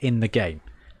players in the game.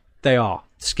 They are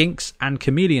Skinks and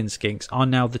Chameleon Skinks are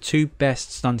now the 2 best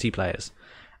stunty players.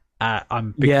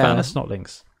 I'm a big fan of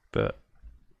Snotlings, but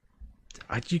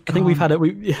I think we've had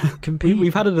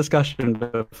we've had a discussion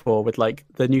before with like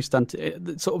the new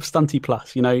stunty, sort of stunty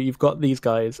plus. You've got these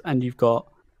guys, and you've got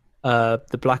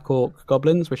the Black Orc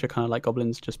goblins, which are kind of like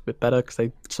goblins, just a bit better because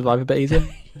they survive a bit easier.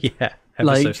 Yeah,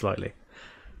 ever so slightly.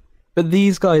 But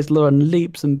these guys run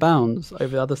leaps and bounds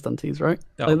over other stunties, right?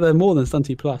 Like, they're more than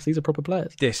stunty plus. These are proper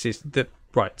players. This is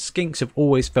right. Skinks have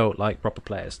always felt like proper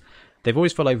players. They've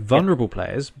always felt like vulnerable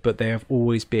players, but they have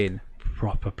always been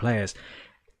proper players.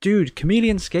 Dude,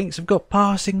 Chameleon Skinks have got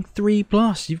passing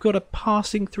 3+. You've got a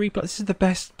passing 3+. This is the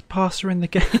best passer in the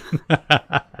game.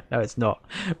 No, it's not.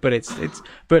 But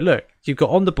but look, you've got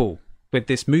on the ball with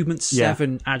this movement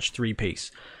 7 edge 3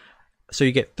 piece. So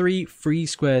you get 3 free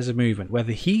squares of movement.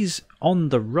 Whether he's on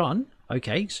the run,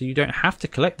 okay, so you don't have to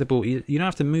collect the ball. You don't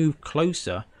have to move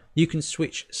closer. You can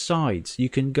switch sides. You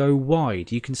can go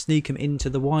wide. You can sneak him into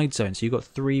the wide zone. So you've got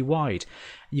 3 wide.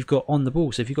 You've got on the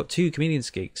ball. So if you've got 2 Chameleon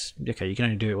Skinks, okay, you can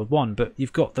only do it with 1, but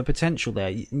you've got the potential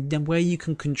there. Then where you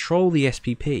can control the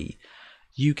SPP,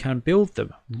 you can build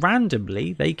them.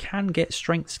 Randomly, they can get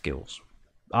strength skills.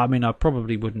 I mean, I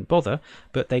probably wouldn't bother,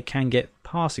 but they can get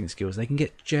passing skills. They can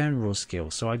get general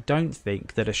skills. So I don't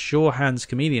think that a Sure Hands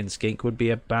Chameleon Skink would be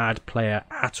a bad player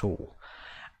at all.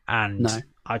 And no.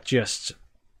 I just...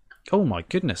 Oh my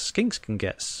goodness, Skinks can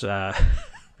get...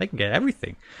 they can get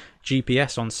everything.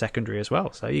 GPS on secondary as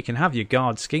well. So you can have your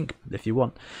guard skink if you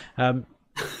want.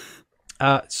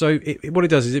 So what it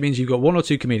does is it means you've got 1 or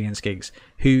 2 Chameleon Skinks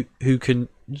who can...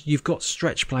 You've got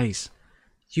stretch plays.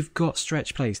 You've got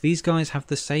stretch plays. These guys have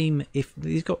the same...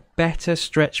 He's got better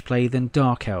stretch play than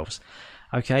Dark Elves.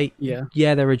 Okay?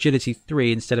 Yeah, they're agility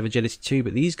 3 instead of agility 2,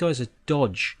 but these guys are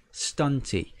dodge,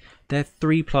 stunty. They're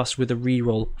 3+ with a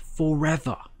reroll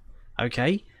forever.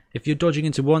 Okay? If you're dodging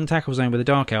into 1 tackle zone with a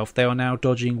Dark Elf, they are now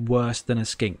dodging worse than a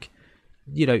Skink.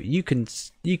 You can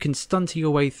stunty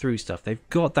your way through stuff. They've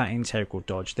got that integral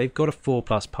dodge. They've got a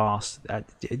 4+ pass.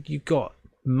 You've got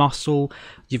muscle.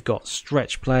 You've got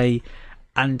stretch play.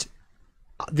 And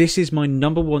this is my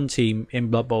number 1 team in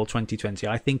Blood Bowl 2020.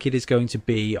 I think it is going to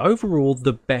be, overall,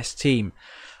 the best team.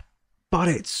 But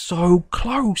it's so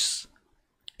close.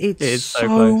 It is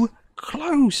so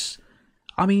close.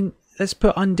 I mean, let's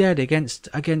put Undead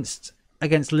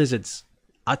against Lizards.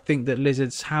 I think that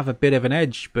Lizards have a bit of an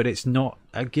edge, but it's not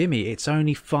a gimme. It's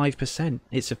only 5%.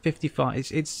 It's a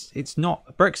 55. It's not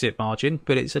a Brexit margin,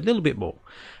 but it's a little bit more.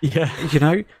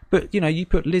 Yeah. But you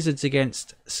put Lizards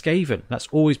against Skaven. That's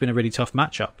always been a really tough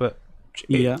matchup. But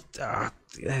Yeah.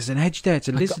 There's an edge there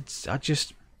to Lizards.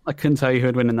 I couldn't tell you who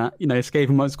would win in that. Skaven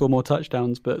might score more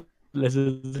touchdowns, but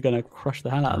Lizards are going to crush the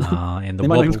hell out of them. In they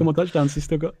might not even score more touchdowns. He's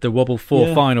still got the Wobble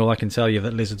 4 final. I can tell you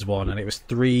that Lizards won, and it was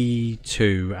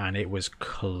 3-2, and it was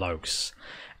close.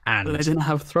 And they didn't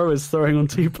have throwers throwing on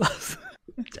 2+.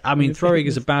 I mean, throwing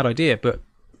is a bad idea, but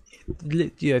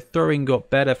throwing got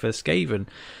better for Skaven.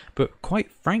 But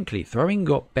quite frankly, throwing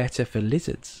got better for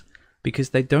Lizards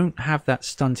because they don't have that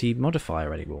stunty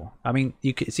modifier anymore. I mean,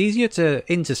 it's easier to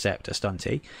intercept a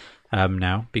stunty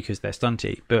now because they're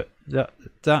stunty, but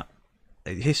that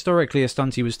historically a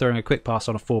stunty was throwing a quick pass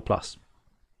on a 4+.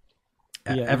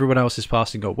 Everyone else's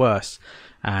passing got worse,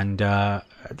 and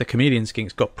the Chameleon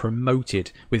Skinks got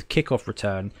promoted with kickoff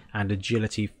return and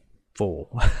agility 4.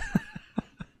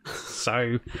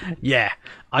 So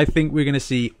I think we're going to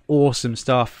see awesome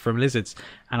stuff from Lizards,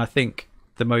 and I think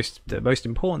the most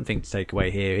important thing to take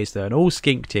away here is that an all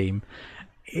skink team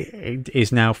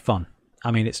is now fun.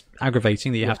 I mean, it's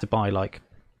aggravating that you have to buy like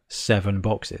 7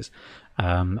 boxes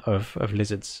of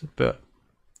Lizards, but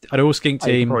an all skink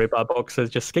team. You could probably buy boxes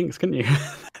just skinks, couldn't you?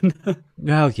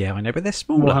 Well, yeah, I know, but they're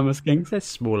smaller. Warhammer skinks. They're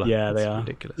smaller. Yeah, they are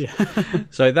ridiculous. Yeah.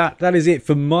 So that is it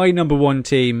for my number 1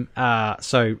 team.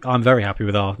 So I'm very happy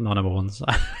with our number ones.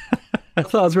 I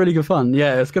thought it was really good fun.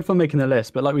 Yeah, it's good fun making the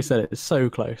list, but like we said, it's so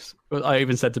close. I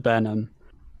even said to Ben,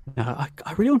 I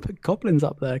really want to put goblins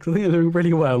up there because I think they're doing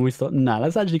really well. And we thought,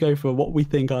 let's actually go for what we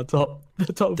think our top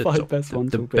 5 best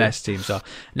ones will be. The best teams are.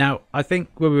 Now, I think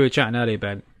when we were chatting earlier,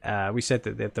 Ben, we said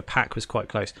that the pack was quite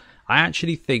close. I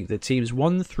actually think that teams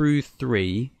 1 through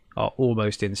 3 are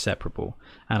almost inseparable,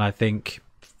 and I think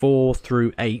 4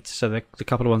 through 8, so the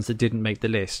couple of ones that didn't make the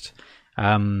list.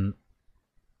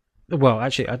 Well,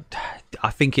 actually,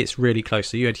 I think it's really close.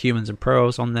 So you had humans and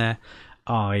pro-elves on there.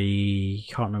 I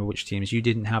can't remember which teams you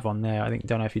didn't have on there.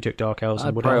 Don't know if you took dark elves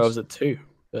and wood elves. Pro-elves at 2.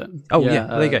 But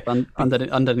there you go.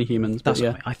 Undead humans. But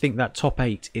I think that top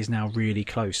 8 is now really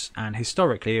close. And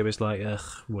historically, it was like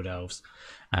wood elves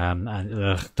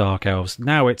and dark elves.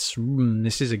 Now it's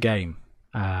this is a game,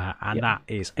 and that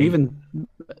is we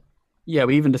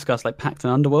even discussed like Pact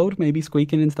and Underworld maybe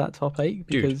squeaking into that top 8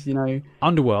 because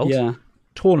Underworld. Yeah.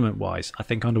 Tournament wise, I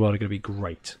think Underworld are going to be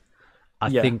great. I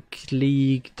think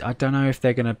League, I don't know if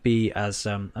they're going to be as I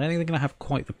don't think they're going to have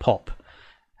quite the pop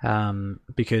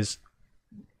because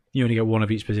you only get 1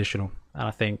 of each positional, and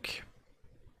I think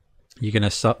they're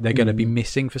going to be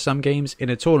missing for some games. In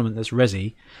a tournament that's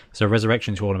Resi, so a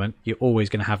resurrection tournament, you're always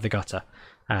going to have the gutter.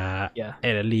 In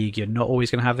a league, you're not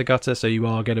always going to have the gutter, so you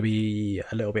are going to be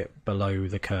a little bit below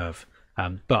the curve.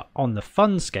 But on the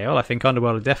fun scale, I think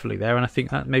Underworld are definitely there, and I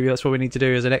think that maybe that's what we need to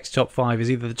do as an next top 5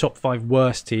 is either the top 5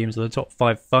 worst teams or the top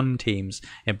 5 fun teams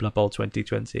in Blood Bowl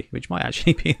 2020, which might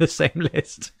actually be the same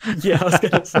list. Yeah, I was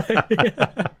going to say.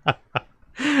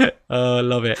 Oh, I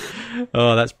love it.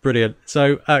 Oh, that's brilliant.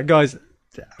 So, guys,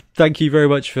 thank you very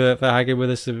much for hanging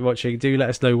with us and watching. Do let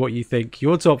us know what you think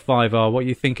your top 5 are, what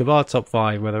you think of our top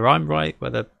 5, whether I'm right,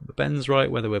 whether Ben's right,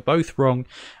 whether we're both wrong,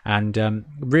 and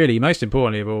really, most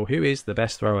importantly of all, who is the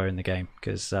best thrower in the game?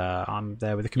 Because I'm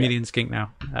there with the Chameleon Skink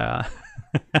now.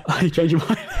 You changed your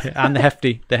mind. And the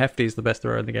Hefty. The Hefty is the best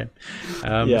thrower in the game.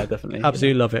 Yeah, definitely.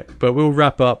 Absolutely love it. But we'll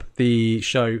wrap up the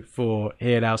show for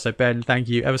here now. So, Ben, thank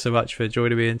you ever so much for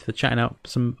joining me and for chatting out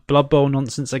some Blood Bowl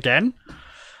nonsense again.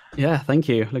 Yeah, thank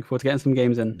you. Looking forward to getting some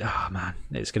games in. Oh, man,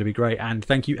 it's going to be great. And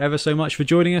thank you ever so much for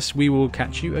joining us. We will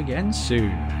catch you again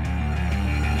soon.